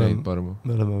 Ma ei näinud parmu.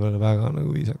 Me oleme veel väga nagu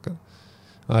viisakad.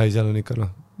 Seal on ikka,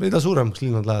 mida suuremaks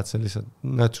linnad lähed, see lihtsalt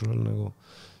natural nagu.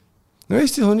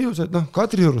 Eestis on ju see, et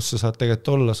Kadriorus sa saad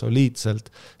tegelikult olla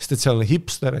soliidselt, sest et seal on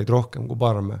hipstereid rohkem kui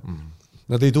parme.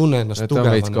 Nad ei tunne ennast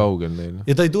tugevana.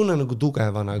 Ja ta ei tunne nagu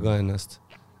tugevana ka ennast.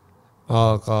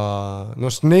 Aga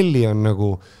Snelli on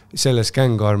nagu selles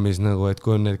gängarmis nagu, et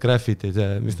kui on need graffitid,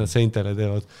 mis nad seintele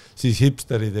teevad, siis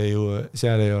hipsterid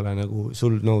seal ei ole nagu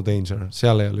sul no danger,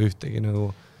 seal ei ole ühtegi nagu.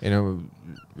 Ei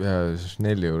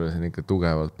Snelli juures on ikka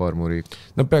tugevalt parmuriik.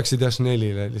 Nad peaksid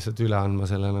Snellile lihtsalt üle andma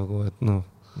selle nagu, et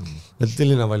et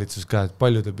linnavalitsus ka, et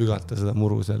palju te pügata seda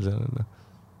muru seal on.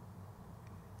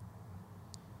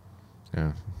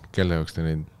 Jah. Kelle jaoks te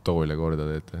neid toole korda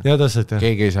teete? Ja täpselt, jah.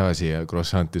 Keegi ei saa siia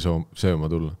croissanti sööma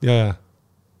tulla. Ja.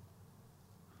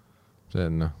 See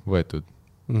on võetud,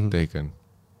 taken.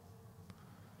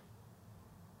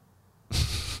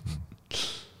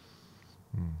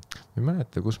 ei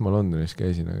mäleta, kus ma Londonis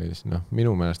käisin, aga siis,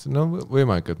 minu meelest,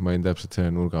 võimalik, et ma olin täpselt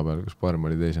selle nurga peal, kus parm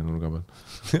oli teise nurga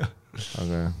peal.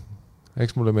 Aga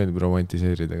eks mulle meeldib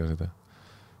romantiseerida ka seda.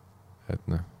 Et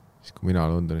siis kui mina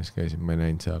Londonis käisin, ma ei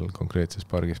näinud seal konkreetses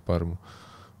pargis parmu.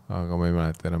 Aga ma ei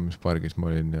mäleta enam, mis pargis ma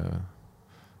olin ja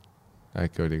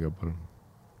äkki oli ka parm.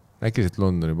 Äkki see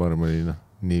Londoni parm oli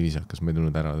nii viisakas, ma ei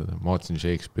tulnud ära teda. Ma vaatasin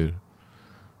Shakespeare.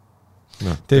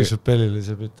 Dave Chappelle'ile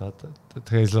see pitt, et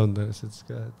käis Londonis, et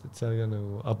seal ka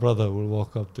nagu a brother will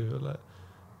walk up to you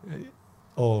like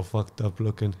all fucked up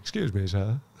looking. Excuse me,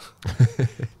 sir.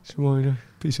 Come on,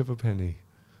 piece of a penny.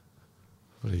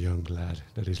 What a young lad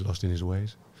that is lost in his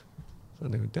ways. So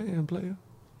nagu, damn player.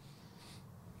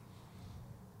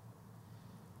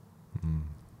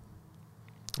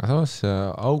 Samas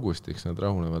augustiks nad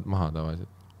rahunevad maha tavaliselt.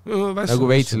 No,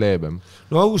 nagu veits leebem.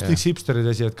 No augustiks hipsterid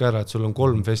esivad ka ära, et sul on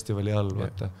 3 festivali all,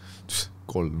 vaata.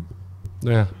 3.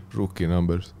 Nojah. Rookie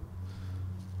numbers.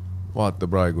 Vaata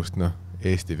praegust,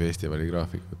 Eesti festivali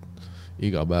graafikut.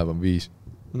 Iga päev on 5.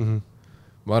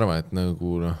 Ma arvan, et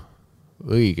nagu,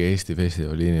 õige Eesti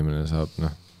festivali inimene saab,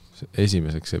 1.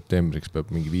 septembriks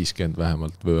peab mingi 50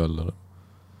 vähemalt vöö all olema.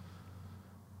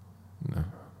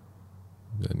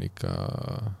 See on ikka...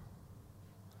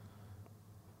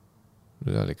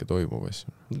 Seal ikka toimub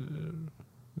asju.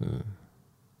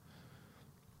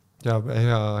 Ja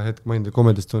hea hetk maininud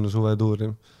komedist on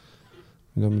suvetuuri,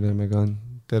 mida me teeme ka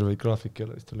terve graafik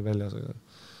jälle vist oli väljas, aga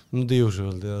no te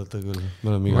usual teada küll.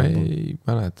 Ma ei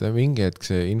mäleta, mingi hetk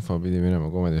see info pidi minema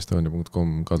comedyestonia.com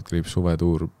 /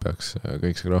 suvetuur peaks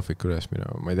kõik see graafik üles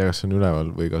minema. Ma ei tea, kas see on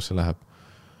üleval või kas see läheb.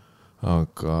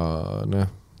 Aga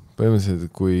põhimõtteliselt,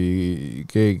 kui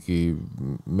keegi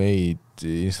meid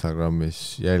Instagramis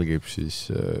jälgib,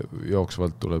 siis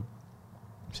jooksvalt tuleb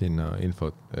sinna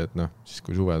infot, et siis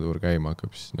kui suvetuur käima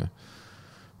hakkab, siis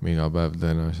me iga päev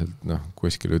tõenäoliselt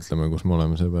kuskil ütleme, kus me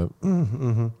oleme see päev.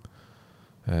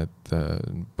 Et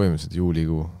põhimõtteliselt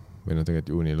juulikuu või tegelikult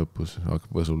juuni lõpus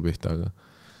hakkab võsul pihta,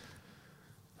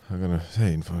 aga see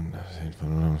info on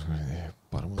olemas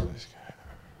parmudes.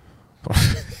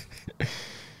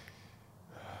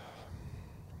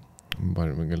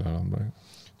 Parime kelle on praegu.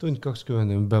 Tund 20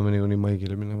 me peame nii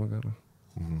maigile minema ka.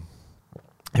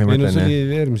 Ei, no see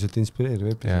oli järgmiselt inspireeriv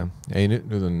episood. Ei,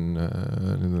 nüüd on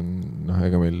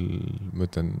ega meil, ma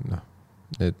ütlen,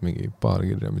 need mingi paar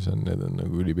kirja, mis on, need on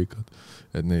nagu ülipikad,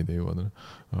 et neid ei jõuada.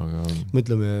 Aga...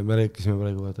 Mõtleme, me rääkisime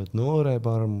praegu, et noore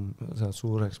parm saad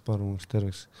suureks parmuks,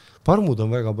 terveks. Parmud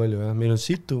on väga palju, jah. Meil on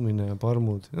situmine ja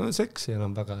parmud. No seksi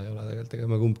enam väga ei ole tegelikult, ega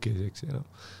me kumbki ei seksi enam.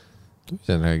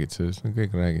 Ise räägid sellest, me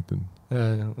kõik räägitud.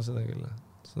 Ja, seda küll.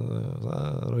 Sa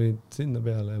roid sinna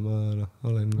peale ja ma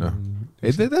olen...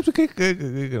 Ei, täpselt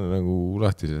kõik on nagu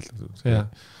lahtiselt. See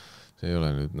ei ole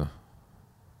nüüd,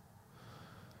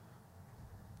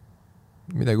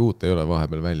 midagi uut ei ole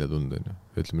vahepeal välja tulnud,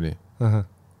 ütleme nii. Aha.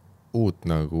 Uut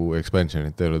nagu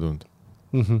expansionit ei ole tulnud.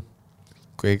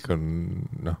 Kõik on,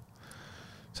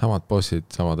 samad bossid,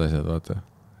 samad asjad, vaata.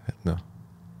 Et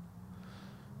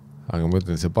aga ma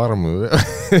ütlen, see parmu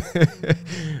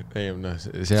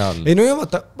seal... Ei, no ja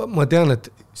vaata, ma tean, et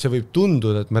see võib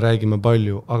tunduda, et me räägime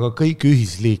palju, aga kõik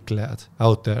ühisliiklejad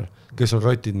out there, kes on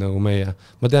rotid nagu meie.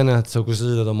 Ma tean, et kui sa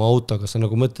sõidad oma autoga, sa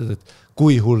nagu mõtled, et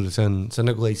kui hull see on, sa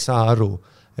nagu ei saa aru,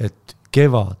 et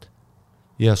kevad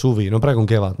ja suvi, no praegu on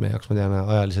kevad meie jaoks, ma tean,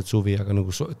 ajaliselt suvi, aga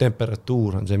nagu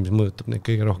temperatuur on see, mis mõjutab neid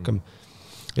kõige rohkem.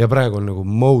 Ja praegu on nagu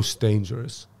most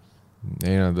dangerous.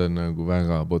 Ei, nad on nagu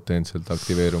väga potentsialt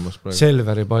aktiveerumas praegu.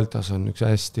 Selveri Baltas on üks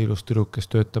hästi ilus tüdruk, kes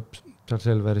töötab seal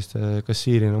Selverist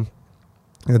kassiirina.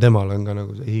 Ja temal on ka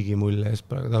nagu see higimull ees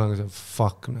praegu, tal on ka see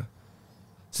fuck.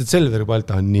 See Selveri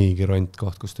Balta on niigi ront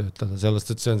koht, kus töötada. Sellest,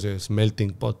 et see on see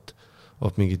melting pot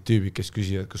of mingid tüübid, kes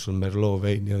küsivad, kas sul Merlot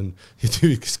veini on ja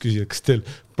tüübid, kes küsivad, kas teil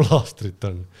plaastrit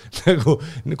on. Nagu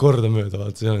korda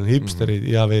mööda, see on hipsterid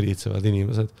ja veritsevad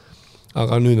inimesed.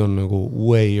 Aga nüüd on nagu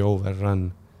way overrun.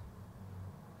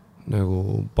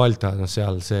 Nagu Balta,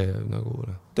 seal see nagu,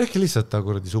 tehke lihtsalt ta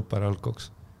kuradi superalkoks.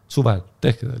 Suvel,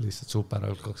 tehke ta lihtsalt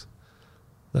superalkoks.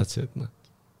 That's it,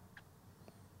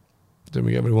 See on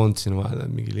mingi every once in a while,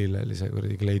 mingi lillelise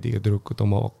kuradi kleidiga tüdrukut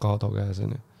oma avokado käes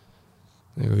on.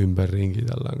 Nagu ümber ringi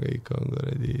tal on kõik on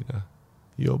kuradi,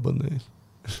 jobane.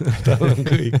 Tal on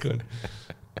kõik on.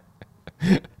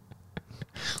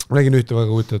 Ma nägin ühte väga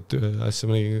huvitavat asja,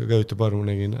 ma nägin ka ühte parmu,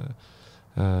 nägin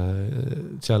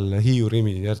seal Hiiu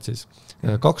Rimi järtsis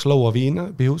 2 laua viina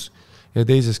pihus ja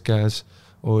teises käes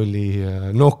oli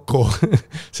Nokko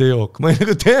see jook. Ma ei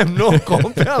nagu teem Nokko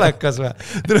on pealekas või?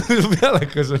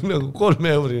 Pealekas on nagu 3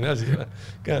 eurine asi või?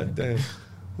 Käed teem.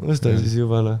 Osta siis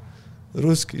juba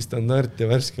ruski standard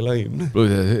ja värske laim.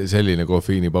 Selline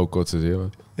kofeiinipauk otsas ei ole.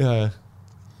 Ja.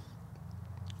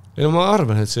 Ja no ma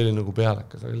arvan, et see oli nagu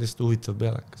pealekas, aga lihtsalt huvitav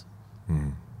pealekas.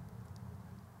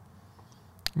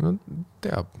 No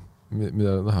teab,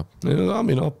 mida ta tahab. No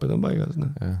aminohapped on paigas.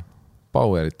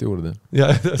 Powerit juurde. Ja,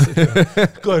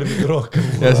 kordi rohkem.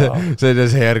 Ja see on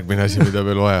see järgmine asi, mida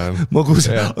veel vaja on. Magus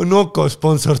Nokko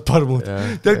sponsort parmud.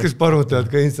 Tead, kes parmutavad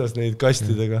ka Instas neid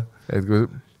kastidega? Et kui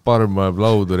parm ajab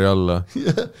lauduri alla,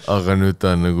 aga nüüd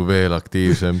ta on nagu veel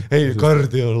aktiivsem. Ei,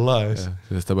 kardi on laes.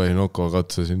 Sest ta pani Nokko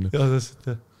katsa sinna. Ja,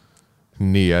 täpselt.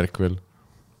 Nii järk veel.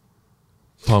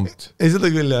 pumped. Ei, seda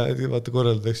küll jah, et vaata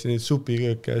korraldatakse neid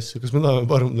supikööke asju. Kas me tahame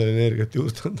parmudele energiat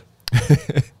juurde anda?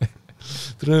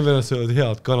 Need vennad söövad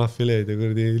head kanafileed ja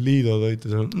kurdi liido toitu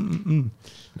seal.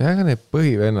 Aga need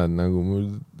põhivennad nagu mul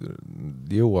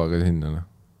jõua ka sinna.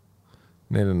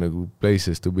 Neil on nagu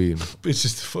places to be.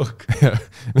 Bitches to fuck.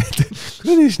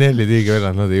 Kuradi snelli tiigi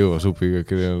vennad, nad ei jõua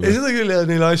supikööki. Ei, seda küll jah,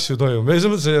 neil asju toimub. Ei,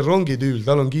 see mõttes see rongitüül,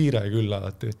 tal on kiire küll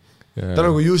alati. Ta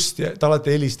nagu just, ta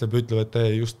alati helistab ja ütleb, et ta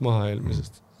just maha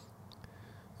eelmisest.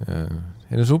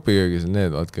 Ei no supiköögis on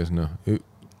need, vaat, kes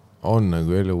on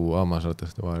nagu elu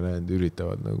hammasrataste vahel jäänud,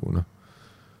 üritavad nagu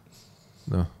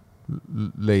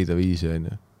leida viisi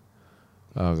on ju.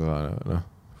 Aga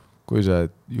kui sa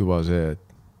juba see, et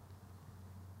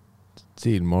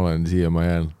siin ma olen, siia ma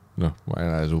jään, ma ei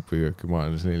lähe supikööki, ma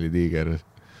olen snelli tiiger.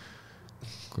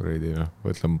 Kuradi,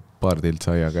 võtlen paar tilt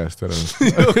saia käest ära.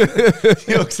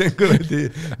 Jooksen kuradi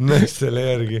nästele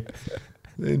järgi.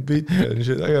 Teen bitte,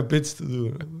 I got bits to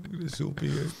do.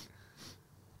 Supiköök.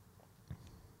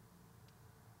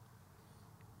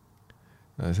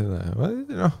 Seda,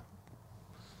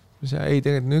 ei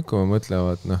tegelikult nüüd, kui ma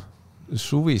mõtlevad,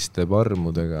 suviste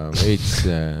parmudega veits,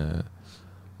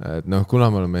 et kuna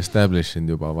me oleme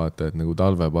establishinud juba, vaata, et nagu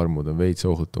talveparmud on veits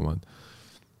ohutumad.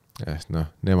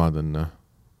 Nemad on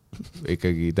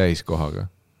ikkagi täiskohaga.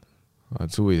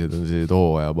 Suvised on sellised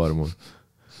hooajaparmud.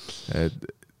 Et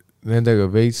nendega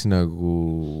veits nagu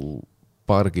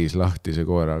pargis lahtise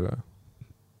koeraga.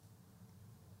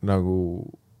 Nagu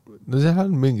seal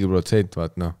on mingi protsent,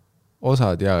 vaat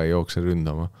osad ei jookse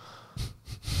ründama.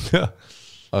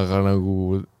 Aga nagu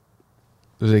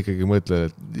sa ikkagi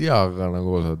mõtled, et aga nagu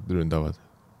osad ründavad.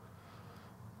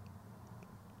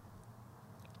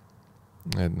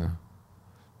 Et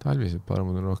talvised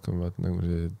parmud on rohkem vaat nagu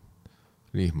see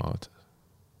lihmavad.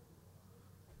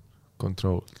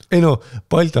 Control. Ei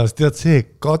Baltas tead see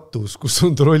katus, kus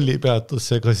on trollipeatus,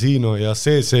 see kasiino ja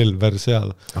see Selver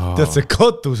seal. Tead see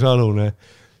katusalune.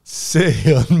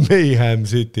 See on Mayhem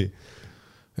City.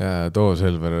 Ja too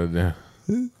Selver on jah.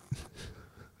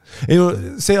 Ei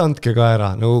see andke ka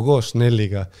ära, nagu koos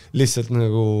Snelliga. Lihtsalt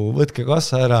nagu võtke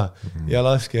kassa ära ja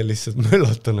laske lihtsalt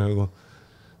möllata nagu.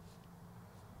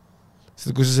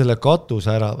 Kui sa selle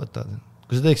katuse ära võtad,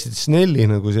 kui sa teeksid Snelli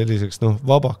nagu selliseks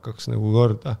vabakaks nagu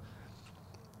korda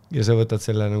ja sa võtad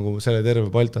selle nagu selle terve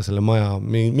Balta, selle maja,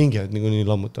 mingi aeg nii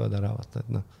lammutavad ära, vaata, et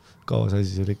kaua see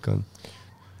asi seal ikka on.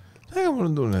 Ega mul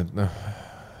on tunne, et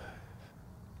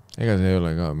ega see ei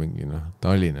ole ka mingi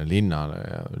Tallinna linnale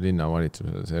ja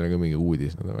linnavalitsusele, see ei ole ka mingi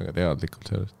uudis, nad on väga teadlikult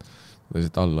sellest,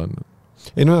 et all on.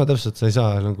 Ei täpselt, sa ei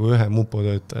saa nagu ühe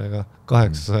mupotöötajaga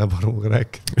 800 parmuga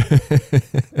rääkida.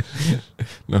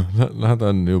 Nad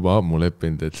on juba ammu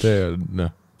leppinud, et see on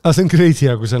see on crazy,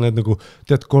 kui sa näed nagu,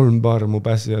 tead 3 parmu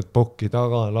pääsijad pokki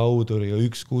taga, lauduri ja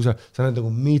 1 kuuse, sa näed nagu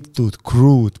mitut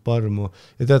crew'd parmu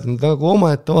ja tead, nagu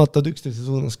oma ette vaatad üksteise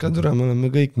suunas ka türa, me oleme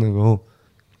kõik nagu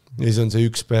ja siis on see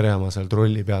 1 pere oma seal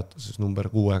trollipeatuses number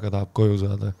 6-ga tahab koju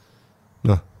saada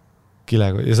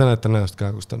kilega ja sa näed ta näost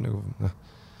ka, kus ta on nagu ma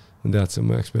tead, see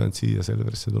ma oleks pidanud siia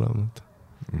Selverisse tulema,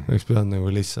 ma oleks pidanud nagu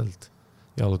lihtsalt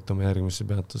jalutama järgmisse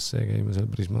peatusse ja käima seal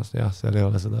Prismas, jah, seal ei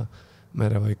ole seda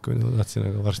merevaiku, ma tahtsin,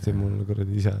 aga varsti mul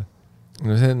kuradi ise.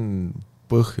 See on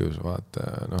põhjus, vaata,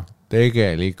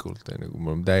 tegelikult, kui me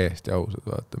oleme täiesti ausad,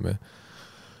 vaata,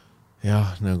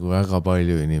 jah, nagu väga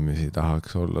palju inimesi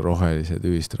tahaks olla rohelised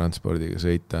ühistranspordiga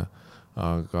sõita,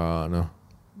 aga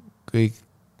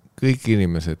kõik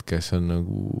inimesed, kes on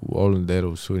nagu olnud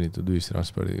elus sunnitud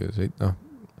ühistranspordiga sõita,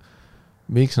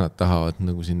 miks nad tahavad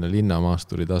nagu sinna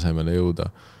linnamaasturi tasemele jõuda,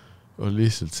 on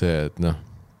lihtsalt see, et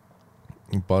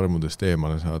parmudest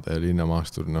eemale saada ja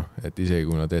linnamaastur, et isegi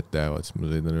kui nad ette jäävad, siis ma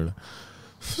sõidan üle.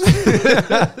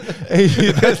 Ei,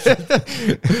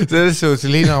 selles suhtes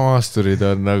linnamaasturid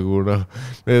on nagu,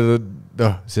 need on,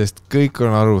 sest kõik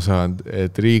on aru saanud,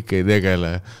 et riik ei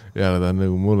tegele ja nad on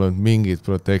nagu, mul on mingid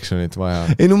protectionit vaja.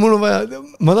 Ei, mul on vaja,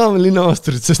 ma tahan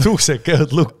linnamaasturit, sest uksed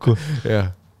käivad lukku.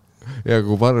 Ja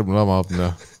kui parm lamab,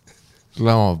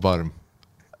 lamab parm.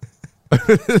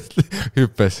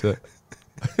 Hüppesse.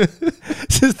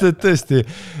 Sest et tõesti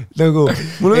nagu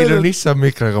ei lihtsam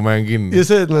mikraga ma jään kinni ja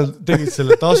see, et nad tegid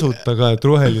selle tasuta ka, et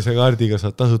rohelise kaardiga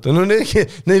saad tasuta, neil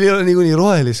ei ole niikuinii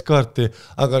rohelist kaarti,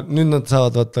 aga nüüd nad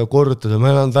saavad vaata korrutada, ma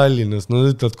elan Tallinnas,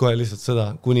 nad ütlevad kohe lihtsalt seda,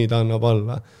 kuni ta annab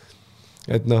alla,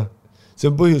 et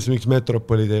see on põhjus, miks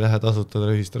metropolid ei lähe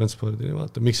tasutada ühistranspordini,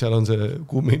 vaata, miks seal on see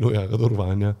kumminujaga turva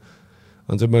on ja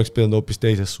on see, ma oleks pidanud hoopis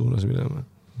teises suunas minema,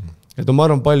 et ma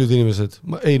arvan paljud inimesed,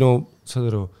 saad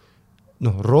aru,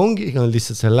 rongiga on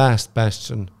lihtsalt see last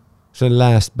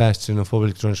bastion of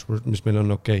public transport, mis meil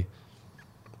on okei.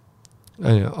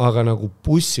 aga nagu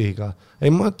bussiga, ei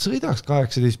ma sõidaks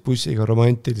 18 bussiga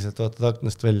romantiliselt, vaatad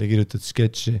aknast välja, kirjutad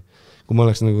sketši, kui ma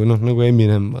oleks nagu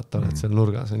Eminem, vaata oled seal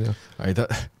nurgas on ju. Ei,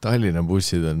 Tallinna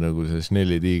bussid on nagu selles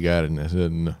 4D käärne, see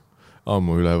on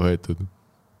ammu üle võetud.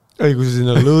 Ei, kui sa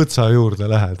sinna lõõtsa juurde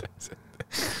lähed.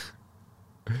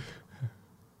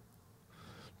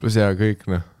 Plus hea kõik,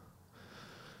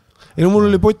 Ei no mul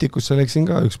oli Potikusse, läksin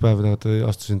ka üks päev,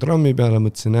 astusin trammi peale,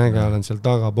 mõtlesin äge, olen seal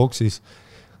taga boksis,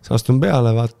 astun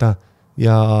peale, vaata,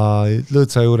 ja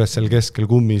lõõtsa juures seal keskel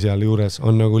kummi seal juures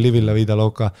on nagu Livilla Vida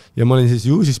Loca ja ma olin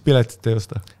siis piletit ei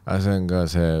osta. See on ka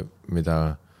see,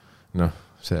 mida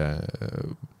see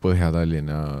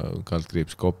Põhja-Tallinna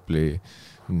kaldkriips Kopli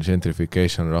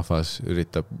gentrification rahvas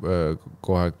üritab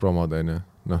kogu aeg promoda,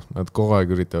 nad kogu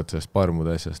aeg üritavad sellest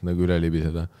parmude asjast nagu üle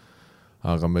libiseda,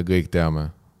 aga me kõik teame,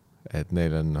 et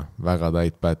neil on väga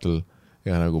tight battle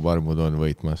ja nagu parmud on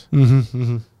võitmas.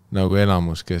 Nagu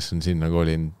enamus, kes on sinna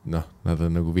kolinud, nad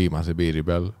on nagu viimase piiri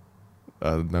peal.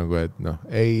 Nagu, et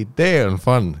ei, tee on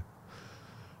fun.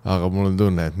 Aga mul on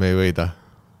tunne, et me ei võida.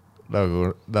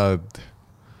 Nagu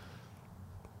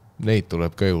neid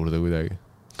tuleb ka juurde kuidagi.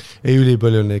 Ei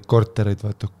ülipalju neid kortereid,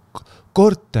 vaata.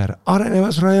 Korter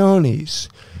arenevas rajoonis.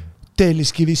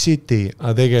 Telliskivi City.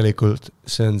 Aga tegelikult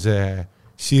see on see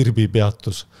Sirbi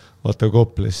peatus. Vaata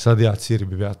Koplis, sa tead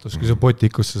Sirbi peatus, kui sa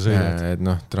Potikusse sõidad. Et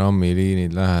trammiliinid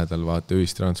lähedal, vaata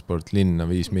ühistransport linna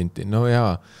 5 minti. No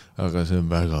jaa, aga see on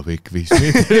väga pikk 5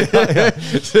 minti.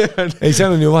 Ei,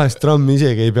 seal on ju vahest trammi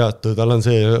isegi ei peatu, tal on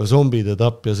see zombide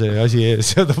tapp ja see asi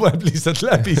ees ja ta paneb lihtsalt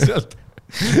läbi sealt.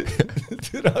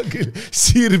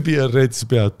 Sirbi on rets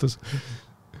peatus.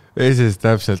 Ei, sest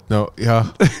täpselt,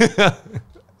 jah.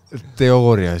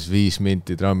 Teoorias 5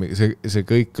 minti trammi, see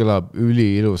kõik kõlab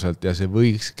üli ilusalt ja see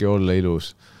võikski olla ilus,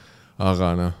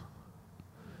 aga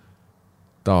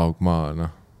taog maa,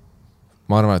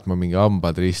 ma arvan, et ma mingi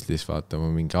hambad ristlis vaata, ma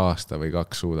mingi aasta või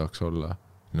 2 suudaks olla,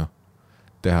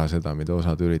 teha seda, mida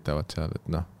osad üritavad seal,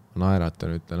 et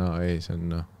naeratan, ütlen, ei, see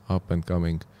on up and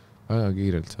coming, väga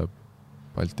kiirelt saab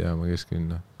Balti jaama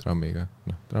kesklinna trammiga,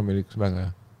 trammiliiklus väga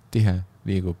hea, tihe,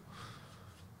 liigub.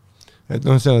 Et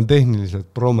seal on tehniliselt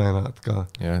promenaad ka.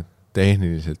 Ja,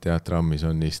 tehniliselt jah, trammis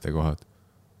on istekohad.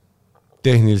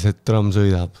 Tehniliselt tramm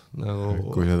sõidab. Nagu...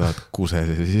 Kui sa tahad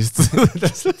kusese siis.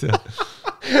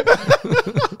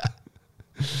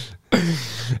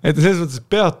 Et selles mõttes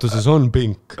peatuses on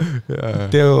pink.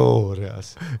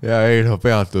 Teoorias. Ja ei,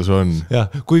 peatus on. Ja,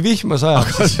 kui vihma sajab...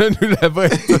 Aga see on üle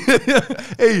võetud.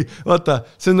 Ei, vaata,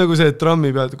 see on nagu see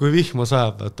trammi pealt, kui vihma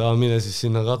sajab, vaata, mine siis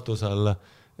sinna katuse alla.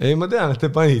 Ei, ma tean, et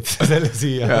te panid selle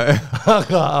siia,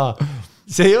 aga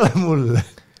see ei ole mulle.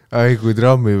 Ei, kui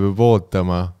trammi peab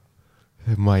ootama,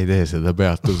 ma ei tee seda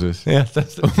peatuses. Jah,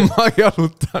 täpselt. Ma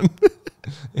jalutan.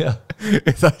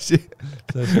 Edasi.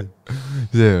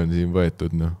 See on siin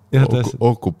võetud,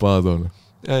 okupaadona.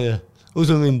 Ja.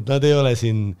 Usu mind, nad ei ole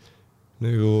siin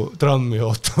nagu trammi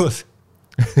ootamas.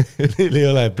 Neil ei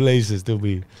ole places to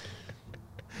be.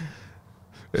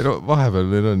 Vahepeal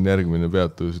neil on järgmine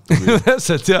peatus.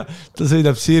 Täpselt, jah. Ta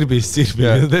sõidab Sirbist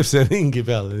ja teeb see ringi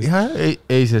peale.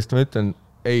 Ei, sest ma ütlen,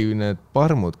 need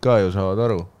parmud ka ju saavad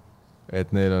aru,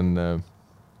 et neil on,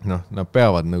 nad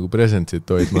peavad nagu presentsit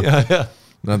hoidma.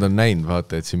 Nad on näinud,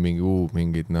 vaata, et siin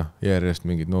mingid, järjest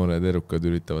mingid noored erukad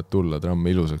üritavad tulla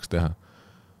trammi ilusaks teha.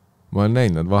 Ma olen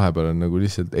näinud, nad vahepeal on nagu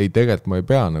lihtsalt, ei, tegelikult ma ei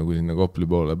pea nagu sinna Kopli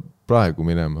poole praegu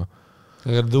minema.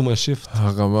 Aga tuuma shift.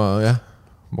 Aga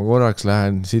ma korraks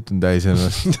lähen, situn täis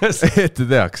ennast, et te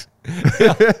teaks.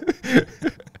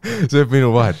 See on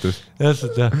minu vahetus.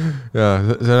 Täpselt, jah. Ja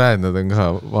sa näed, nad on ka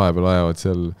vahepeal ajavad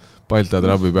seal Balta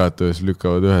trabi peatuses,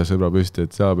 lükkavad ühe sõbra püsti,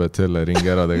 et sa pead selle ringi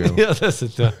ära tegema. Ja,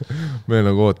 täpselt, jah. Me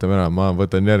nagu ootame ära, ma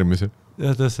võtan järgmise.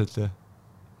 Ja, täpselt, jah.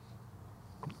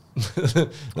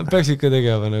 Nad peaks ikka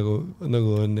tegema nagu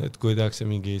on, et kui tehakse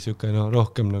mingi siuke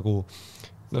rohkem nagu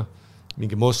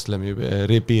mingi moslemi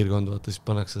piirkond, vaata, siis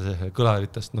pannakse see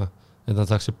kõlaritest, et nad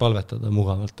saaksid palvetada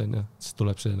mugavalt, on ja. Siis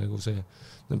tuleb see nagu see,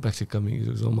 nad peaks ikka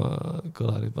mingisuguse oma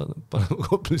kõlarid panema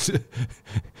Koplisse.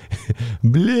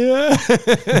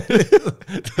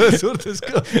 Suurtes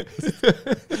kõlaris.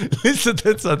 Lihtsalt,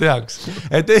 et sa teaks.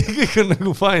 Et ei, kõik on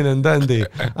nagu fine and dandy,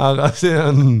 aga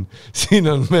siin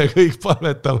on me kõik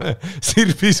palvetame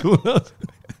Sirbi suunas.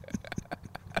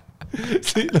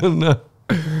 Siin on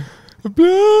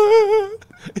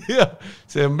ja,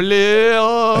 see on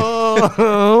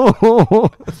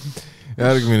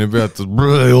järgmine peatus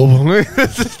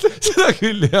seda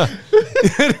küll, jah.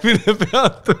 Järgmine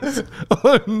peatus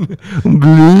on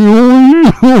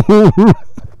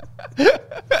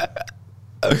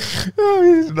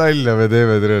Nalja me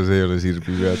teeme, see ei ole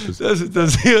sirbi peatus.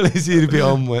 See ei ole sirbi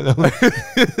ammu enam.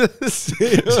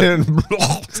 See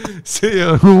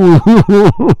on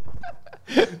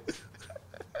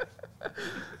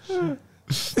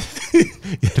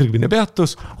järgmine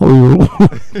peatus.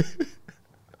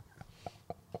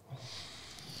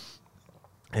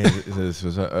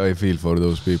 I feel for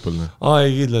those people.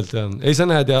 Ei, kindlalt jah. Ei, sa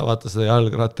näed ja vaata seda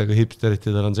jalgrattaga hipsterit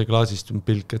ja tal on see klaasistum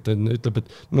pilk, et ta ütleb, et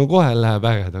no kohe läheb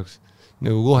ägedaks.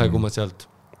 Nagu kohe, kui ma sealt,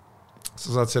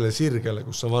 sa saad selle sirgele,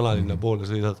 kus sa vanalinna poole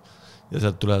sõidad ja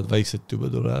sealt tulevad vaikselt juba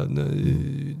tulevad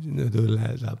need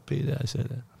õlletapid ja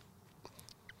selle.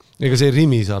 Ega see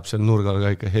Rimi saab seal nurgal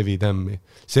ka ikka heavy tämmi.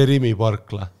 See Rimi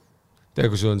parkla.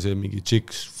 Tea, kui see on see mingi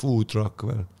Chicks food truck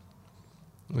veel.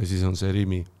 Või siis on see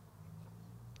Rimi.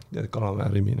 Kalamäe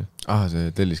Rimine.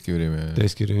 See Telliskivi Rimi.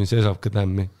 Telliskivi Rimi, see saab ka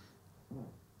tämmi.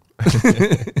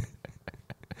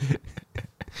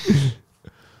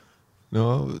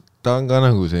 No ta on ka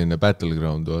nagu selline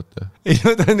battleground, vaata. Ei,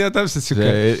 no ta on jah täpselt siuke.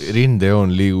 See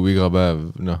rindejoon liigub iga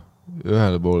päev,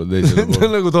 ühele poole, teisele poole. Ta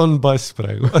on nagu Donbass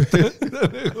praegu.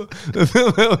 Me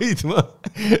peame hoidma.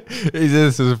 Ei,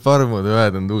 selles farmud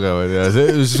ühed on tugevad ja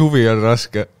see suvi on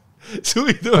raske.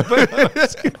 Suvi tuleb väga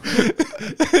raske.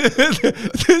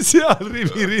 Seal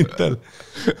Rimi rindel.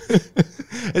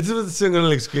 Et see on ka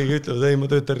nalliks, kui keegi ütleb, et ei, ma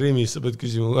töötan Rimis, sa pead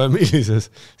küsima, millises,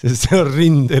 sest see on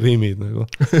rinderimid nagu.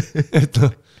 Et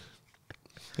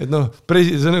see on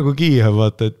nagu Kiiev,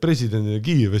 vaata, et presidendile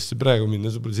Kiievesse praegu minna,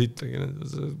 sa pole sittagi,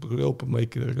 open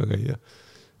mic'idel ka käia.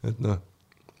 Et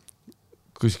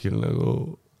kuskil nagu,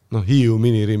 Hiiu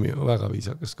minirimi on väga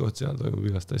viisakas koht, seal toimub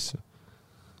igast asju.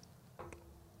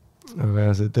 Aga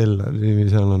jah, see Tellarimi,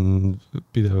 seal on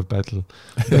pidev battle.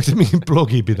 Peaks mingi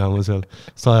blogi pidama seal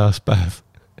 100 päev.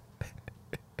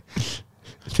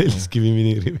 Telliskivi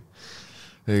minirimi.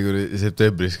 Ei, kui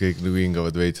septembris kõik nagu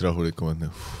hingavad veits rahulikumad.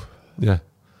 Jah.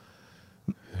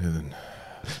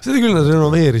 Seda küll nad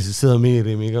renoveerisid seda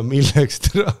minirimiga, milleks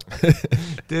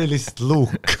tee lihtsalt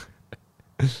luuk.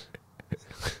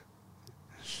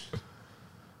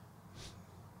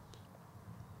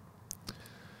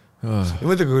 Ja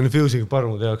mõtle, kui Fuse'iga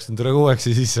parmude jaoks on tere kogu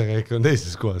see sisse käik on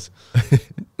teises kohas.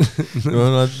 No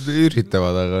nad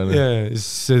üritavad, aga... Ja,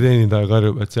 see teenindaja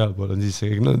karjub, et seal pool on sisse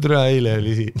käik. No tere eile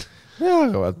oli siin. Jaa,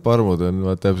 aga parmud on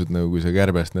täpselt nagu kui see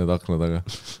kärbest need akna taga.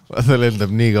 Ta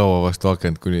lendab nii kaua vastu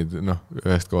akent, kuni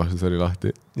ühest kohast oli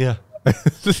lahti. Jah.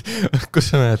 Kus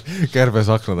sa näed kärbes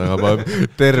akna taga, paneb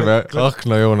terve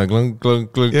aknajoone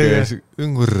klõnk ja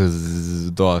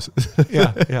toas.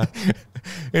 Jah, jah.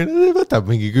 Võtab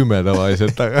mingi 10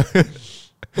 tavaliselt, aga...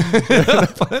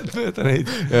 Paned mööda neid.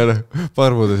 Ja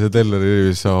parmudes ja Tellari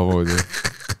rivis samamoodi.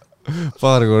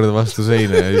 Paar korda vastu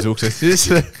seina ja siis uksest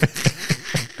sisse.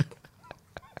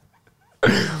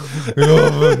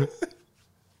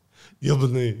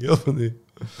 Jobud nii.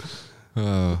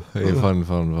 Ei, fun.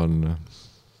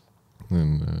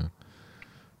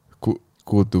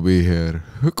 Good to be here.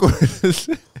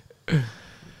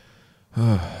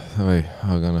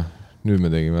 Aga nüüd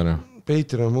me tegime ära.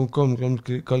 Patreon.com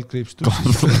kaldkriips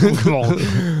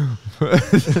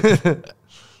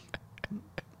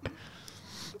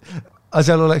Aga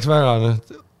seal oleks väga,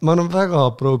 ma arvan väga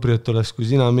appropriate oleks, kui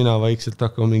mina vaikselt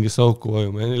hakkama mingi sauku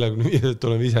vajuma ja 45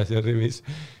 tuleme ise seal rivis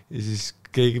ja siis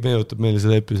keegi meenutab meile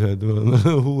seda episoodi, me oleme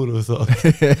huurusad,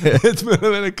 et me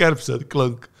oleme kärbsad,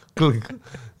 klõnk.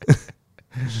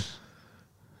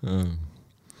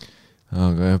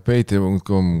 Aga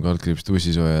patreon.com kaldkriips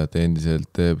Tussisööjad endiselt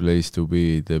the place to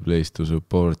be, the place to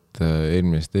support.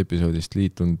 Eelmisest episoodist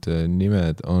liitunud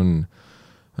nimed on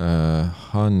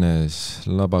Hannes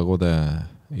Labakode,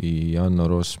 Janno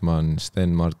Rossmann,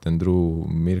 Sten Martin Truu,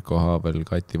 Mirko Haabel,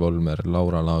 Kati Volmer,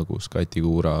 Laura Laagus, Kati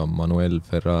Kuura, Manuel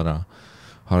Ferrara,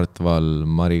 Hartval,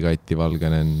 Mari-Kati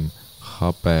Valgenen,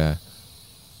 Hape,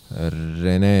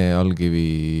 Rene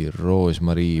Algivi,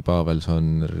 Roos-Marii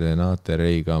Pavelson, Renate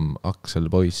Reigam, Aksel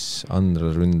Boiss,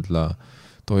 Andra Ründla,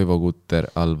 Toivo Kutter,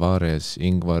 Alvarez,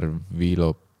 Ingvar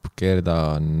Viilop,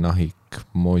 Gerda Nahik,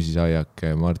 Moosis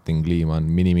Ajake, Martin Kliiman,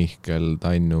 Mini Mihkel,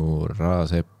 Tainu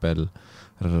Raaseppel,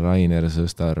 Rainer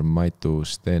Sõstar, Maitu,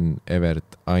 Sten,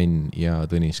 Evert, Ain ja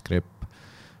Tõnis Krepp.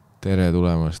 Tere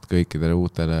tulemast kõikidele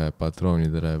uutele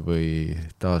patroonidele või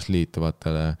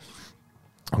taasliituvatele.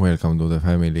 Welcome to the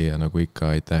family ja nagu ikka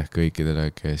aitäh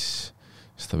kõikidele, kes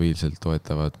stabiilselt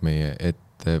toetavad meie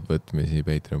ettevõtmisi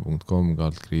patreon.com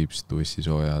kaldkriips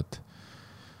Tussisööjad.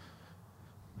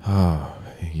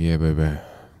 Jebebe.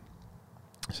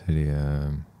 See oli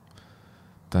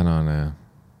tänane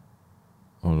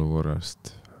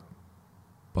olukorrast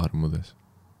parmudes.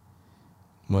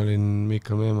 Ma olin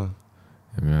Mikko Meema.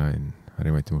 Ja mina olin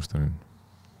Harimati Mustonen.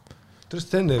 Tõest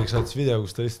Sten-Erik saatis video,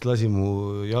 kus ta lihtsalt lasi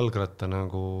mu jalgratta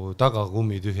nagu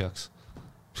tagakummi tühjaks.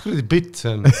 Mis kuradi bitt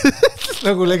see on?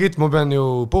 Nagu legit, ma pean ju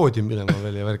poodium minema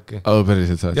veel ja värki.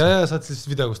 Päriselt saatis? Ja saatis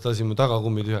lihtsalt video, kus ta lasi mu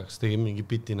tagakummi tühjaks. Tegi mingi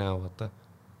biti näo, vaata.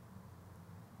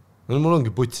 No mul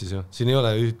ongi putsis ju. Siin ei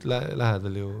ole üht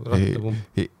lähedal ju rattakumm.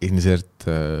 Insert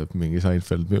mingi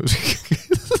Seinfeld music.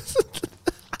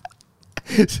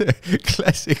 See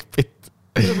classic bit.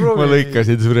 Ma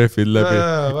lõikasin su refil läbi.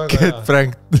 Get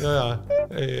pranked.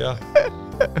 Jah.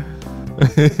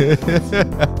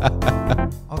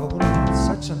 Aga kuna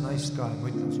such a nice guy, ma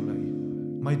ütlen sulle,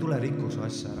 ma ei tule rikku su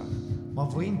asja ära. Ma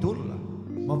võin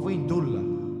tulla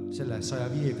selle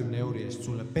 150 euri eest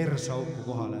sulle persauku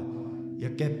kohale ja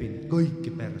kepin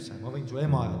kõiki perse. Ma võin su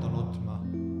ema ja ta nutma.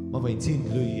 Ma võin sind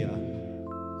lüüa.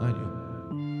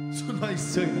 Su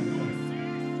naist sõidab.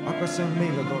 Aga see on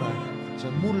meile tore. See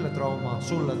on mulle trauma,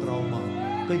 sulle trauma.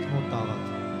 Kõik nutavad.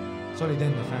 Sa olid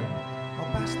enne fänn. Ma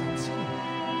päästan sind.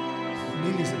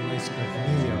 Millised naiskad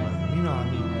meie on? Mina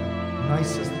nii.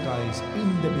 Nicest guys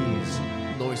in the beers.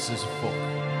 Nicest fuck.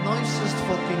 Nicest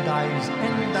fucking guys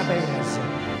in the beers.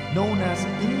 Known as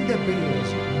in the beers.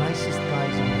 Nicest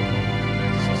guys in the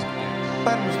beers.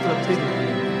 Pärnust tuleb pilli.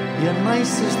 Ja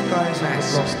nicest guys in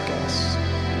the beers.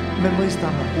 Me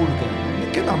mõistame kulge.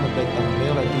 Keda me petame? Me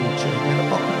ei ole DJ. Meile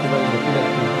pakuti välja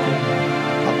piletit.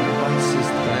 Aga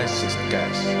nicest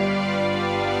guys.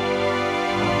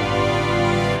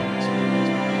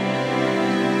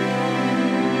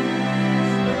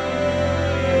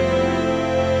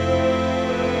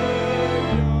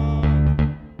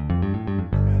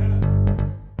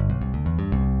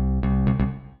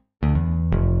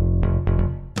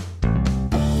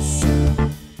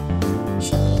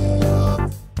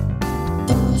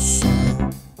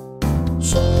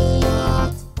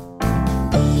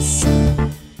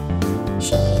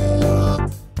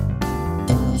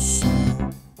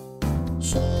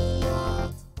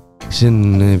 See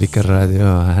on Vikerraadio,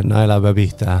 naelapea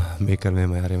pihta, Viker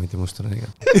Veema ja Harimati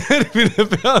Mustoneniga. Järgmine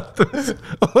peatus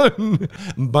on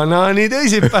banaani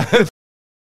teisipäev.